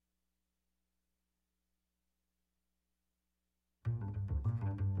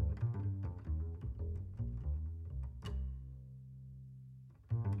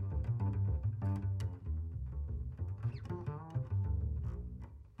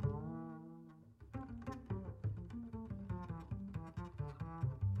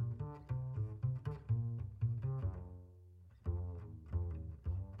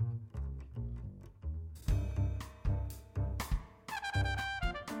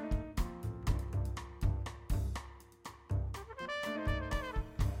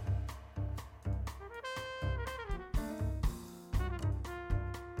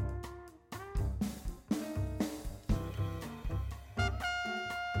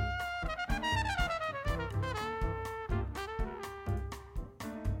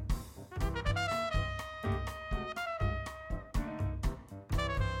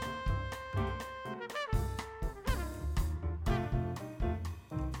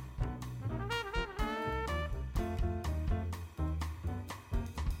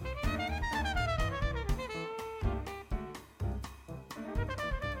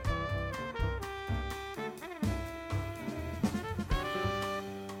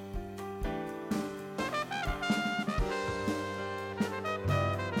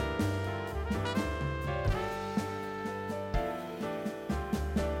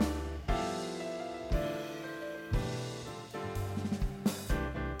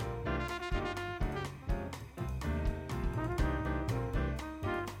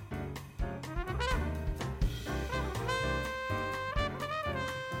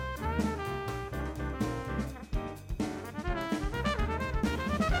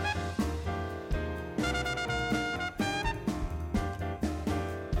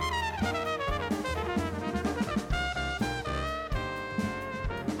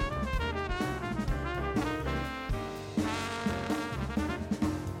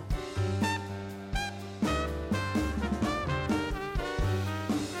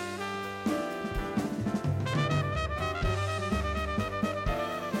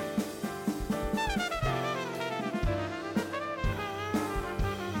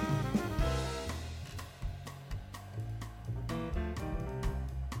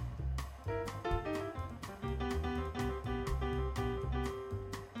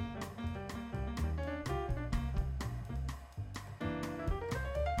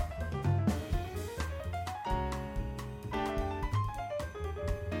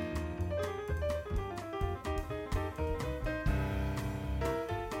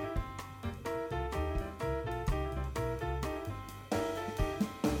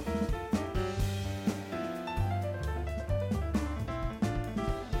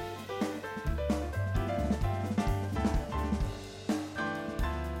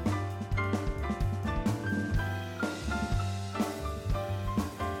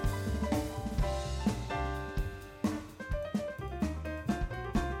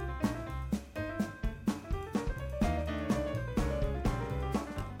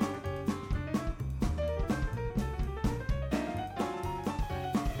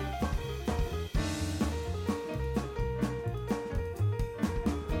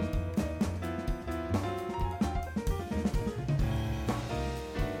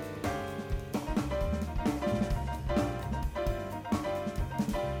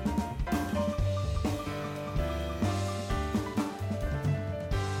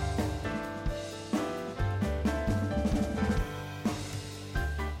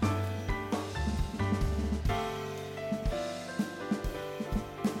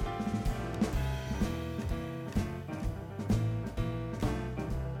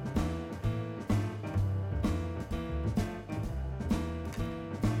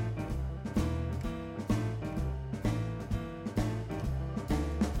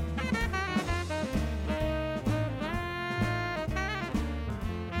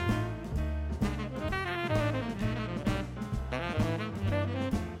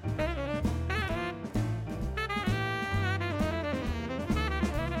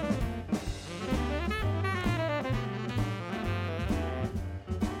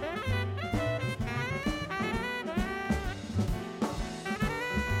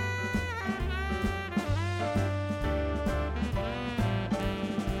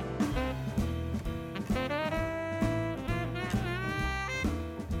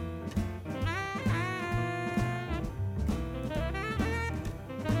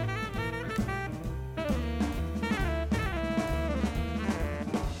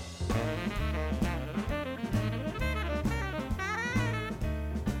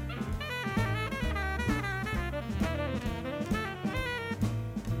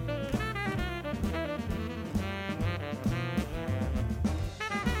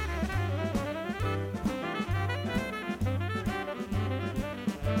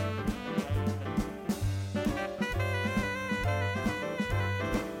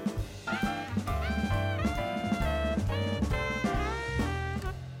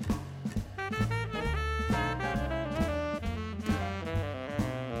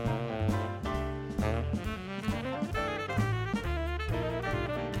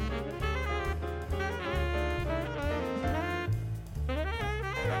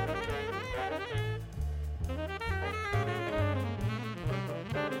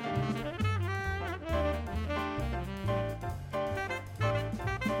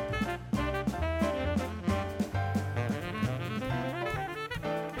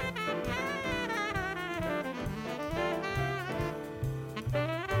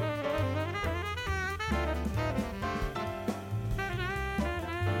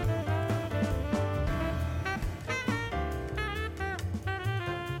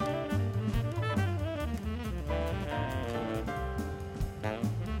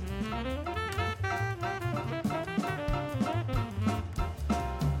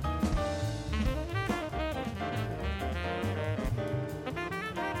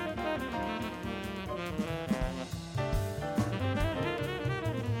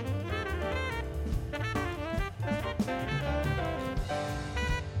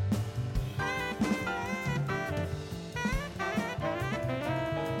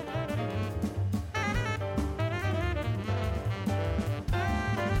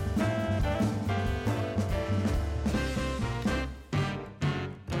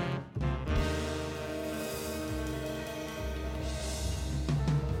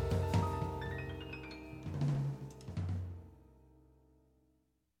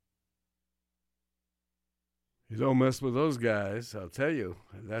 You don't mess with those guys, I'll tell you.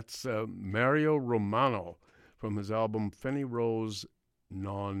 That's Mario Romano from his album Fanny Rose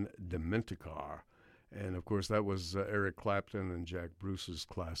Non Dementicar. And, of course, that was Eric Clapton and Jack Bruce's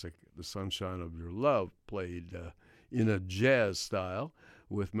classic, The Sunshine of Your Love, played in a jazz style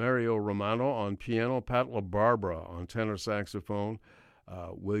with Mario Romano on piano, Pat LaBarbera on tenor saxophone,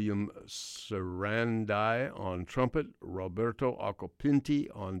 William Sarandai on trumpet, Roberto Acopinti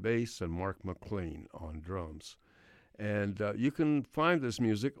on bass, and Mark McLean on drums. And you can find this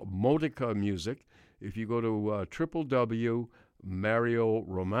music, Modica Music, if you go to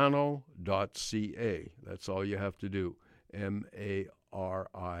www.marioromano.ca. That's all you have to do,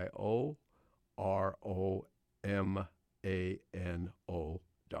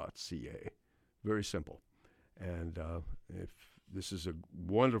 MARIOROMANO.ca. Very simple. And if this is a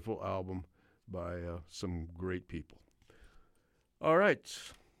wonderful album by some great people. All right.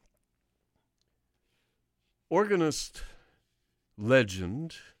 Organist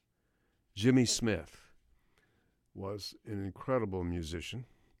legend Jimmy Smith was an incredible musician.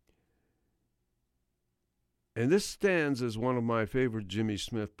 And this stands as one of my favorite Jimmy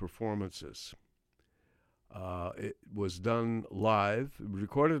Smith performances. It was done live,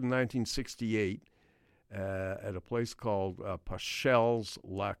 recorded in 1968 at a place called Pachel's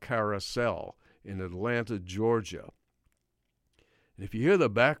La Carousel in Atlanta, Georgia. And if you hear the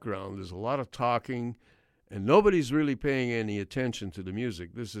background, there's a lot of talking, and nobody's really paying any attention to the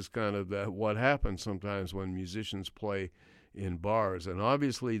music. This is kind of what happens sometimes when musicians play in bars. And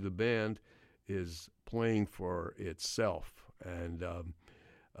obviously the band is playing for itself. And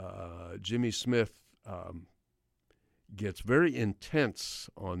Jimmy Smith gets very intense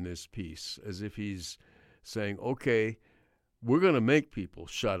on this piece, as if he's saying, okay, we're going to make people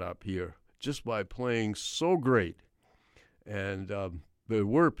shut up here just by playing so great. And there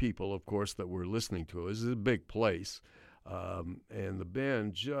were people, of course, that were listening to it. This is a big place. And the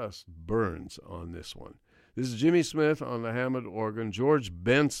band just burns on this one. This is Jimmy Smith on the Hammond organ, George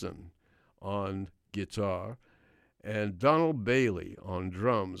Benson on guitar, and Donald Bailey on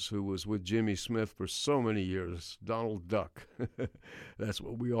drums, who was with Jimmy Smith for so many years. Donald Duck. That's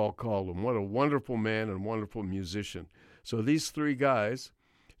what we all called him. What a wonderful man and wonderful musician. So these three guys,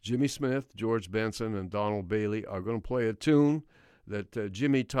 Jimmy Smith, George Benson, and Donald Bailey, are going to play a tune that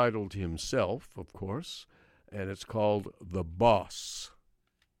Jimmy titled himself, of course, and it's called The Boss.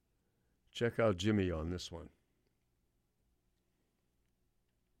 Check out Jimmy on this one.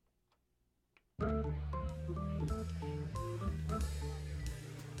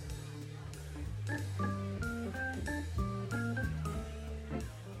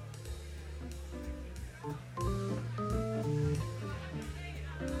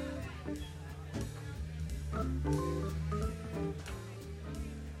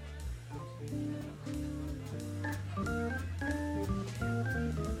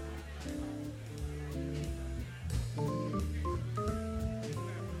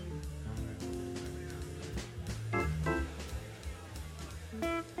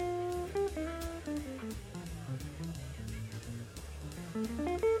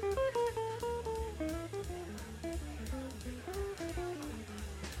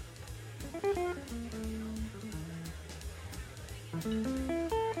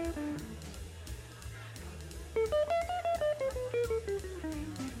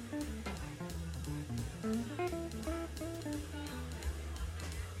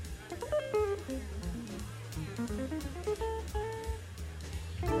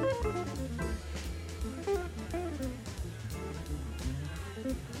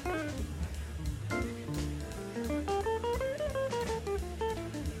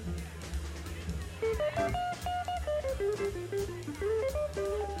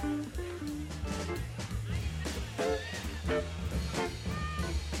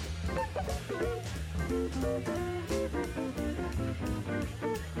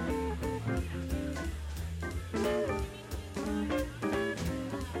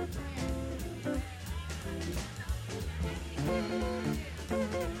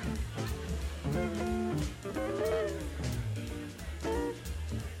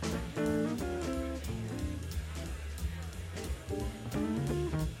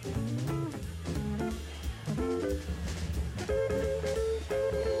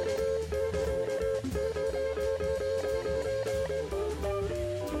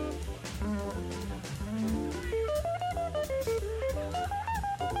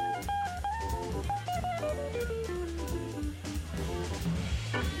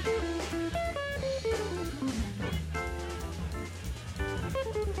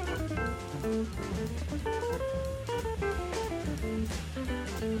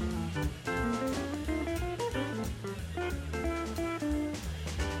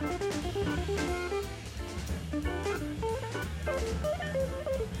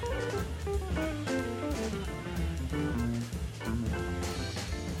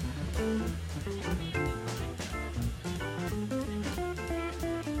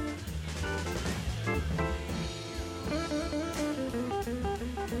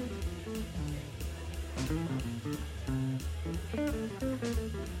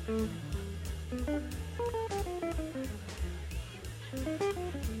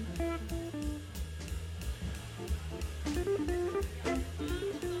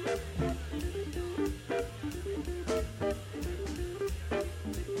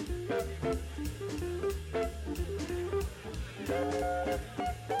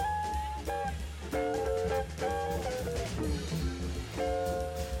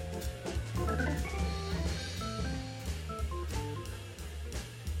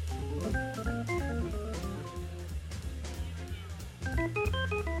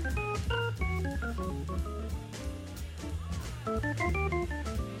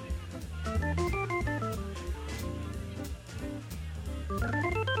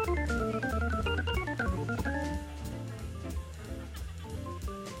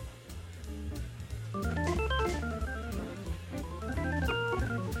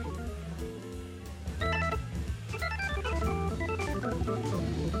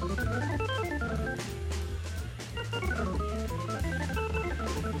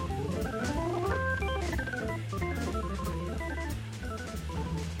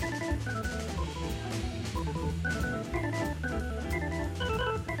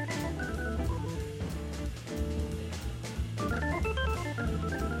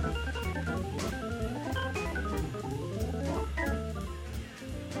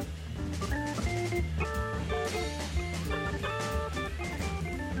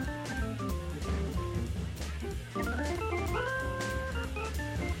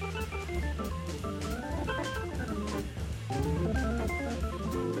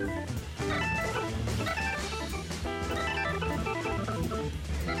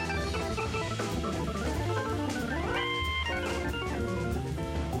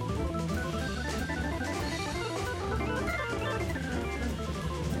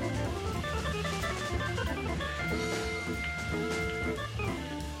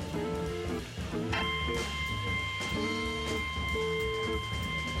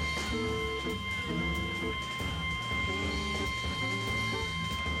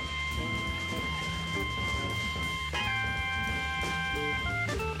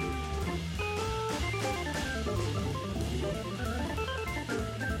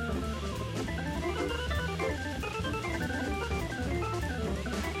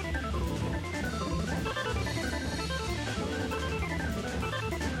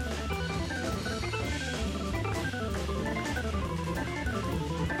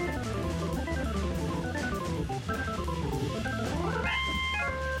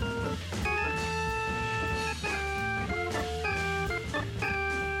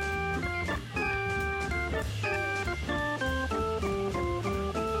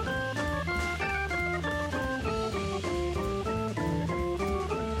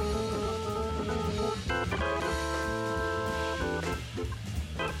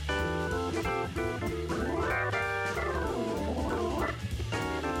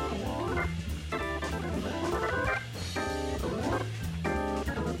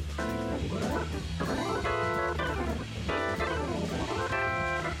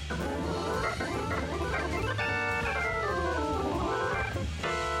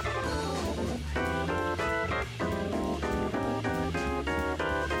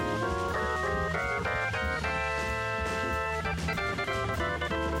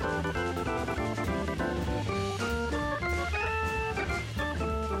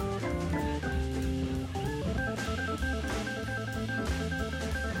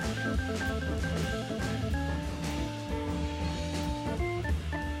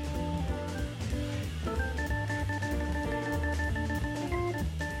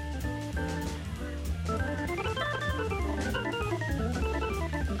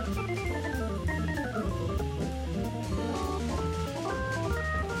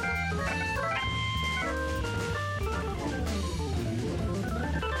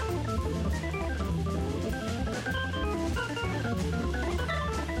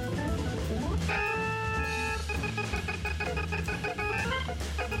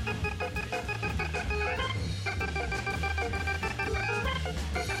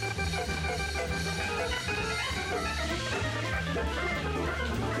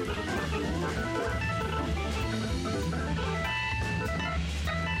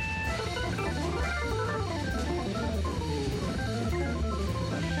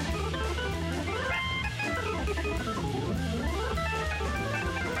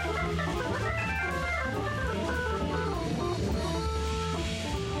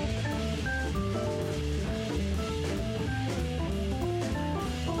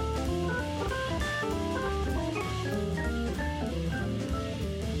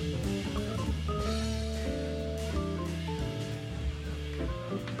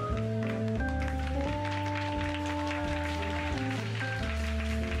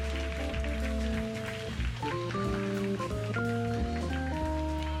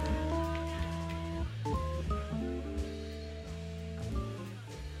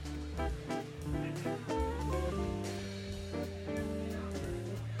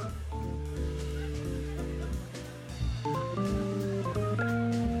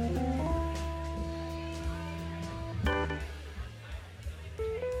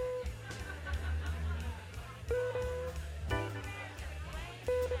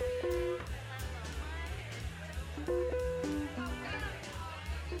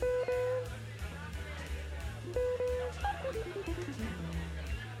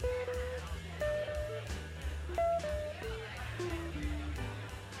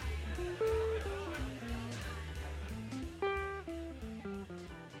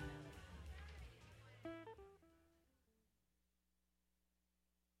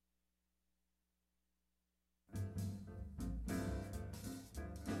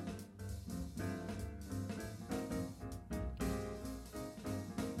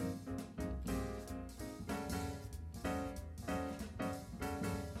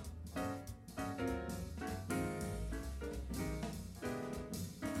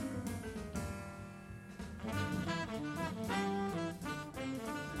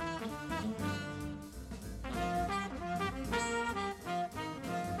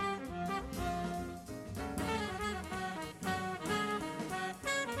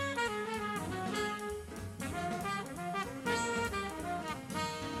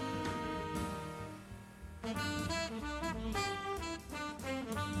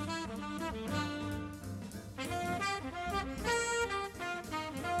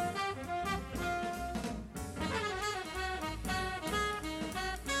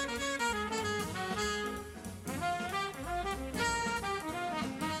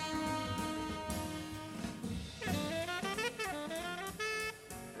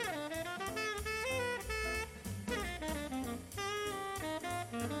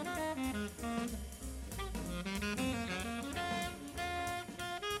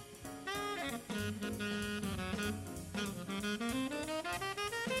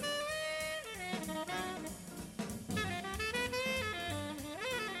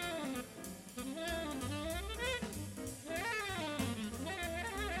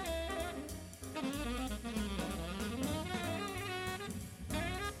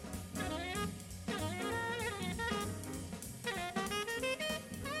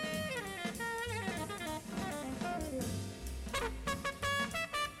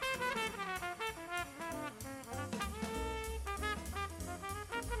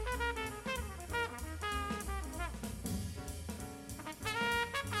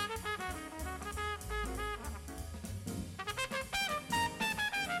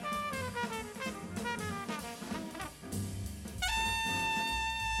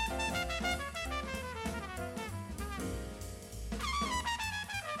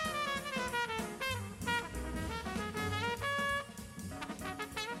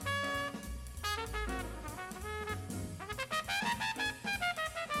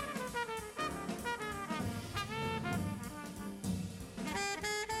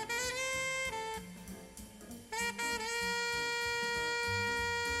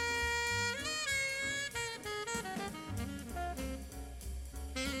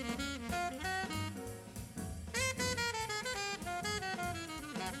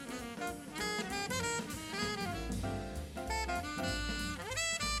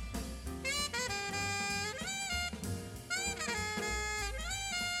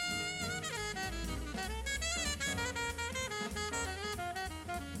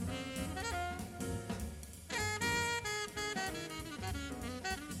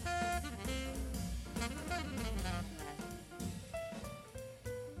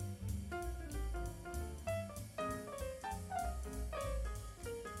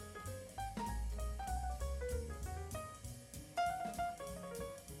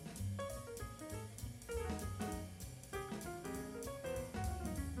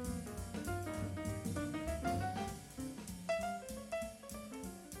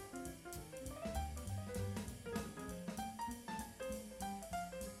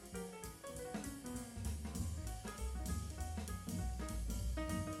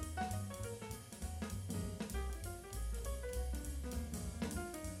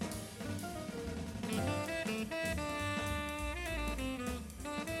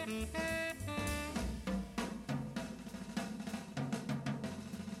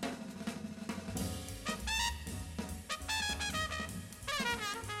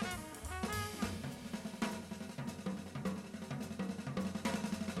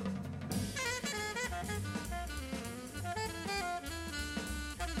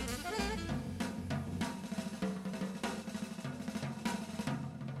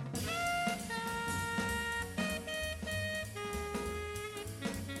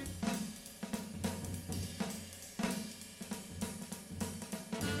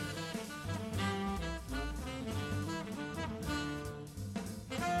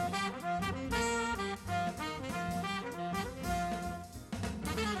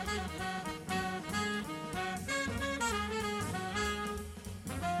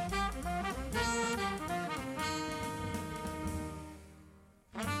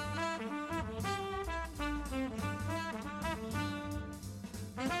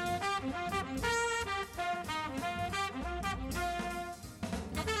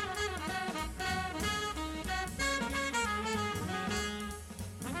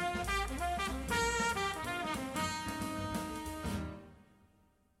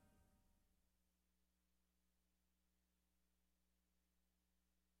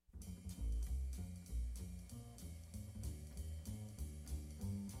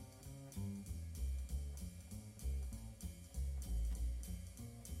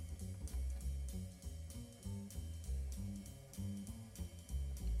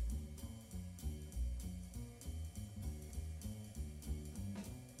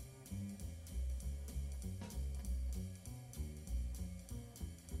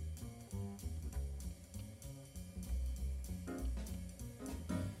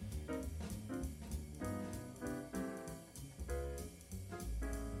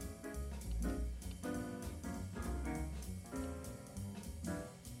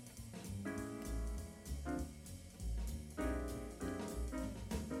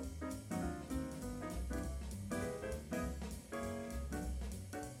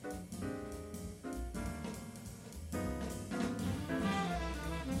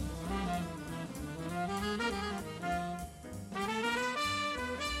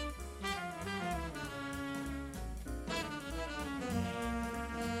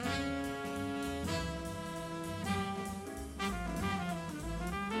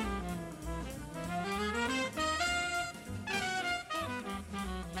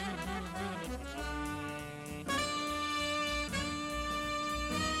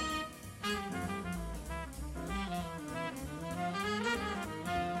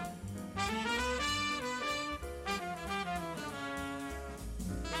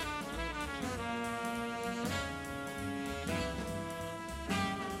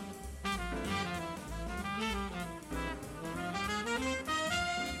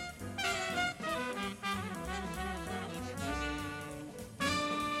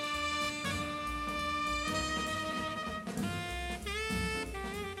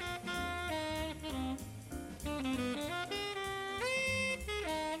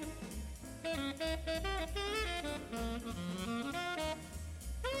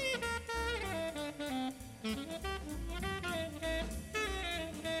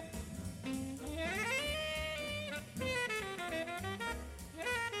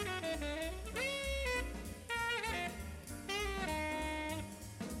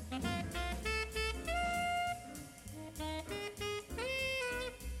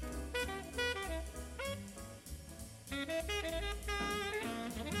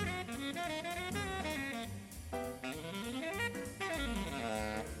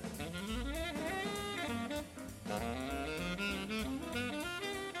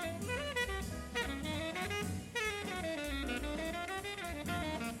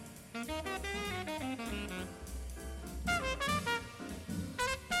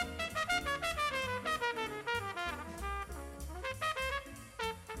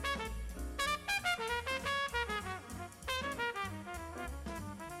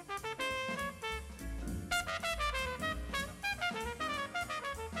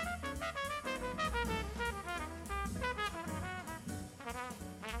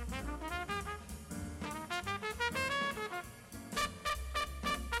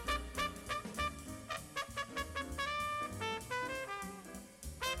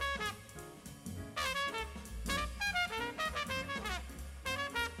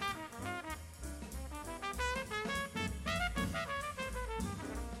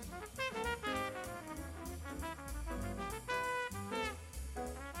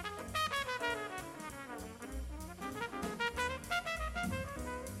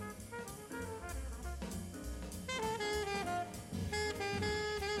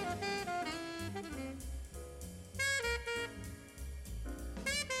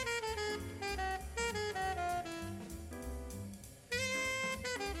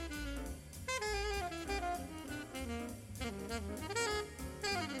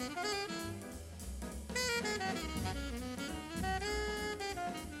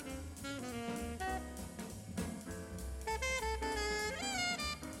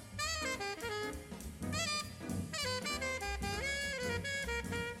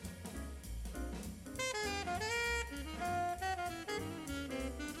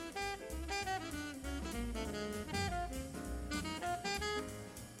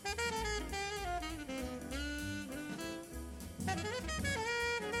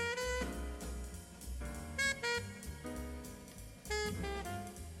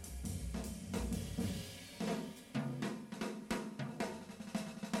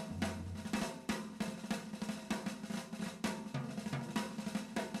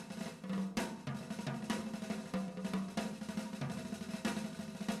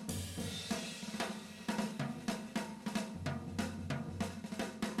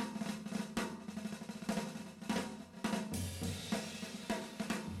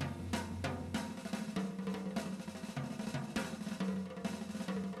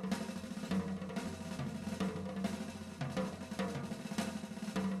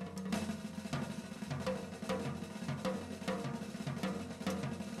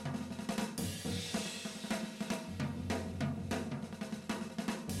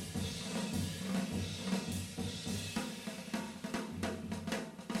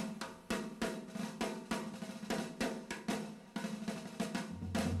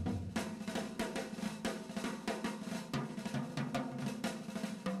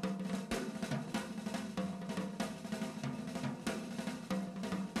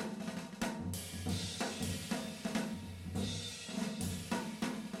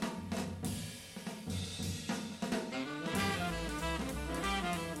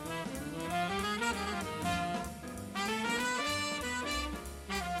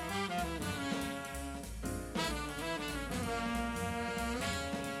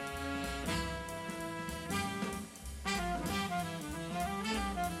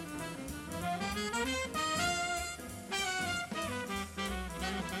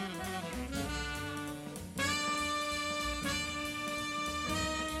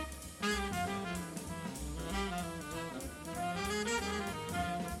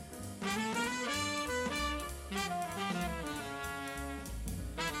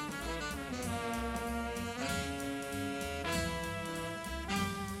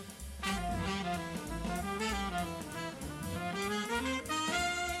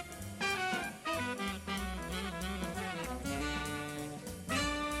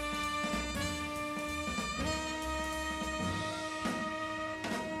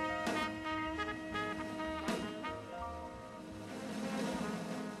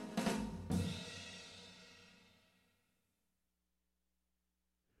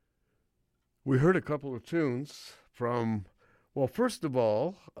 We heard a couple of tunes from, well, first of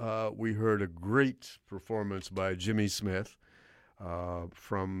all, we heard a great performance by Jimmy Smith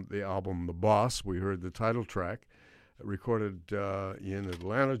from the album The Boss. We heard the title track, recorded in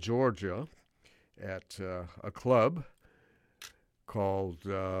Atlanta, Georgia, at a club called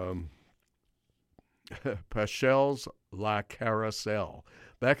Pachel's La Carousel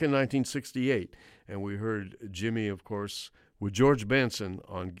back in 1968. And we heard Jimmy, of course, with George Benson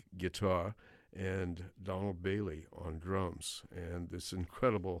on guitar and Donald Bailey on drums. And this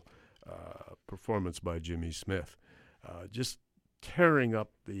incredible performance by Jimmy Smith, just tearing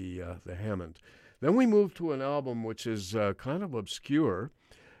up the Hammond. Then we moved to an album which is kind of obscure.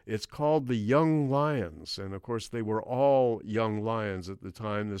 It's called The Young Lions, and of course they were all young lions at the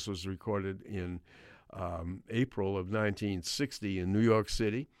time. This was recorded in April of 1960 in New York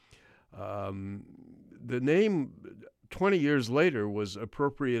City. The name 20 years later was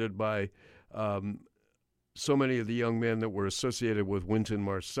appropriated by so many of the young men that were associated with Wynton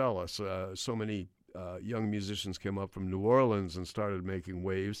Marsalis. So many young musicians came up from New Orleans and started making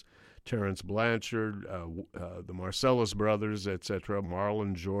waves. Terrence Blanchard, the Marsalis brothers, etc.,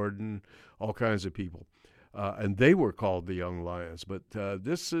 Marlon Jordan, all kinds of people. And they were called the Young Lions. But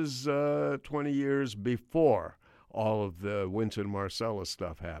this is 20 years before all of the Wynton Marsalis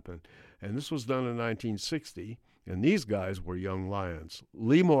stuff happened. And this was done in 1960, and these guys were Young Lions.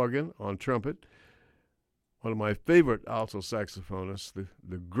 Lee Morgan on trumpet, one of my favorite alto saxophonists,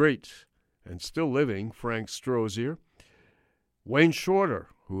 the great and still living Frank Strozier. Wayne Shorter,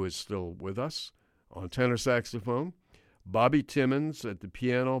 who is still with us, on tenor saxophone. Bobby Timmons at the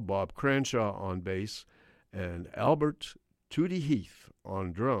piano, Bob Cranshaw on bass, and Albert Tootie Heath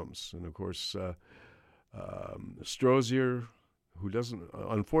on drums. And, of course, Strozier, who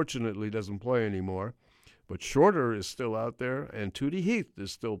unfortunately doesn't play anymore, but Shorter is still out there, and Tootie Heath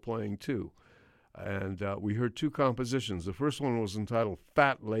is still playing too. And we heard two compositions. The first one was entitled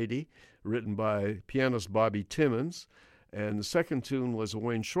Fat Lady, written by pianist Bobby Timmons, and the second tune was a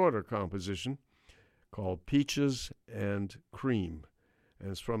Wayne Shorter composition called Peaches and Cream.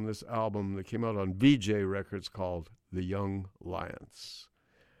 And it's from this album that came out on VJ Records called The Young Lions.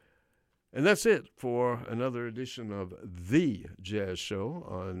 And that's it for another edition of The Jazz Show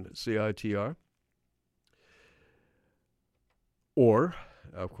on CITR. Or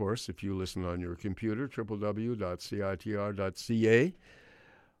of course, if you listen on your computer, www.citr.ca.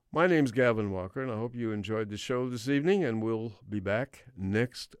 My name's Gavin Walker, and I hope you enjoyed the show this evening, and we'll be back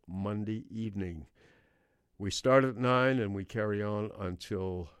next Monday evening. We start at 9, and we carry on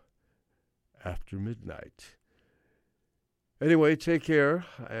until after midnight. Anyway, take care,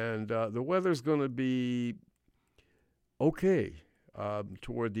 and the weather's going to be okay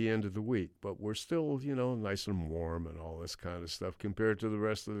toward the end of the week, but we're still, nice and warm and all this kind of stuff compared to the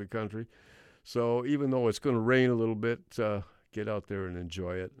rest of the country. So even though it's going to rain a little bit, get out there and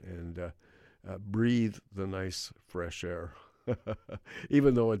enjoy it and breathe the nice fresh air,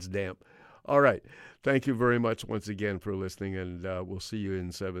 even though it's damp. All right. Thank you very much once again for listening, and we'll see you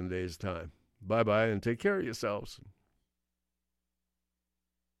in 7 days' time. Bye-bye, and take care of yourselves.